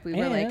this trip. We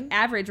were like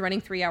average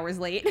running 3 hours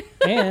late.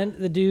 And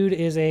the dude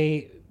is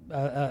a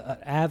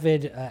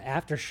avid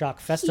Aftershock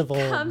festival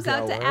He comes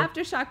out to goer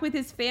Aftershock with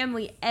his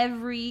family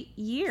every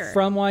year.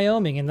 from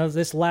Wyoming. And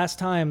this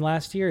last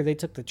year, they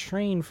took the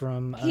train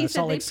from Salt Lake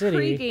City. He said they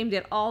pre-gamed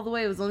it all the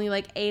way. It was only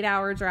like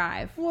 8-hour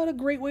drive. What a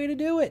great way to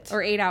do it.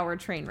 Or 8-hour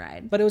train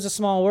ride. But it was a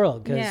small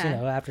world because, Yeah. you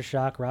know,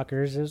 Aftershock,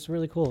 rockers, it was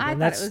really cool. I and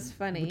thought it was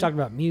funny. We talked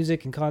about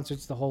music and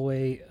concerts the whole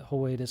way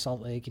to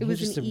Salt Lake. And It was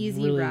he's just an a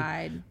easy really,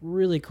 ride.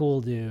 really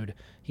cool dude.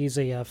 He's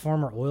a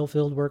former oil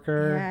field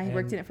worker. Yeah, he and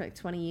worked in it for like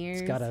 20 years.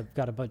 He's got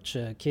a bunch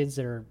of kids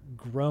that are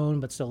grown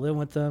but still live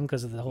with them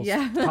because of the whole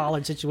Yeah.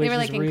 college They situation. were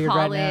like in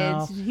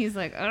college. He's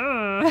like,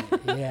 oh.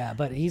 Yeah,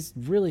 but he's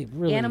really,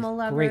 really Animal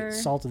lover. great,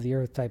 salt of the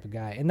earth type of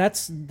guy, and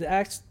that's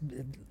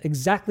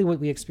exactly what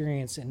we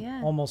experienced in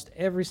Yeah. almost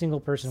every single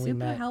person we Super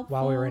met helpful.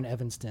 while we were in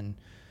Evanston,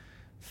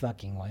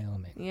 fucking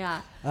Wyoming.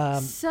 Yeah.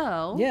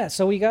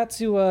 So we got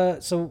to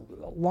so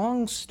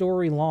long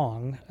story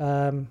long.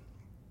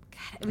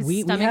 It was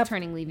we stomach have-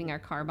 turning leaving our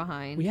car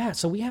behind. Yeah,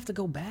 so we have to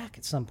go back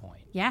at some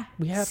point. Yeah.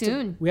 We have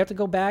soon. to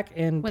go back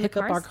and When the pick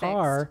up our car's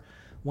car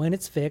when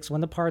it's fixed, when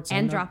the parts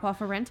and in. drop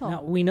off a rental.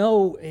 Now we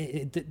know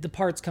the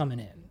part's coming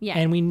in. Yeah.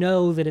 And we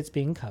know that it's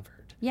being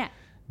covered. Yeah.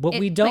 But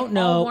we don't like,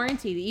 know. all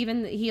warranty.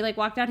 Even he like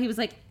walked out. He was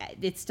like,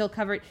 it's still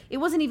covered. It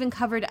wasn't even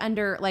covered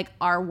under like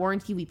our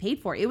warranty we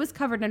paid for. It was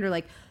covered under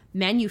like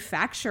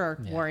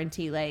manufacturer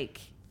warranty. Like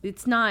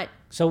it's not.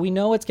 So we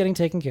know it's getting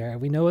taken care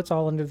of. We know it's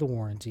all under the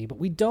warranty, but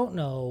we don't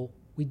know.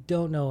 We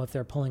don't know if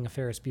they're pulling a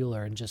Ferris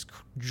Bueller and just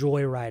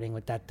joyriding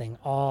with that thing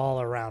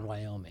all around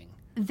Wyoming.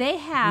 They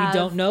have. We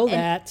don't know and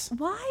that.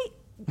 Why?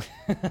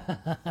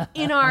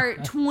 In our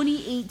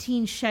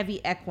 2018 Chevy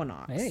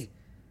Equinox. Hey,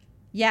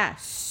 Yeah,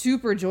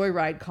 super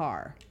joyride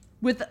car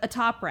with a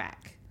top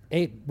rack.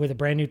 hey, with a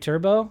brand new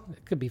turbo,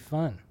 it could be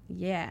fun.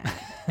 Yeah,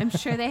 I'm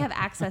sure they have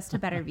access to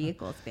better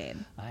vehicles, babe.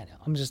 I know.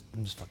 I'm just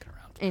fucking around.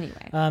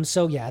 Anyway,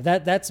 So yeah,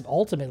 that's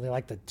ultimately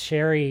like the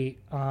cherry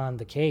on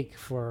the cake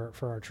for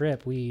our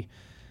trip. We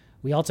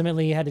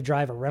ultimately had to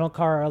drive a rental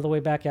car all the way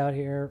back out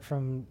here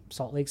from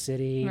Salt Lake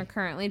City. we're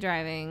currently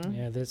driving.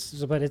 Yeah, but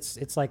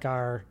it's like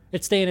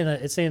it's staying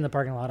in the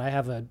parking lot. I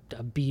have a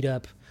beat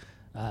up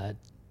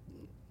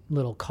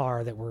little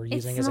car that we're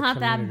using It's as a not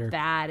commuter. that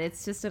bad.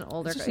 It's just an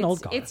older. It's just an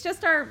old car. It's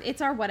just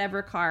our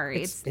whatever car.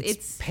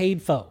 It's paid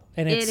for,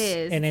 and it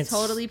is. and It's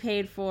totally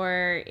paid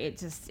for.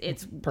 It's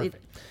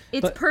perfect.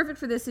 It's But- perfect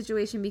for this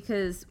situation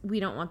because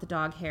we don't want the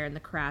dog hair and the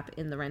crap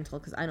in the rental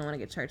because I don't want to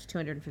get charged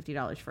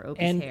 $250 for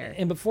Opie's hair.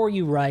 And before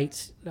you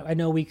write, I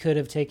know we could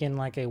have taken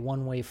like a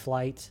one-way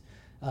flight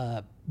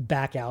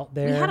back out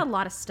there. We had a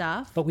lot of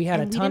stuff, but we had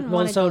and a ton. didn't Well,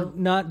 wanna so go-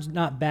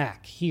 not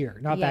back here,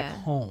 not back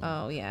Yeah. home.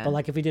 Oh, yeah. But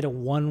like if we did a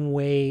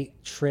one-way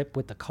trip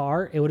with the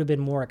car, it would have been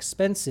more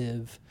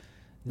expensive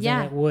than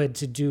Yeah. it would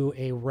to do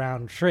a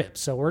round trip.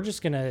 So we're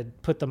just gonna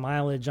put the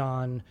mileage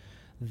on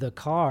the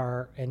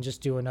car and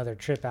just do another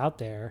trip out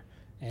there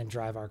and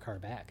drive our car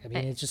back. I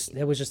mean,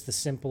 it was just the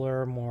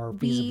simpler, more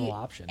feasible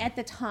option. At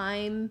the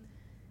time,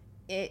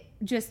 it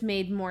just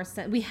made more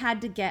sense. We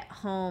had to get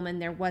home,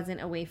 and there wasn't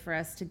a way for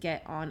us to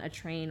get on a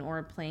train or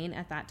a plane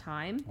at that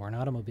time. Or an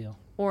automobile.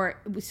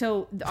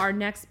 So our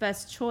next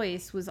best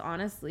choice was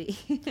honestly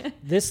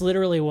This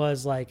literally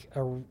was like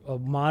a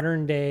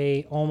modern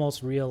day,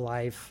 almost real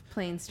life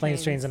planes,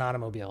 trains, and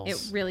automobiles.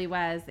 It really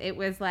was. It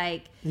was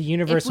like The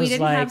universe if we was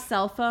didn't like- have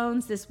cell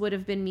phones, this would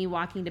have been me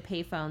walking to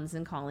payphones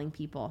and calling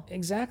people.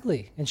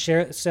 Exactly. And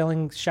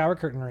selling shower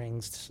curtain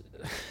rings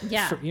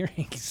Yeah. for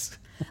earrings.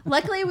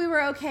 Luckily, we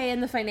were okay in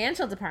the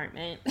financial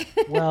department.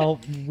 Well,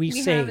 we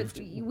saved.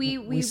 We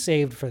We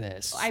saved for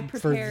this. I for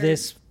prepared-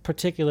 this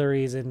particular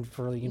reason,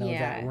 for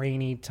Yeah. that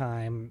rainy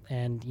time,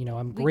 and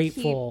I'm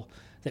grateful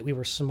that we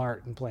were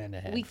smart and planned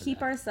ahead. we for keep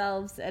that.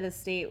 ourselves at a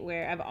state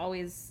where I've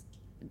always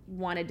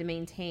wanted to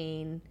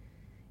maintain.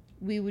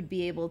 We would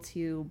be able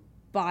to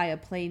buy a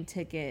plane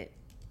ticket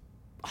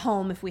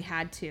home if we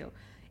had to.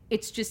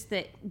 It's just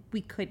that we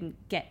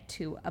couldn't get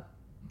to a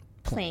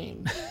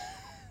plane.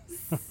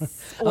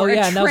 or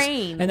yeah, a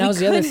train. and that was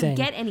the other couldn't thing.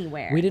 get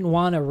anywhere. We didn't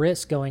want to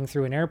risk going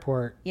through an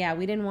airport Yeah,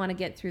 we didn't want to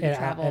get through the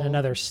travel. in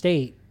another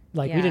state.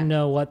 Like we Yeah. didn't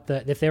know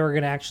if they were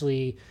going to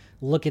actually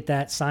look at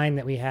that sign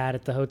that we had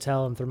at the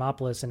hotel in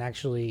Thermopolis and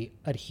actually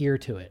adhere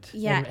to it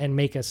Yeah. and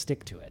make us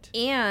stick to it.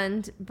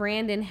 And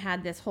Brandon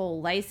had this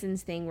whole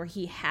license thing where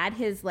he had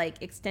his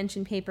like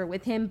extension paper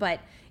with him,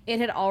 but it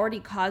had already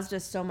caused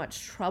us so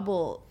much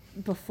trouble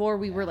before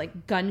we were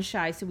like gun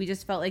shy. So we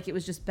just felt like it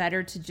was just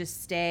better to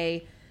just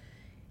stay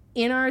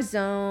in our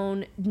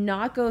zone,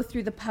 not go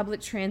through the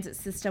public transit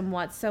system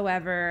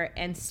whatsoever,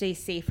 and stay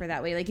safer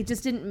that way. Like it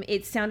just didn't,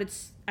 it sounded,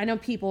 I know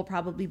people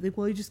probably like,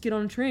 well, you just get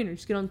on a train or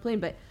just get on the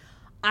plane, but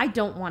I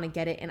don't want to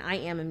get it, and I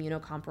am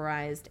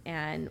immunocompromised,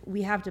 and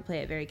we have to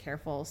play it very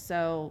careful.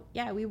 So,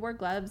 yeah, we wore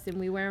gloves, and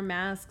we wear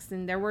masks,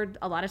 and there were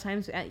a lot of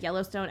times at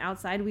Yellowstone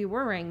outside we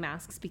were wearing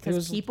masks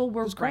because people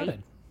were right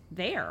crowded.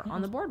 there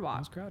on the It boardwalk.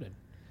 was crowded.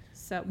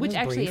 So, which was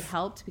actually it brief.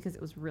 helped because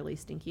it was really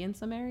stinky in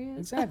some areas.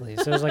 Exactly.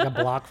 So it was like a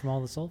block from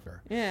all the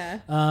sulfur.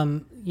 Yeah.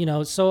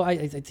 So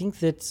I think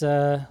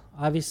that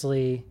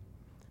obviously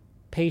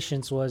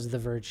patience was the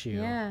virtue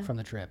Yeah. from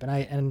the trip.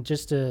 And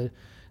just to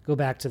go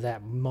back to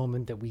that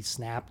moment that we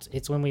snapped,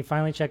 it's when we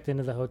finally checked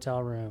into the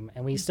hotel room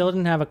and we still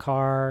didn't have a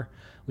car.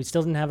 We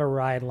still didn't have a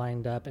ride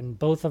lined up. And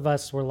both of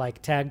us were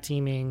like tag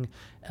teaming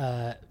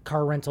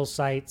car rental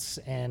sites.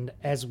 And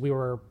as we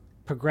were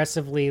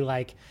progressively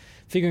like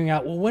figuring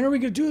out, well, when are we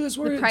going to do this?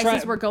 The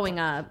prices were going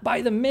up.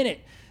 by the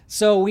minute.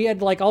 So we had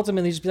to like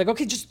ultimately just be like,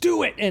 okay, just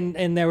do it.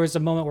 And there was a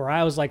moment where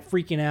I was like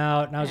freaking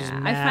out and I was just Yeah,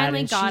 I mad. finally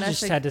and got she us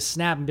just a- had to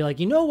snap and be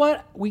like, you know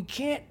what? We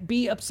can't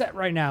be upset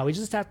right now. We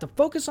just have to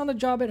focus on the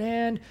job at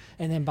hand.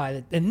 And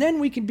then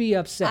we can be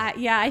upset.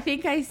 I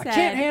think I said I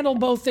can't handle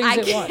both things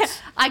at once.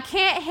 I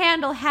can't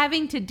handle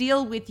having to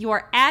deal with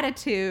your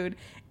attitude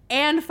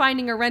and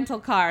finding a rental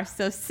car.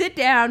 So sit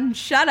down,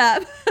 shut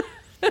up.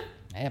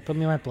 Yeah, put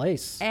me in my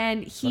place.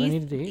 And what I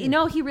needed to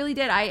hear. he really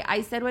did.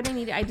 I said what I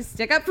needed. I just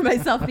stick up for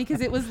myself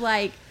because it was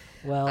like,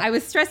 Well, I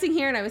was stressing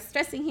here and I was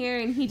stressing here,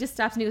 and he just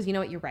stops and he goes, you know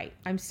what, you're right.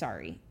 I'm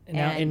sorry.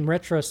 now in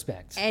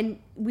retrospect, And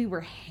we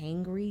were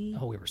hangry.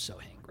 we were so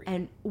hangry.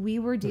 And we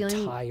were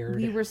dealing, tired.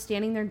 we were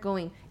standing there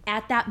going,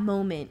 at that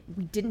moment,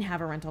 we didn't have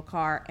a rental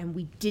car and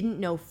we didn't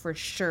know for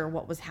sure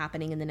what was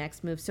happening in the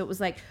next move. So it was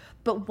like,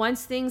 but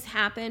once things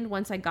happened,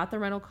 once I got the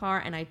rental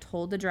car and I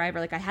told the driver,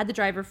 like I had the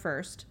driver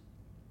first.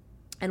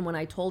 And when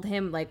I told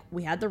him, like,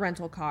 we had the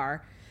rental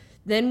car,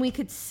 then we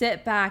could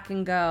sit back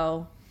and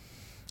go,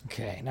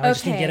 okay, now I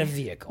just need to get a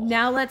vehicle.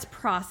 now let's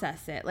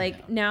process it.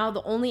 Like, now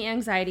the only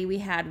anxiety we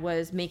had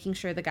was making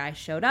sure the guy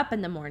showed up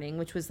in the morning,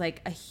 which was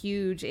like a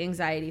huge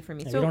anxiety for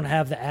me. we don't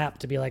have the app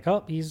to be like,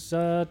 oh, he's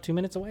 2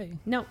 minutes away.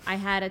 No, I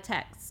had a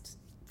text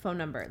phone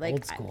number. Like,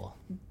 Old school.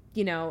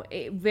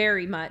 It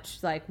very much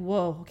like,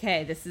 whoa,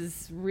 okay, this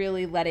is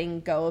really letting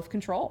go of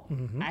control.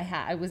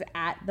 I was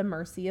at the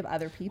mercy of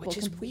other people Which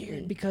is completely.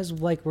 weird because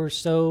like we're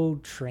so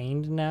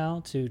trained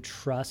now to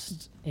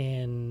trust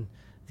in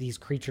these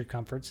creature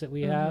comforts that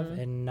we have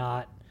and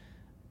not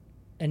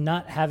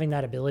having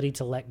that ability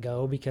to let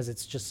go because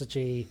it's just such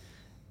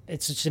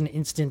an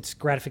instant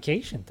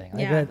gratification thing.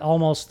 Like Yeah. that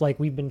almost like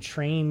we've been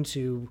trained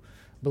to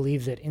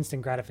believe that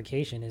instant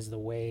gratification is the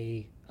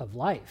way of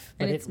life.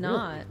 But And it's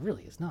not. It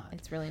really is not.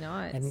 It's really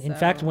not. And in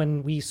fact,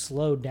 when we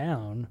slowed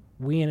down,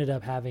 we ended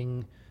up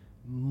having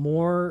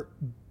more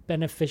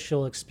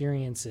beneficial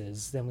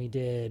experiences than we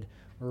did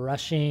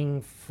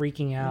rushing,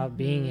 freaking out,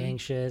 being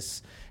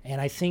anxious. And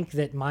I think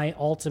that my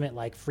ultimate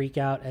like freak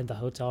out at the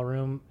hotel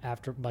room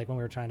after like when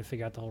we were trying to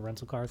figure out the whole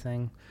rental car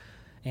thing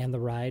and the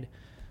ride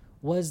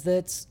was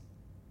that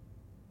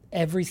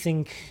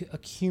everything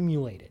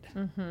accumulated,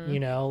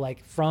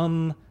 like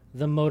from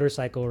the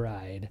motorcycle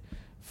ride,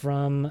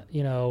 from,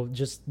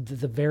 just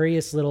the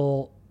various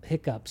little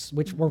hiccups,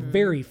 which were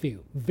very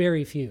few.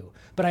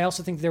 But I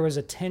also think there was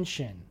a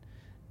tension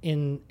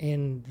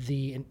in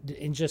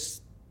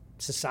just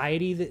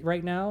society that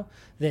right now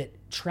that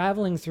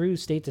traveling through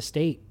state to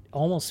state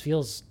almost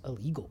feels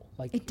illegal.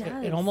 Like It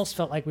does. It almost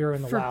felt like we were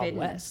in the Forbidden.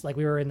 Wild West. Like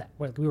we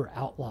were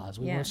outlaws.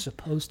 We Yeah. weren't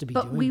supposed to be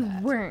but doing we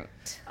that.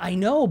 weren't. I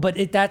know, but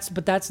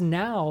that's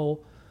now,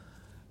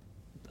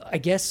 I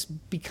guess,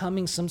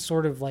 becoming some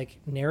sort of like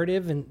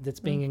narrative and that's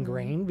being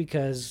ingrained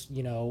because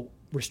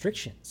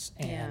restrictions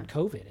and Yeah.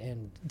 COVID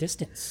and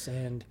distance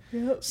and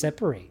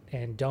separate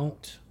and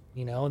don't.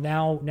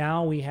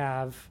 Now we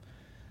have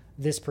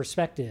this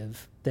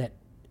perspective that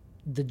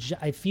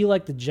I feel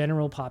like the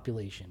general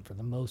population, for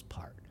the most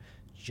part,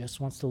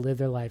 just wants to live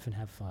their life and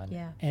have fun,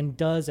 Yeah. and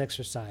does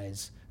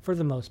exercise for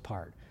the most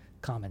part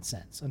common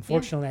sense.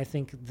 Unfortunately, I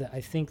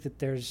think that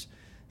there's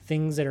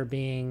things that are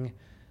being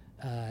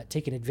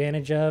taken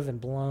advantage of and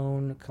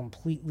blown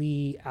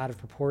completely out of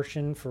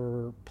proportion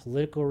for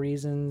political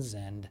reasons.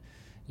 And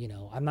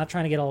I'm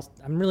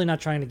really not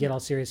trying to get all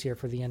serious here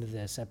for the end of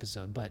this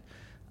episode, but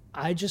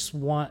I just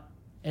want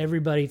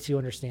everybody to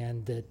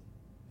understand that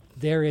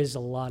there is a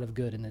lot of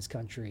good in this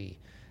country.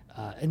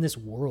 in this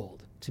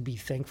world to be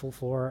thankful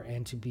for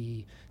and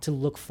to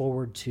look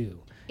forward to.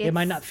 It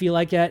might not feel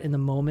like that in the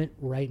moment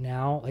right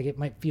now. Like it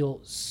might feel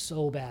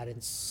so bad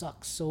and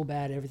suck so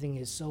bad. Everything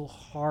is so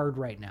hard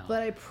right now.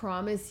 But I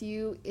promise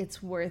you,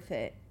 it's worth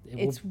it.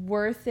 It's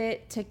worth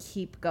it to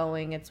keep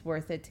going. It's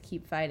worth it to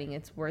keep fighting.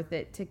 It's worth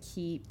it to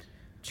keep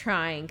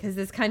trying, because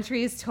this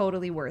country is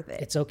totally worth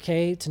it. It's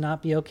okay to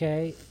not be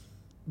okay,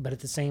 but at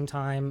the same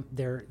time,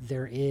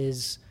 there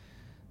is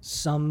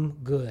some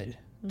good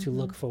to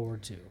look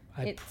forward to.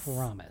 I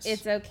promise.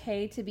 It's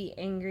okay to be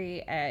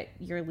angry at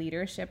your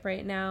leadership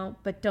right now,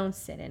 but don't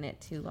sit in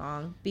it too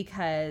long,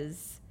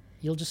 because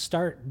you'll just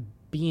start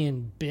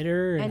being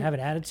bitter and have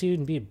an attitude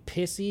and being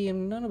pissy,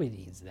 and nobody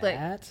needs that.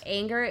 Look,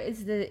 anger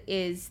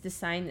is the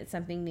sign that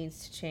something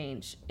needs to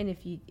change, and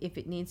if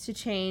it needs to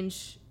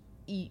change,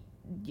 you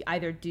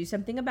either do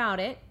something about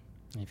it.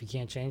 And if you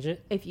can't change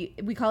it,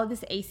 we call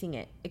this acing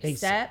it.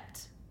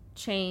 Accept,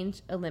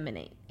 change,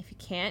 eliminate. If you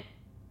can't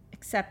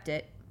accept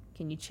it,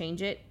 can you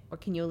change it or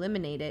can you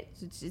eliminate it?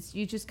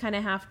 You just kind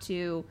of have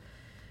to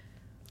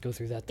go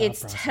through that thought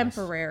process. It's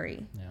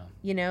temporary.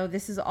 Yeah.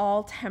 This is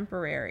all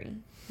temporary.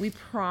 We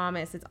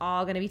promise it's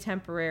all going to be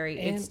temporary.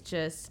 And it's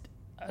just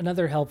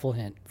another helpful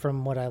hint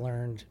from what I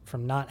learned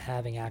from not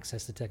having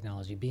access to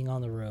technology, being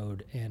on the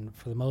road, and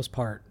for the most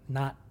part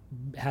not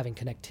having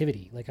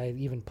connectivity. Like I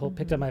even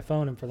picked up my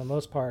phone, and for the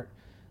most part,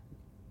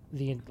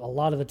 a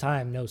lot of the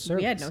time, no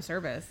service. We had no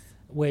service,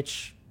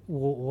 which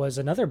was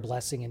another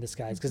blessing in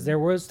disguise, because there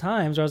was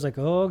times where I was like,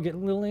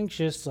 getting a little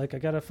anxious, like I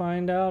gotta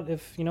find out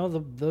if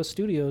the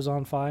studio's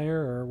on fire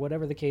or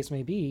whatever the case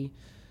may be.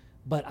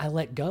 But I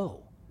let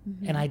go,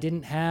 and I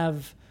didn't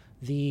have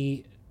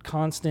the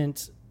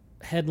constant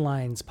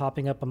headlines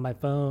popping up on my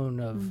phone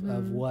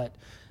of what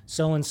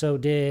so and so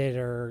did,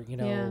 or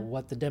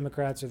what the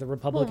Democrats or the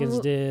Republicans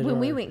did. When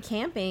we went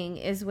camping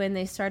is when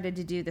they started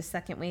to do the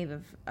second wave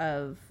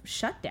of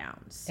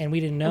shutdowns, and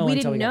we didn't know. We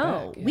didn't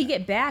know. We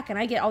get back, and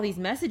I get all these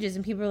messages,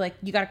 and people are like,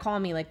 "You got to call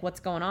me. Like, what's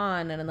going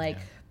on?" And I'm like,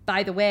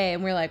 "By the way,"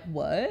 and we're like,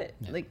 "What?"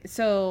 Yeah. Like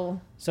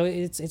so. So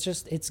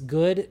it's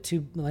good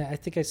to. I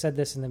think I said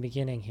this in the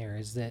beginning here,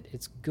 is that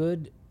it's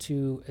good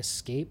to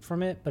escape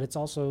from it, but it's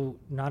also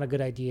not a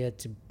good idea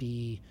to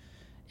be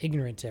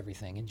ignorant to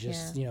everything and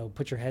just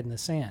put your head in the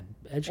sand.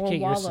 Educate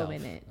yourself, wallow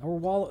in it, or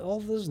all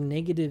of those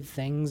negative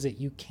things that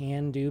you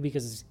can do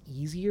because it's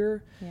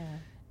easier.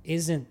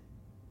 Isn't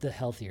the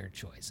healthier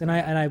choice. And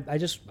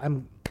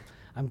I'm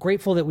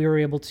grateful that we were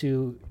able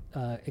to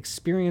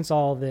experience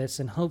all of this,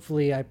 and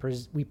hopefully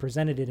we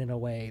presented it in a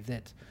way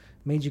that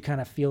made you kind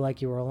of feel like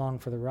you were along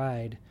for the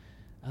ride.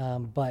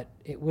 But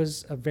it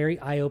was a very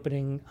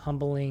eye-opening,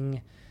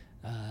 humbling,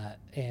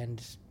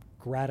 and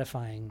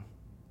gratifying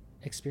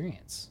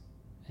experience.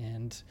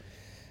 And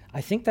I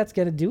think that's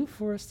going to do it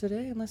for us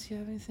today, unless you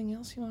have anything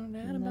else you wanted to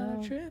add about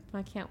our trip.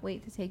 I can't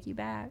wait to take you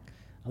back.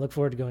 I look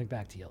forward to going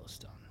back to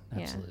Yellowstone.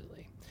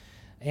 Absolutely.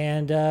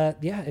 And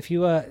if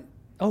you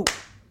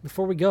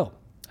before we go,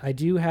 I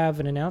do have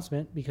an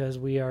announcement, because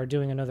we are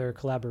doing another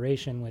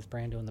collaboration with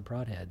Brando and the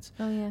Prodheads.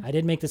 Oh, yeah. I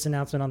did make this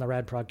announcement on the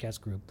Rad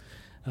Podcast group.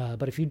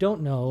 But if you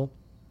don't know,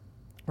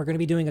 we're going to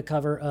be doing a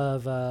cover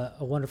of a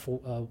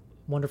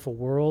Wonderful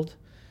World,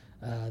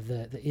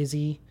 the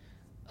Izzy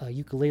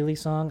ukulele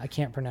song. I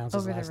can't pronounce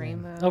his last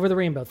name. Over the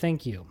Rainbow.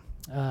 Thank you.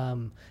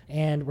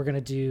 And we're going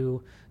to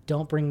do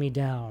Don't Bring Me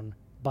Down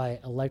by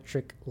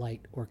Electric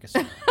Light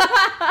Orchestra.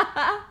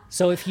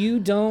 So if you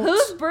don't...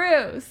 Who's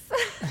Bruce?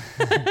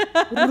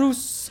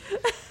 Bruce.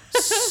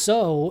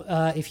 So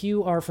if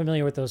you are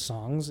familiar with those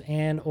songs,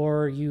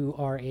 or you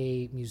are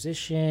a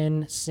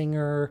musician,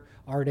 singer,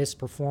 artist,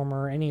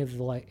 performer, any of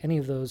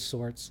those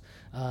sorts,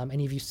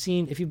 and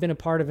if you've been a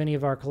part of any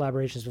of our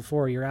collaborations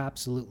before, you're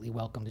absolutely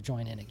welcome to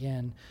join in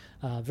again.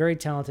 Very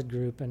talented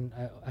group, and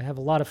I have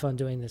a lot of fun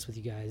doing this with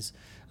you guys.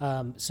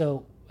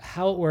 So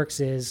how it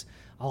works is,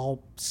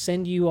 I'll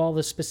send you all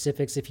the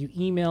specifics if you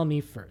email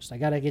me first. I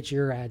got to get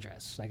your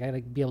address. I got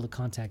to be able to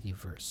contact you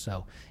first.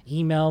 So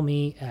email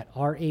me at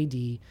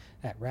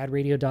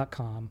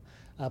rad@radradio.com.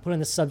 Put in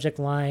the subject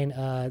line,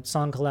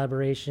 song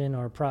collaboration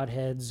or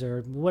Prodheads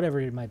or whatever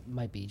it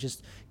might be.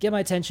 Just get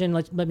my attention.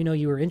 Let me know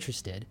you were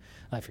interested.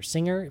 If you're a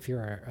singer, if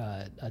you're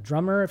a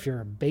drummer, if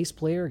you're a bass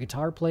player, a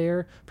guitar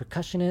player,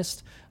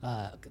 percussionist,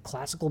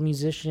 classical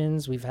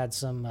musicians. We've had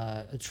some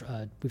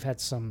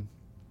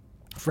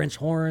French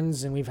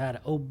horns, and we've had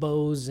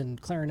oboes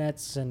and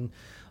clarinets, and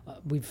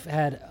we've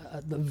had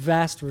a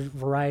vast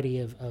variety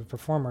of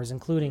performers,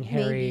 including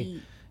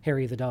Harry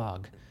the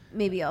dog.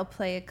 Maybe I'll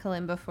play a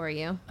kalimba for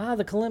you.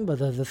 The kalimba,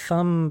 the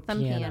thumb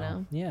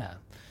piano. Yeah,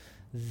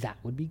 that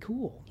would be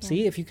cool. Yeah.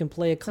 See if you can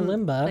play a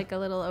kalimba. Like a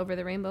little Over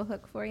the Rainbow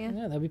hook for you.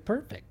 Yeah, that'd be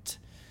perfect.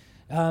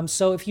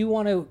 So if you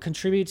want to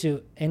contribute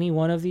to any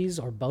one of these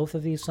or both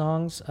of these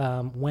songs,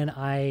 when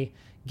I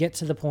get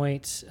to the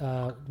point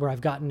where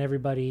I've gotten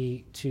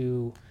everybody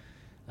to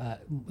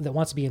that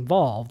wants to be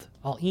involved,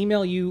 I'll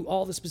email you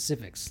all the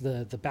specifics,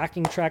 the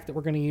backing track that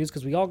we're going to use,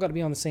 because we all got to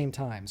be on the same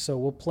time. So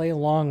we'll play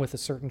along with a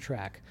certain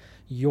track,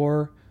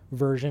 your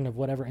version of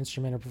whatever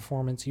instrument or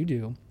performance you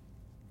do.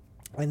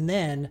 And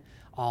then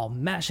I'll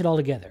mash it all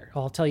together.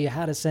 I'll tell you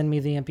how to send me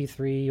the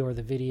MP3 or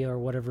the video or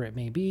whatever it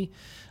may be,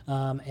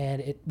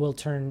 and it will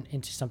turn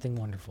into something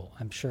wonderful.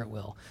 I'm sure it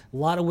will. A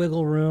lot of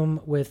wiggle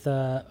room with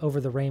Over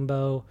the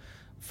Rainbow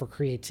for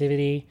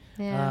creativity,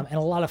 and a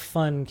lot of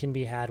fun can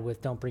be had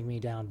with Don't Bring Me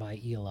Down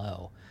by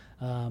ELO.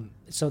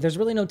 So there's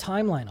really no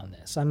timeline on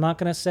this. I'm not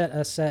going to set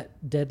a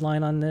set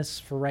deadline on this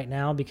for right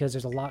now because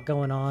there's a lot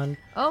going on.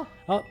 Oh,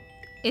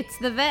 it's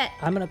the vet.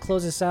 I'm going to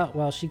close this out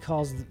while she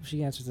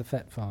answers the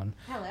vet phone.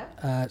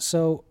 Hello.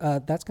 So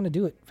that's going to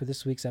do it for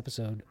this week's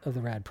episode of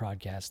the Rad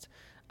Podcast.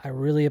 I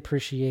really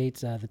appreciate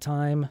the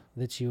time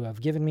that you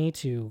have given me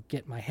to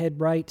get my head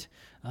right.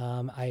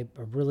 I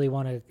really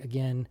want to,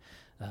 again,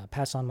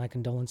 pass on my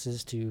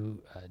condolences to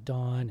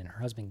Dawn and her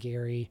husband,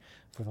 Gary,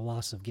 for the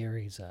loss of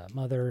Gary's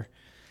mother.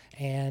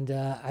 And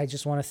I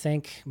just want to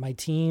thank my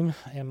team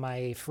and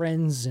my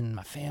friends and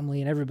my family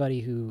and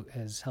everybody who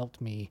has helped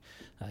me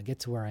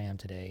get to where I am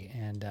today.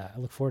 And I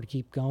look forward to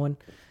keep going.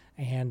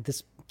 And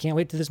can't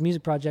wait to this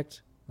music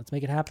project. Let's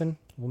make it happen.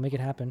 We'll make it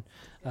happen.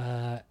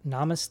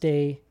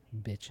 Namaste,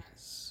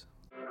 bitches.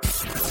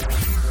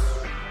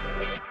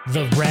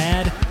 The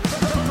Rad